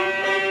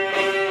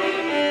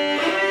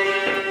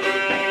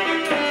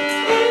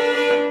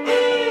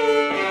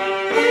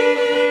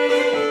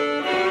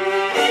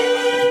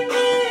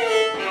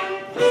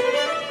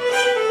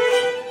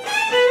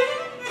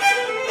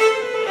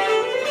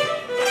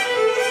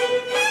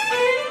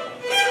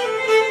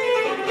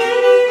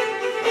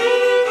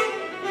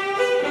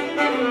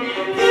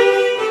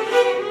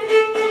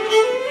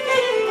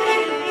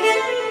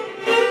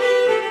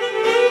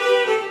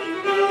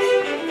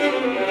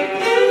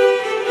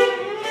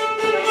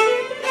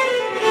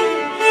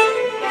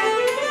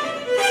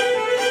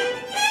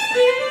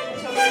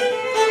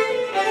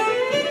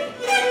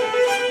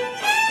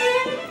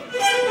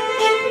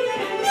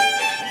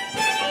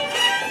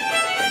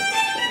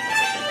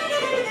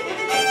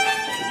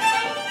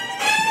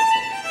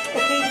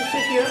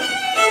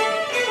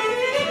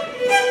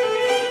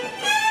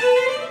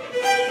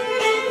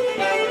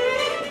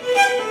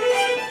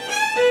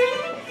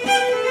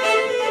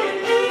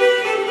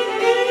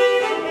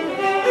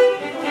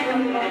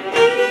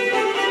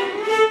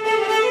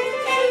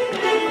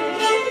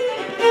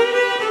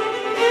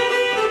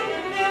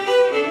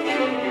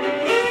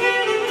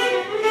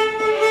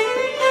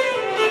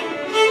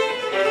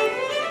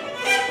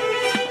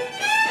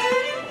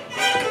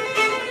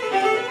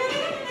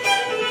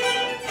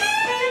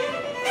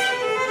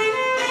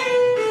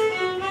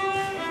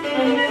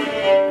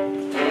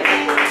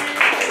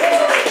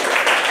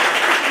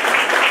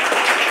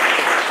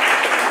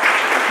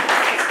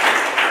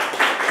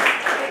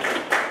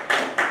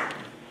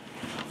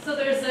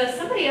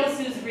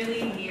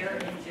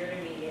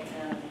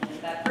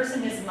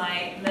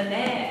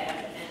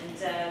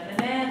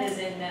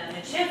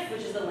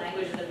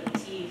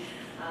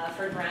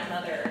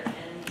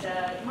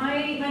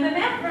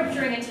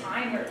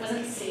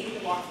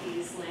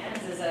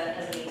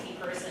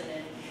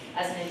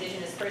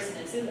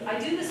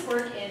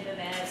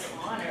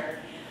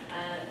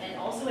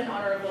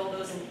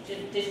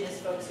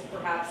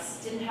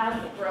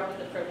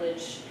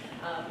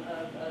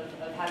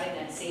 Of having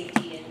that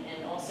safety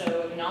and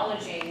also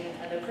acknowledging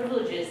the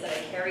privileges that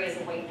I carry as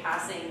a white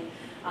passing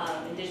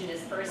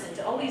Indigenous person,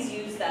 to always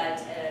use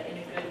that in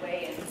a good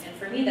way. And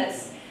for me,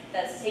 that's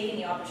taking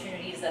the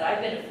opportunities that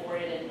I've been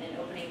afforded and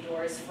opening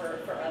doors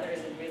for others,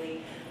 and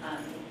really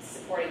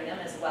supporting them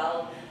as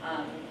well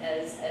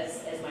as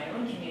my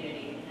own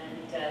community.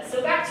 And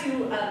so back to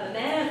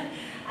Maman.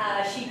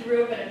 She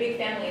grew up in a big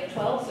family of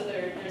 12, so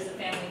there's a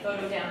family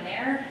photo down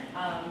there.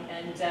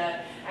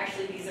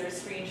 Actually, these are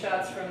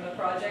screenshots from the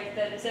project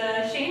that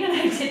Shane and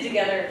I did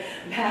together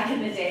back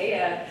in the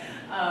day.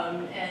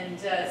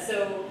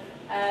 So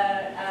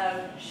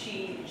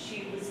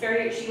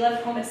She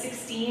left home at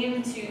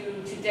 16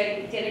 to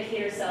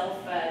dedicate herself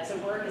to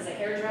work as a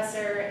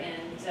hairdresser,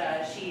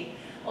 and she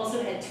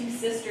also had two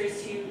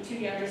sisters, two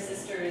younger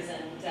sisters,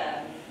 and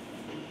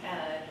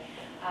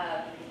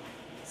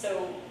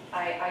so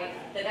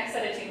the next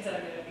set of tunes that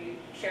I'm going to be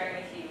sharing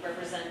with you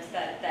represent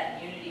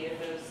that unity of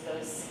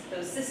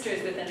those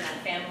sisters within that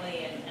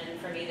family, and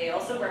for me they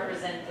also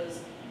represent those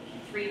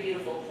three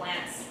beautiful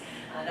plants.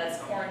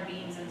 That's corn,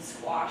 beans, and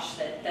squash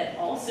that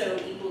also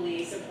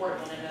equally support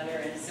one another,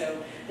 and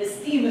so this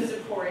theme of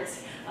support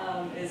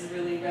is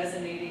really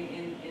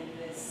resonating in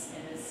this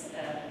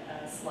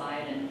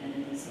slide and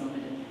in this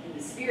moment, in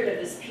the spirit of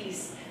this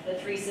piece, the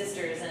Three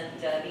Sisters.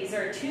 And these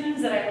are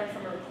tunes that I learned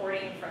from a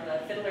recording from a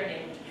fiddler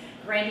named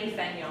Grandy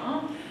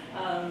Fagnon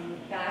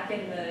back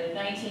in the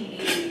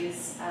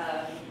 1980s.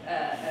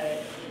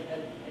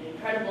 An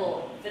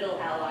incredible fiddle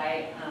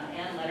ally,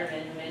 Anne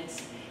Letterman,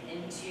 went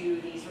into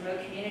these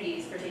remote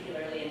communities,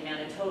 particularly in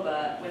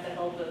Manitoba, with the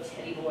help of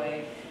Teddy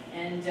Boy,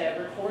 and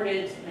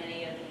recorded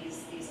many of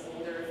these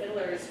older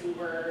fiddlers who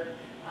were,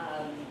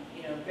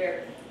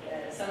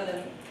 some of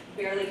them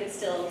barely could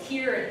still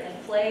hear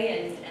and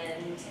play,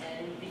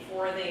 and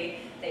before they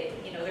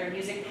their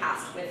music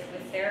passed with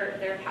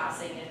their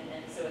passing,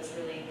 and so it's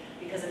really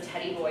because of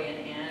Teddy Boy and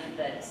Anne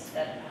that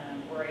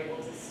we're able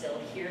to still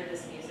hear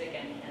this music,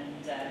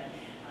 and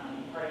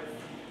part of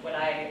what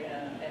I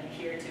am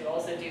here to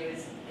also do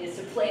is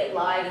to play it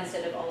live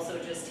instead of also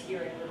just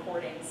hearing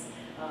recordings,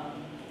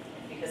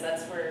 because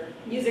that's where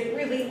music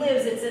really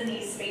lives. It's in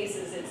these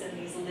spaces, it's in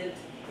these lived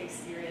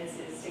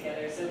experiences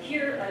together. So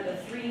here are the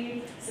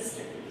Three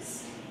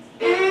Sisters.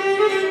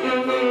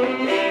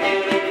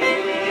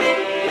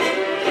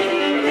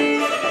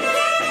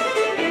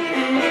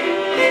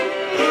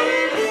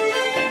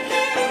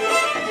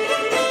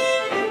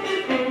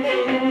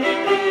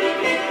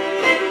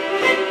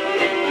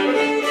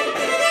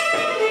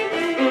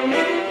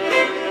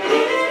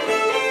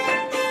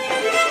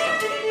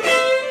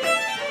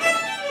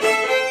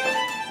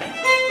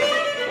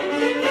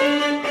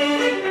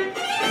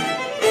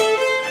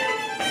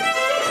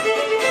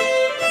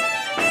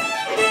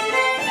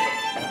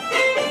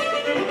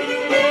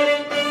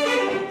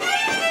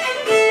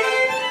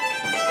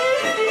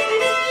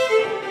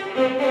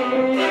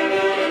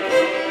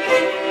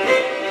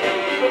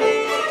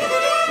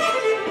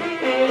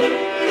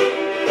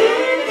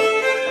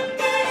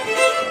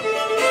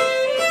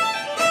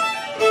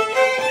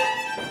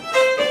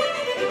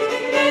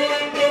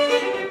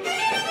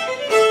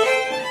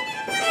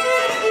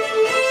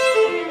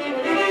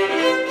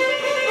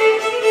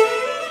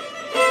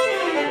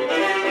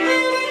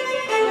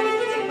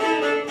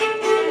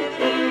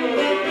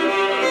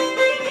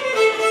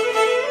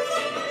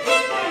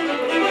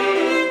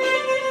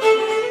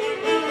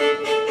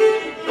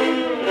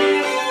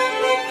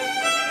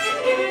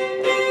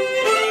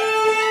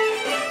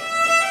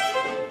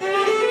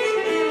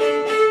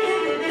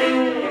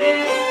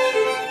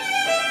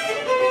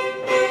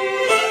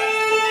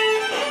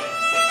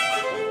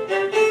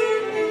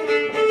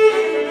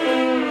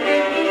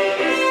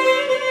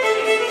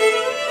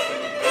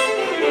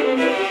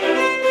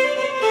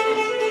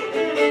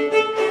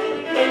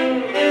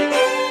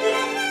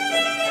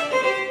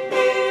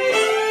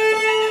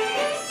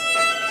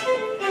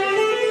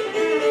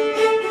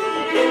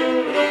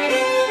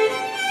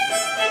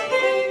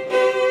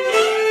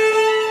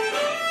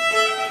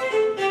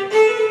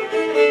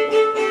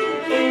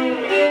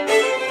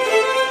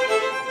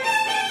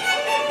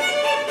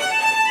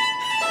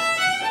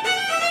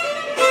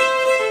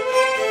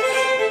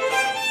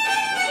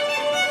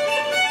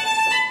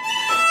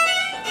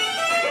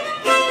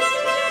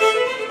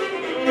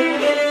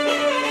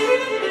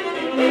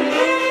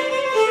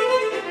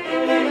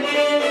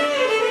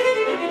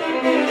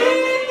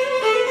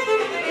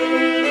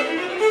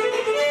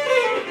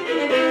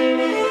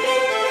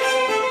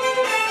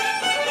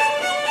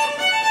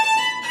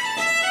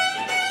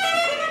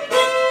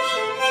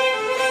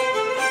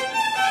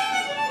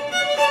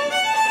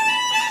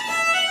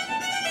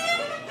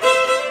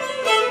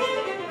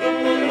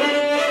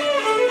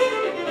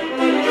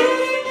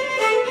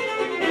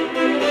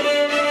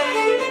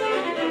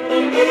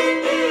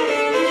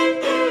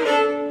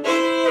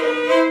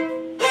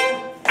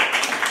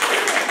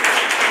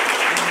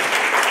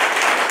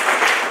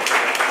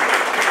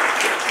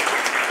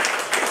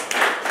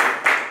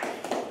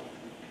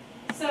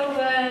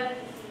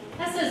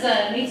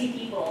 Métis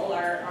people,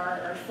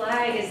 our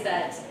flag is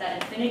that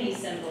infinity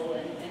symbol,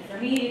 and for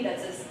me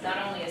that's not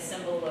only a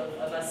symbol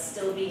of us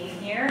still being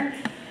here,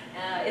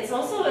 it's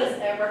also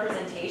a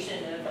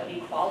representation of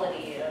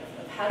equality, of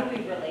how do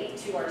we relate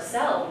to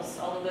ourselves,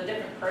 all of the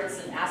different parts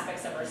and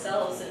aspects of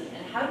ourselves,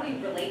 and how do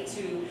we relate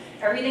to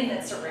everything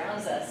that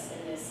surrounds us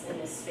in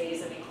this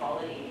space of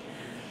equality.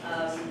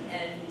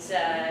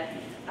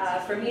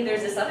 For me,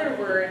 there's this other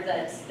word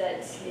that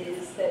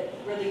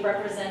really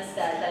represents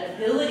that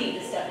ability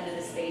to step into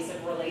the space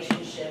of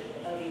relationship,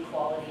 of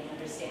equality and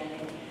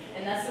understanding,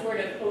 and that's the word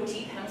of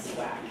Oti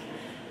Pemsawak.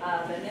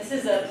 And this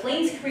is a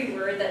Plains Cree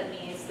word that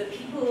means the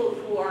people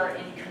who are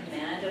in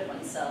command command of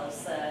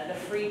oneself, the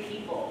free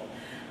people.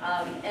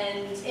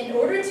 And in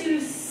order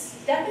to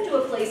step into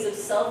a place of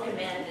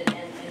self-command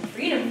and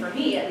freedom, for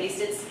me at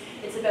least,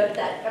 it's about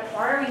that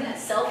acquiring that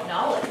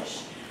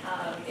self-knowledge.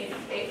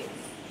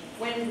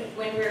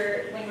 When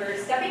we're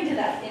stepping into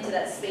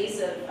that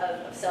space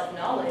of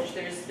self-knowledge,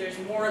 there's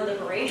more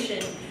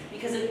liberation,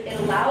 because it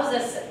allows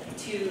us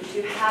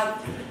to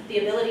have the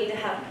ability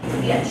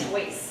to be at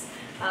choice.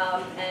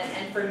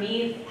 And for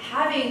me,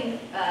 having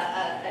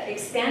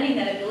expanding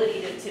that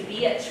ability to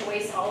be at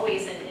choice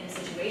always in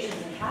situations,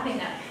 and having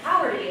that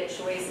power to be at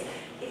choice,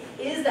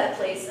 is that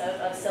place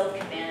of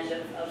self-command,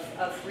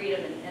 of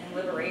freedom and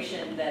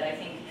liberation that I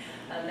think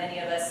many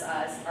of us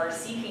are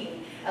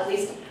seeking. At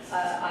least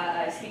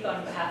I speak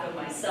on behalf of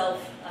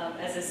myself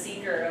as a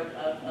seeker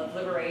of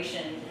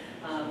liberation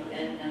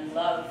and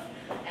love.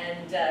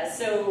 And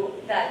so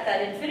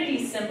that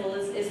infinity symbol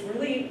is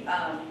really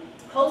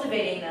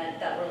cultivating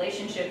that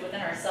relationship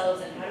within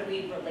ourselves, and how do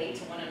we relate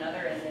to one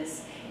another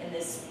in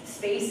this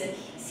space, and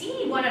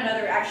seeing one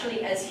another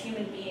actually as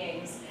human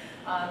beings,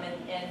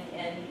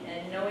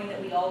 and knowing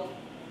that we all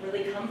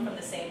really come from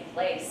the same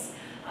place.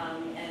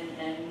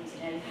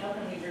 And how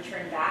can we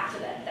return back to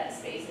that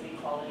space of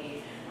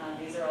equality?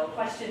 These are all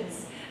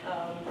questions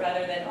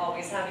rather than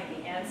always having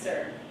the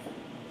answer.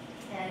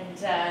 And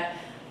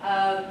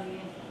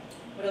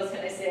what else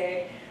can I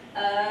say?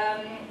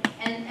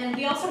 And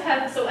we also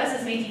have, so us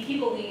as Métis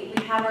people, we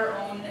have our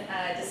own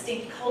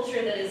distinct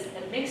culture that is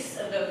a mix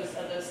of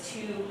those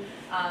two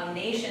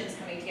nations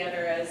coming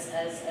together as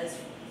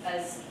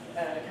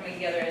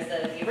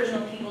the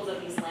original peoples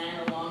of these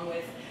land, along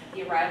with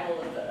the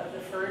arrival of the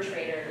fur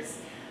traders.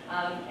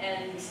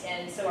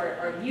 And so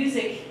our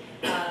music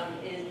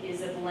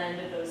is a blend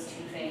of those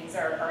two things.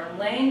 Our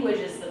language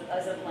is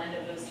a blend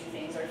of those two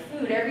things. Our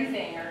food,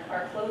 everything,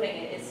 our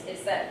clothing,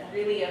 it's that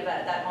really of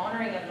that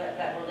honoring of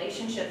that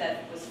relationship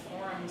that was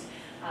formed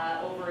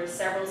over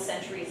several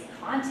centuries of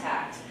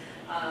contact,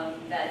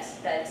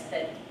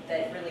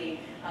 that really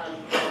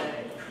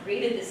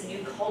created this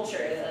new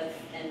culture of,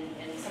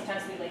 and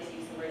sometimes we like to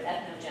use the word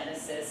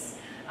ethnogenesis.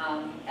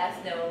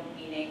 Ethno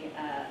meaning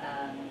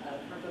a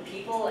group of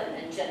people,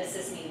 and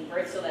genesis meaning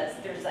birth. So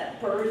there's that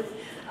birth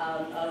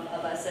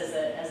of us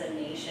as a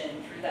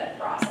nation through that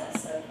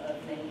process of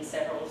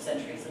several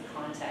centuries of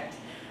contact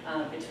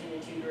between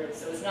the two groups.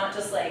 So it's not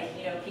just like,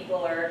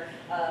 people are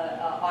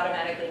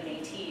automatically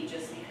Métis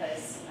just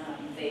because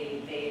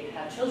they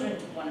have children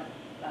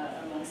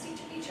amongst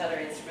each other.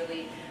 It's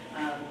really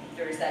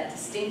there's that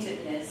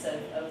distinctiveness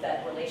of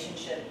that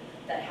relationship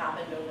that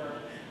happened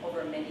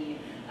over many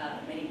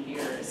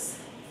years.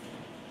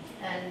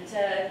 And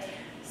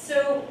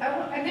so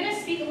I'm going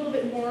to speak a little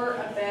bit more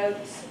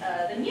about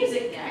the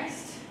music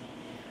next,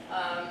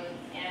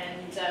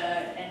 and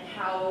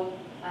how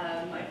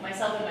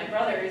myself and my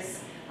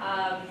brothers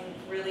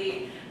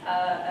really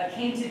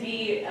came to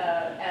be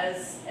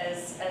as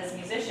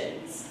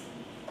musicians.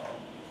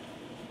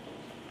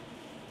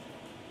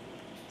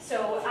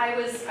 So I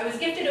was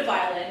gifted a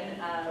violin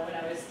when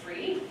I was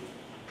 3,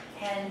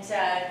 and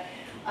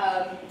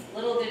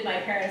little did my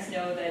parents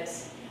know that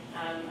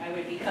I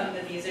would become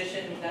the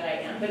musician that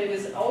I am, but it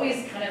was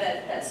always kind of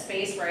that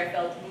space where I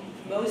felt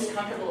most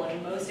comfortable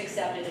and most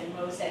accepted and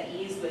most at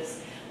ease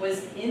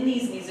was in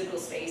these musical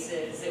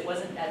spaces. It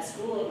wasn't at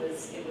school, it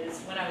was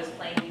when I was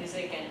playing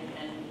music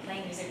and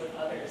playing music with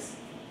others.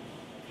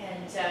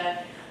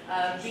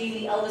 And being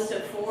the eldest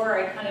of 4,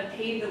 I kind of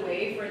paved the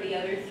way for the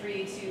other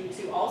 3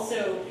 to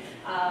also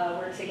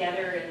work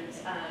together, and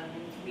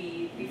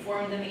we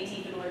formed the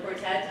Métis Fiddler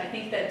Quartet. I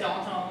think that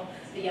Danton,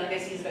 the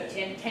youngest, he's about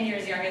 10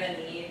 years younger than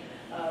me,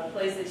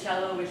 plays the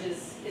cello, which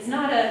is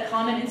not a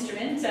common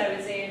instrument, I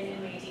would say, in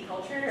Métis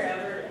culture.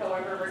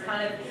 However,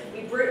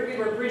 we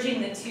were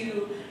bridging the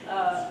two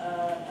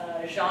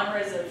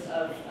genres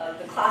of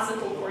the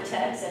classical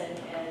quartet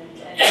and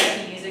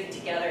Métis music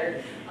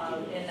together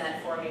in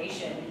that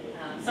formation.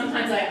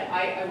 Sometimes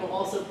I will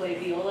also play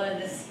viola. In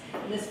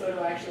this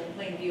photo, actually, I'm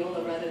playing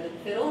viola rather than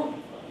fiddle.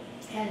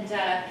 And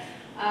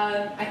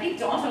I think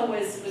Danton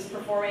was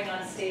performing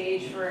on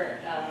stage for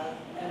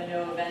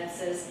M&O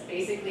events as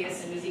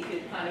soon as he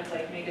could kind of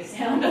like make a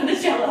sound on the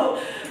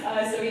cello.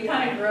 So we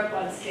kind of grew up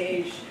on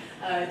stage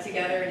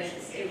together, and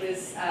it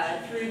was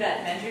through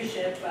that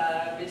mentorship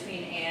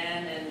between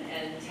Anne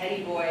and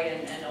Teddy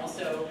Boy, and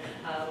also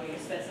we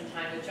spent some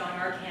time with John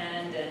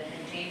Arcand and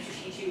James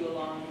Chichu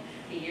along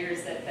the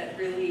years that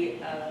really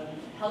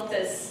helped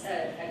us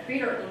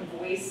create our own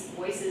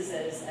voices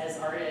as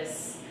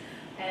artists.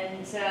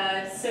 And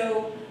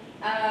so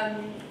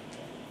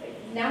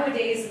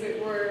nowadays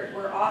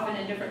we're often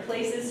in different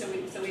places,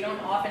 so we don't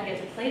often get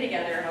to play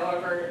together.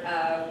 However,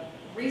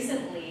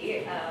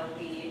 recently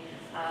we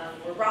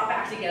were brought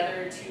back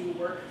together to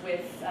work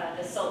with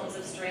the Sultans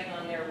of String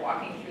on their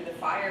Walking Through the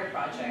Fire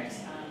project,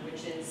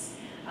 which is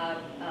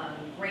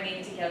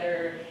bringing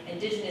together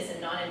Indigenous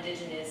and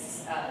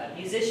non-Indigenous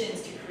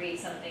musicians to create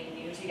something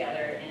new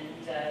together. And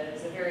it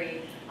was a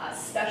very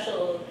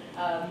special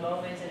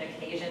moment and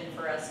occasion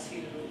for us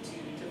to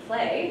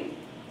play.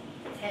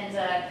 And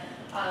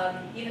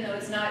even though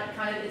it's not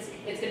kind of,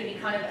 it's going to be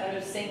kind of out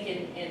of sync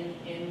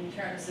in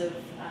terms of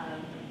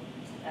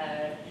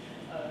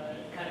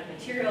kind of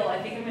material.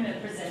 I think I'm going to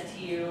present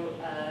to you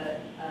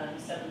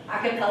some a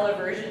cappella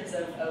versions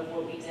of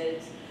what we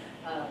did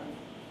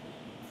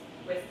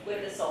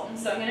with the Sultan.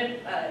 So I'm going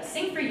to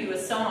sing for you a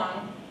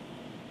song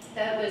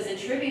that was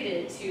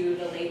attributed to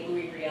the late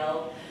Louis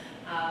Riel.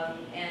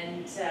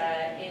 In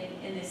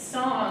this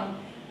song,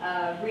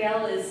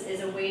 Riel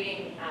is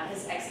awaiting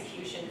his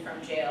execution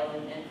from jail.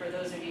 And for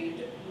those of you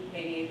who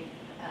maybe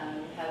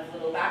have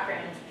little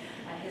background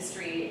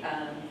history,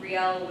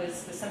 Riel was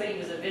somebody who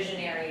was a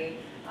visionary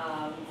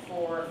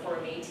for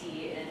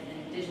Métis and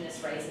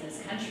Indigenous rights in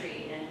this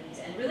country,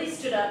 and really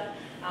stood up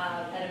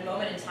at a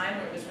moment in time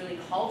where it was really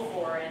called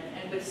for,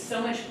 and with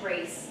so much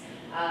grace,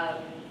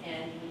 and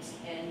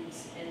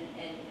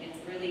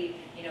really,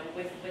 you know,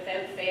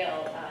 without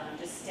fail,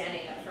 just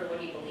standing up for what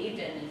he believed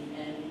in,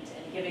 and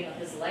giving up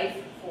his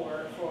life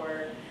for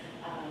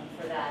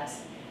that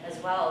as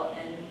well.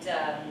 And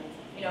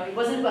you know, he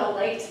wasn't well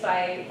liked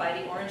by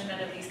the Orangemen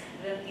of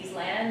these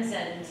lands,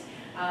 and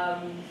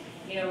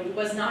you know, he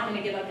was not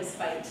going to give up his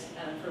fight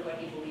for what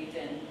he believed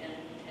in.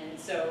 And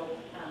so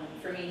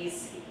for me,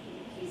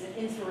 he's an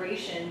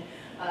inspiration,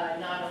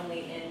 not only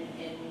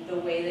in the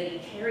way that he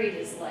carried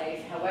his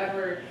life,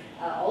 however,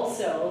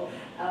 also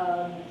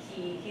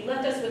he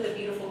left us with a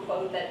beautiful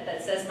quote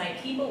that says, "My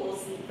people will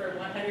sleep for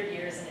 100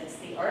 years, and it's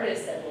the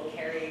artists that will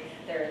carry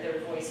their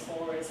voice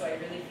forward." So I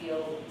really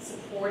feel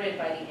supported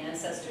by the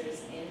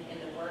ancestors in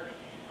the work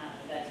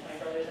that my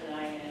brothers and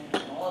I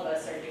and all of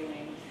us are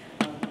doing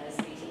as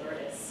Métis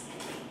artists.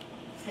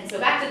 And so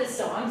back to the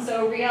song.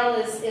 So Riel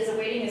is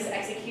awaiting his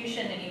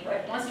execution, and he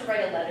wants to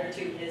write a letter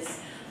to his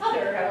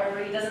mother.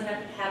 However, he doesn't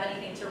have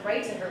anything to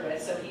write to her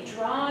with, so he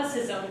draws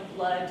his own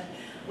blood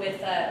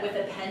with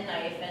a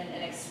penknife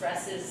and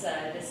expresses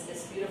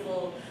this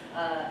beautiful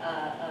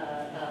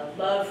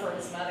love for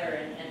his mother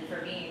and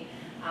for me,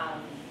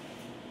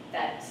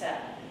 that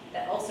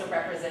also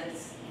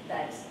represents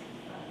that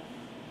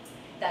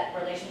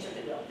relationship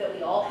that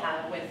we all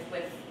have with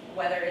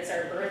whether it's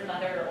our birth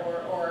mother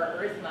or our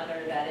earth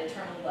mother, that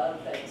eternal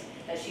love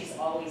that she's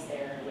always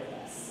there with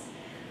us.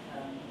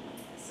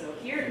 So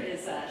here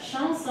is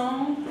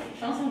Chanson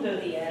de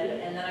Riel,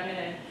 and then I'm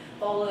going to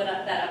follow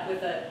that up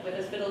with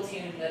a fiddle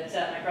tune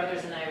that my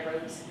brothers and I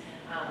wrote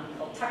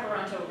called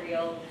Takaranto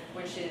Riel,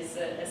 which is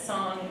a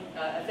song,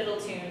 a fiddle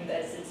tune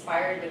that's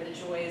inspired with the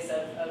joys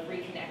of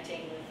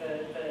reconnecting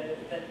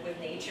with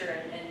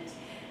nature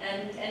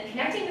and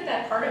connecting with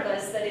that part of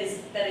us that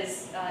is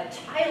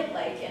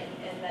childlike,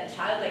 and that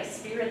childlike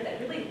spirit that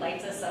really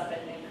lights us up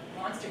and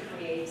wants to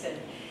create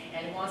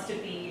and wants to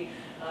be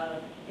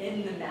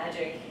in the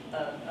magic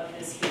of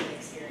this human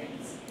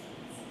experience.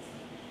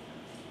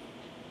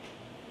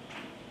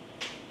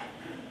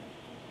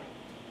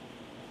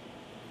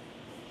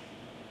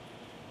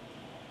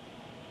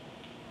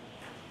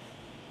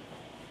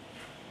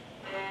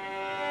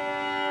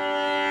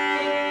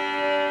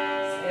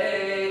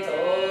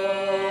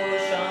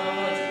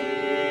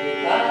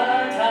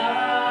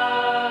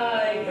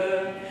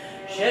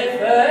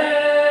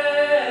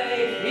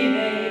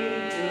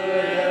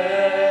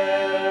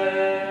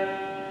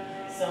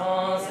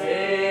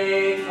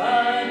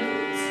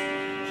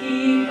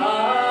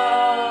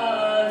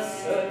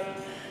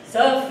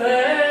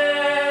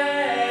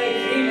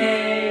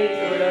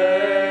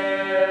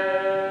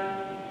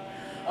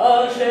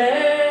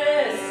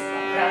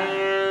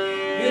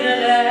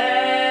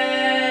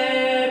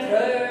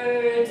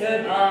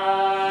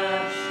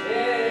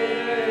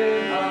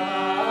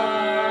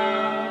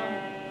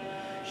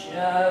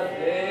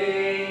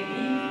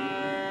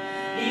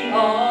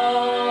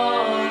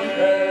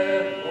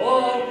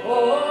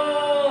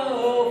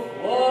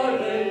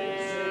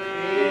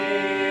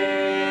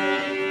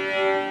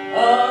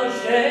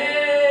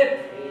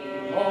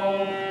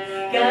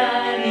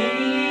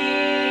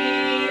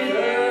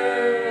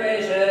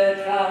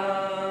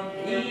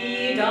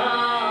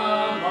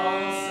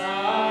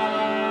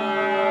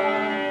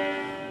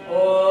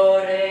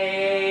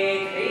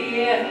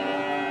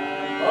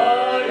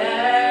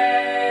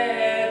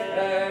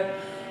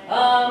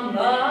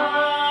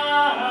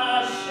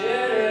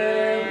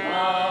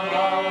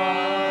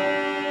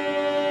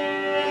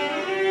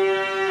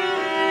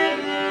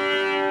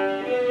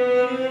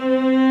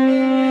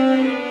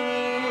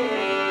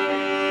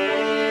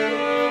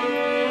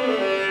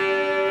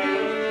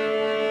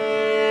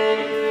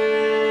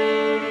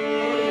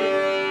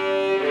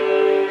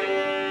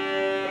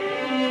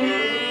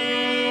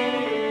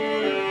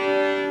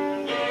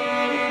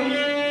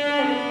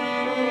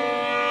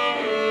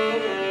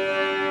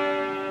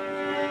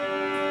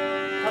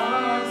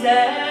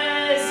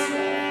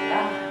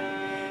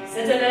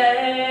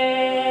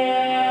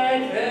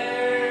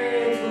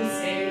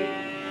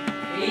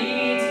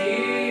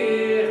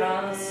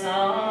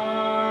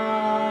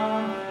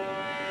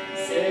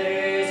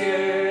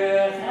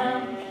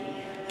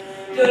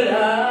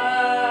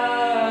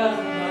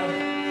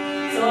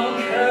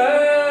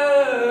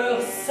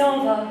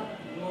 s'en va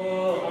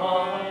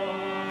mourant.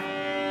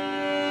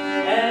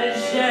 Elle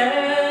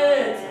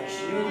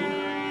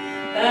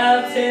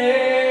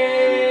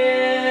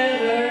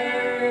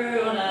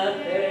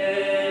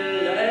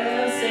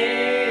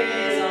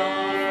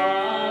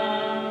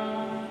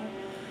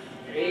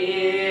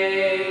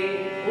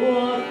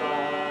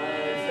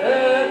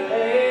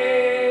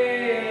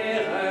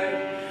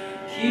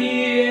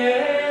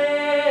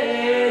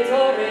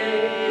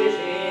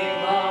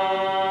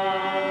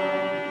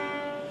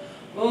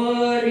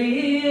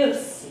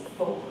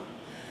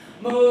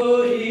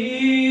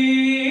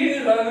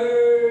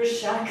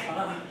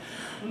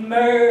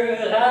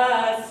meurt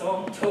à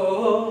son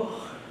tour.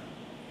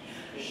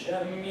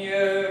 J'aime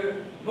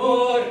mieux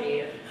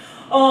mourir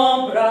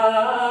en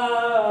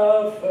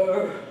brave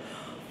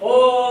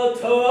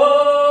photos,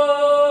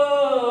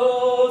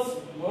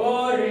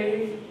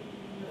 mourir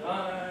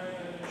un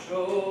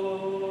jour.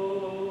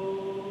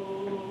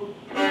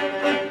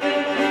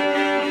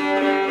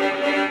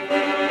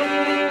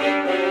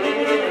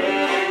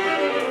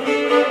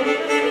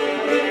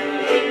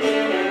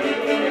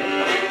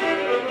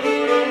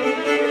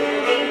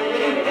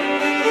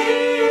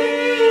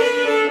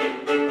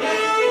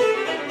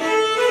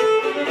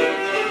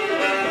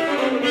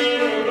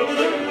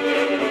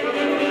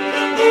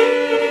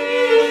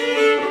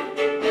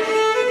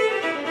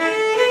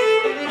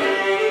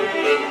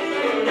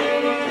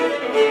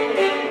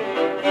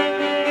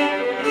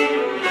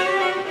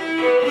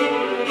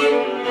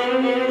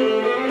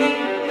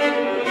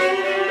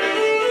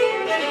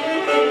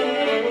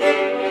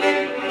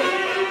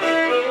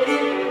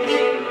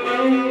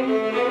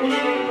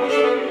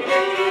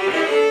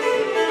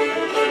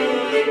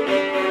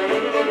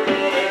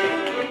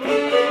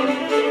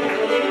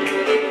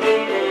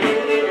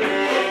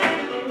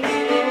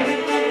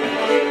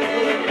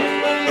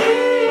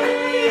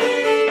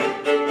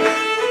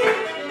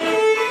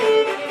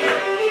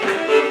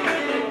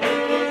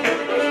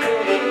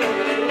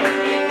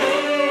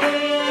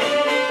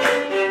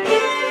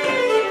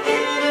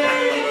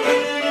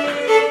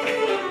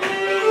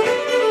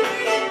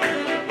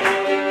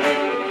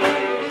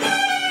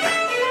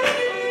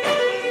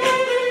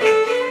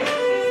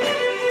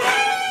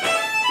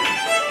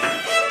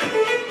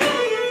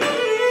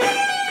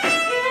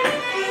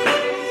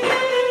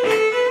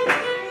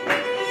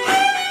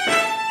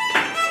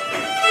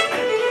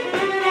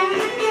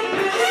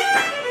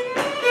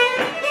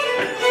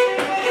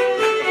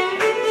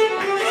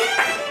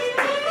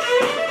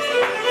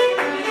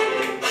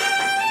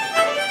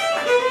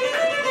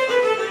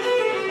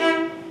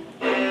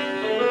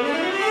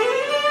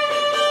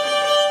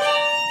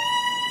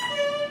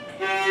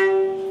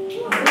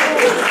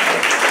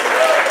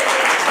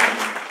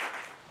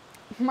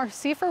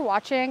 Merci for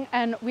watching,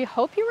 and we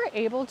hope you were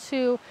able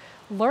to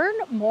learn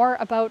more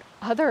about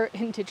other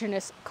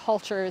Indigenous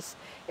cultures.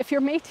 If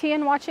you're Métis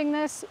and watching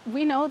this,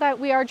 we know that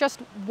we are just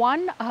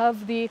one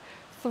of the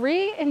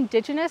 3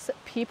 Indigenous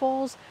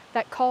peoples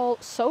that call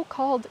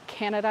so-called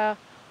Canada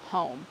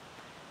home.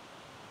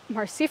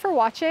 Merci for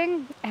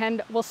watching,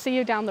 and we'll see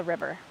you down the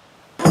river.